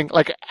 Including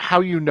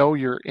how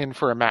you're in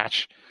for a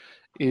match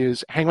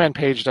is Hangman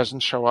Page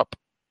doesn't show up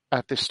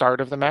at the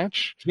start of the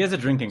match. He has a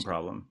drinking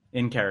problem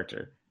in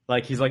character.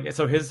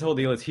 So his whole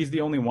deal is he's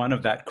the only one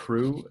of that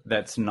crew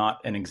that's not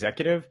an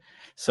executive.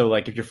 So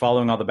if you're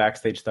following all the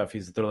backstage stuff,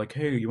 they're like,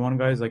 hey, you want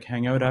guys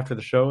hang out after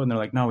the show? And they're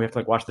like, no, we have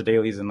to watch the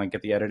dailies and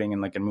get the editing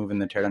and and move in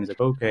the teardown. He's like,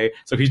 okay.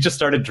 So he's just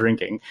started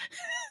drinking.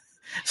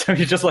 So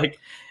he's just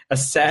a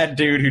sad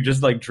dude who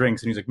just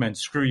drinks, and he's like, man,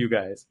 screw you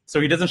guys.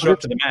 So he doesn't show up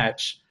to the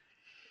match.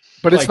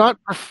 But it's not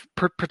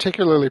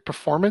particularly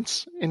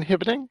performance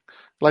inhibiting.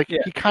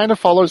 He kind of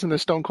follows in the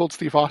Stone Cold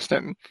Steve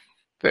Austin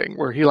thing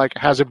where he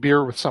has a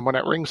beer with someone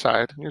at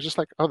ringside, and you're just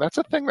oh, that's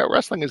a thing that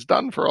wrestling has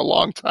done for a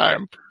long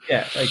time.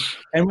 Yeah,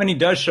 and when he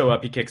does show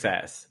up, he kicks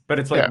ass. But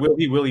it's will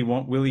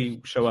he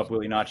show up?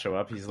 Will he not show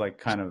up? He's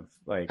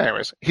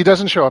Anyways, he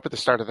doesn't show up at the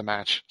start of the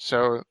match,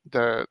 so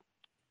the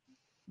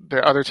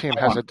other team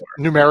has a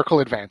numerical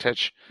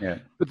advantage. Yeah.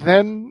 But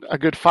then a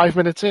good 5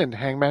 minutes in,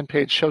 Hangman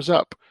Page shows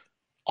up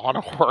on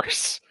a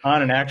horse,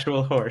 on an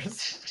actual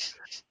horse,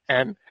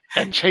 and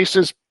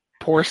chases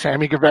poor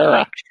Sammy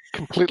Guevara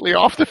completely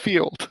off the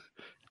field,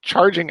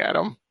 charging at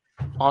him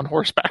on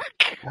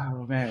horseback.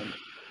 Oh man!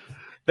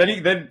 Then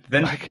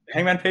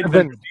Hangman Page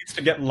needs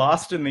to get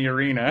lost in the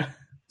arena,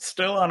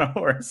 still on a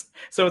horse.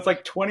 So it's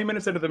 20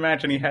 minutes into the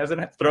match, and he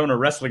hasn't thrown a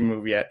wrestling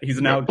move yet.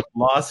 He's now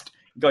lost,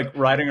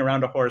 riding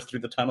around a horse through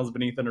the tunnels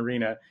beneath an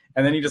arena,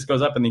 and then he just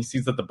goes up and he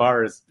sees that the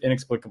bar is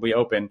inexplicably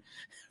open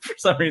for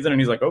some reason,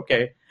 and he's like,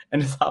 okay,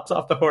 and just hops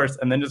off the horse,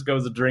 and then just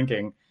goes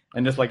drinking,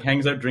 and just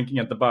hangs out drinking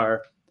at the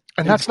bar.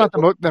 And that's not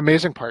the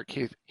amazing part,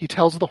 Keith. He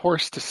tells the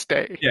horse to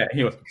stay. Yeah,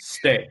 he goes,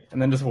 stay. And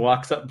then just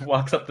walks up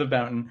the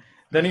mountain.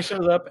 Then he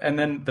shows up, and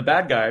then the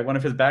bad guy, one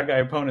of his bad guy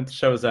opponents,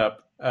 shows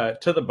up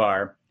to the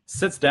bar,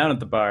 sits down at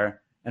the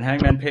bar, and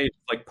Hangman Page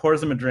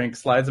pours him a drink,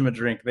 slides him a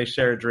drink. They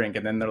share a drink,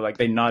 and then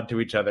they nod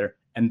to each other,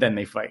 and then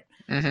they fight.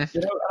 Mm-hmm.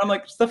 You know, I'm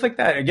like, stuff like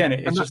that. Again,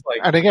 it's just like,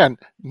 and again,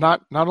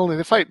 not only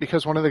the fight,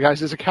 because one of the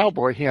guys is a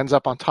cowboy, he ends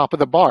up on top of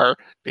the bar,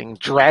 being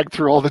dragged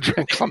through all the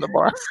drinks on the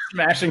bar.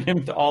 smashing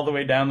him all the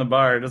way down the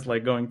bar, just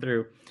like going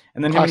through.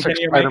 And then him and Classic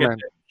Kenny Omega Spider-Man.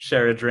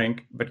 share a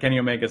drink, but Kenny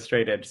Omega's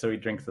straight edge, so he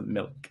drinks the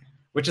milk,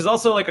 which is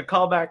also like a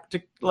callback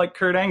to like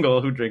Kurt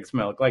Angle, who drinks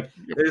milk. Like,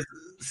 there's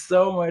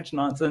so much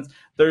nonsense.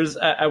 There's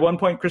at one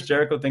point Chris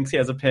Jericho thinks he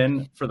has a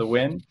pin for the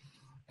win,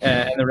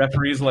 and the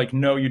referee's like,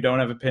 "No, you don't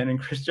have a pin." And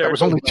Chris Jericho, That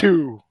was only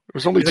two. It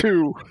was only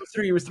two. It was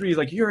three. It was three. He's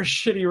like, "You're a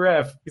shitty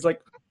ref." He's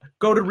like,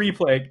 go to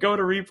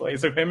replay.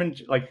 So him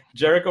and like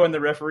Jericho and the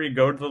referee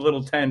go to the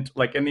little tent,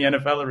 like in the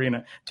NFL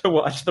arena, to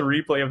watch the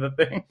replay of the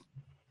thing.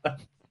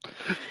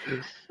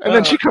 And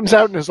then she comes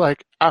out and is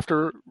like,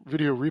 after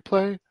video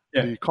replay,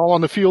 the call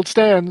on the field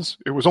stands.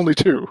 It was only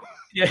two.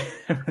 Yeah.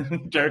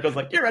 Jericho's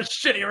like, "You're a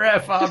shitty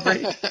ref,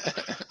 Aubrey."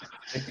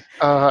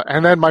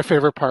 And then my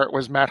favorite part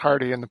was Matt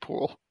Hardy in the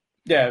pool.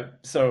 Yeah,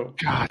 so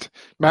God,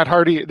 Matt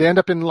Hardy. They end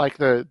up in like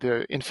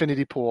the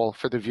infinity pool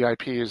for the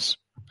VIPs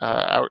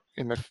out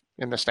in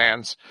the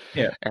stands.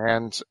 Yeah,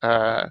 and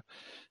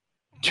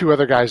two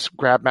other guys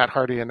grab Matt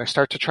Hardy and they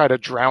start to try to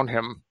drown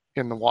him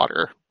in the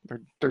water.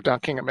 They're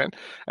dunking him in,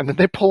 and then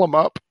they pull him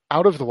up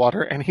out of the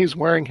water, and he's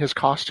wearing his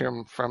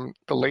costume from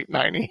the late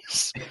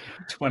 90s.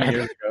 20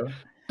 years ago.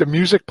 The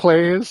music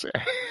plays,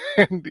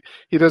 and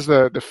he does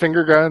the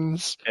finger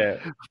guns. Yeah.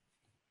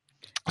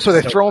 So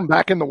they throw him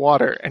back in the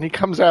water, and he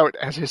comes out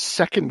as his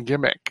second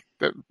gimmick,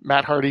 the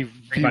Matt Hardy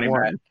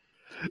V1.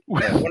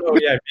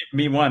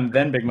 Me one,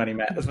 then Big Money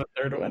Matt is the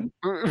third one.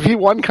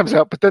 V1 comes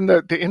out, but then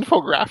the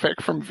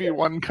infographic from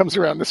V1 comes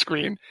around the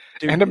screen,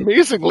 and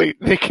amazingly,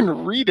 they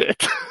can read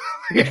it.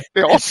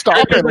 They all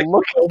stop and like,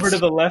 look over to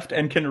the left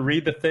and can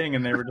read the thing,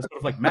 and they were just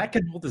sort of like, Matt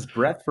can hold his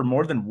breath for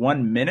more than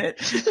 1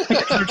 minute.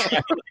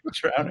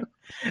 Drowning.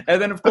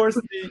 And then, of course,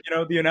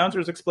 the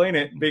announcers explain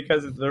it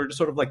because they're just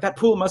sort of like, that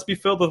pool must be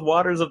filled with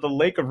waters of the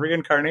Lake of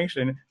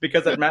Reincarnation,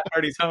 because at Matt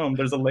Hardy's home,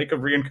 there's a Lake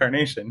of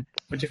Reincarnation,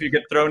 which if you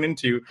get thrown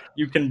into,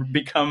 you can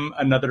become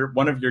another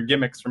one of your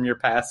gimmicks from your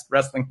past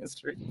wrestling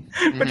history.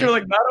 Mm-hmm. But you're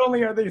like, not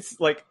only are they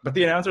like, but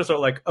the announcers are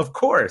like, of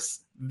course,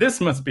 this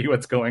must be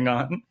what's going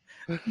on.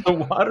 The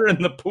water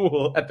in the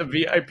pool at the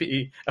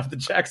VIP of the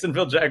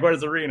Jacksonville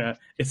Jaguars Arena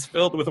is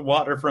filled with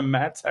water from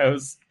Matt's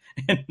house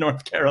in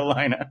North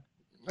Carolina.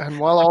 And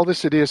while all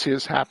this idiocy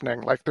is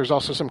happening, like there's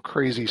also some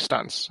crazy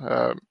stunts.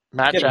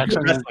 Matt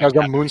Jackson does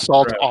a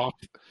moonsault off.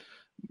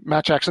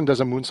 Matt Jackson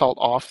does a moonsault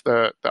off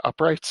the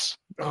uprights.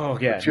 Oh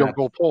yeah, field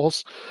goal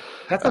poles.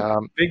 That's a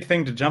big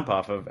thing to jump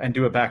off of and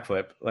do a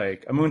backflip.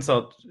 Like a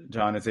moonsault,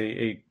 John, is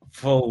a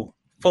full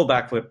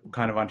backflip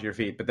kind of onto your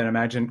feet. But then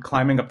imagine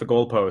climbing up the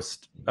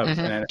goalpost of an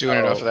NFL, doing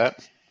it off of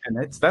that,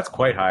 and that's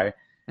quite high.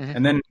 Mm-hmm.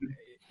 And then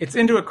it's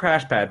into a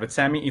crash pad. But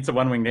Sammy eats a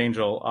one-winged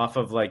angel off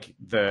of like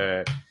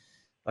the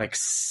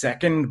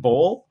second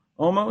bowl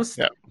almost.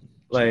 Yeah.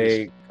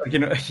 Like,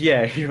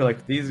 you're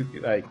like, these,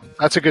 like...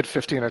 That's a good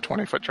 15 or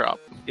 20-foot drop.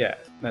 Yeah,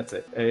 that's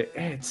it.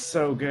 It's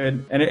so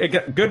good. And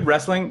good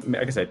wrestling,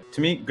 like I said, to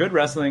me, good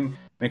wrestling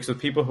mixed with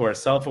people who are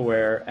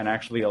self-aware and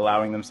actually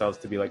allowing themselves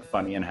to be, like,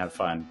 funny and have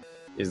fun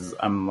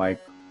I'm, like,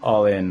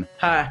 all in.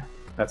 Ha!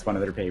 That's one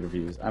of their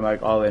pay-per-views. I'm,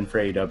 like, all in for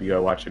AEW. I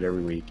watch it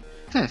every week.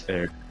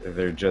 They're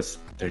just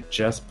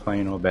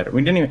plain old better.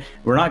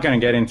 We're not going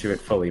to get into it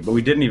fully, but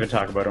we didn't even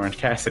talk about Orange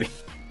Cassidy.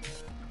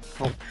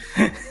 Oh.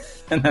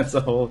 And that's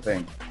the whole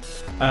thing.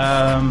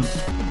 Hi.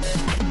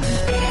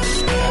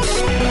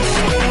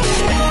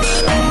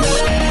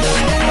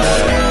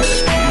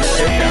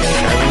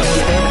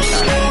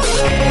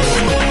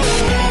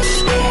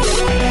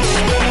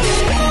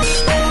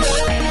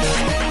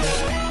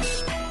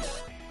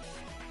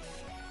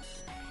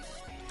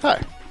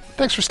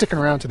 Thanks for sticking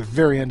around to the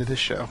very end of this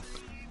show.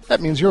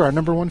 That means you're our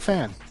number one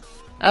fan.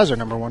 As our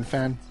number one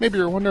fan, maybe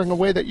you're wondering a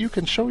way that you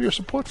can show your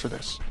support for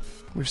this.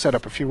 We've set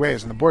up a few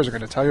ways, and the boys are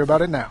going to tell you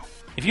about it now.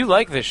 If you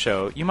like this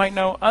show, you might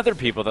know other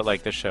people that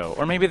like the show,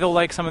 or maybe they'll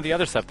like some of the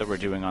other stuff that we're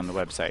doing on the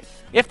website.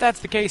 If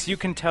that's the case, you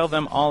can tell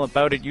them all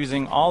about it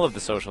using all of the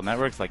social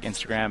networks like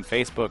Instagram,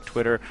 Facebook,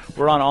 Twitter.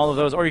 We're on all of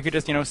those, or you could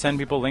just, send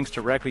people links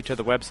directly to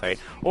the website.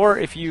 Or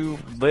if you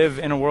live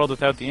in a world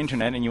without the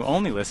internet and you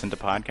only listen to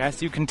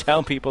podcasts, you can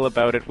tell people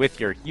about it with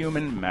your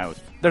human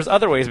mouth. There's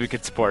other ways we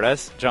could support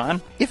us.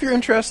 John? If your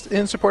interest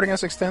in supporting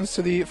us extends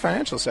to the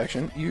financial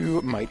section,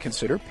 you might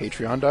consider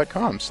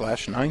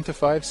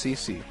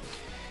patreon.com/9to5cc.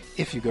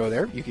 If you go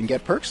there, you can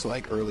get perks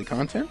like early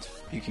content,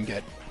 you can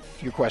get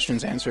your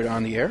questions answered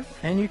on the air,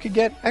 and you could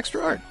get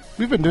extra art.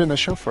 We've been doing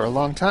this show for a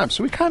long time,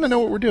 so we kind of know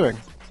what we're doing.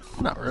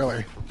 Not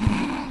really.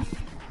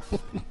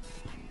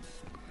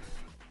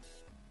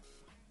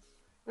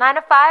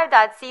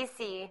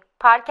 9to5.cc,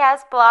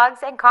 podcasts,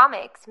 blogs, and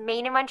comics,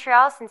 made in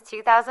Montreal since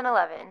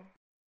 2011.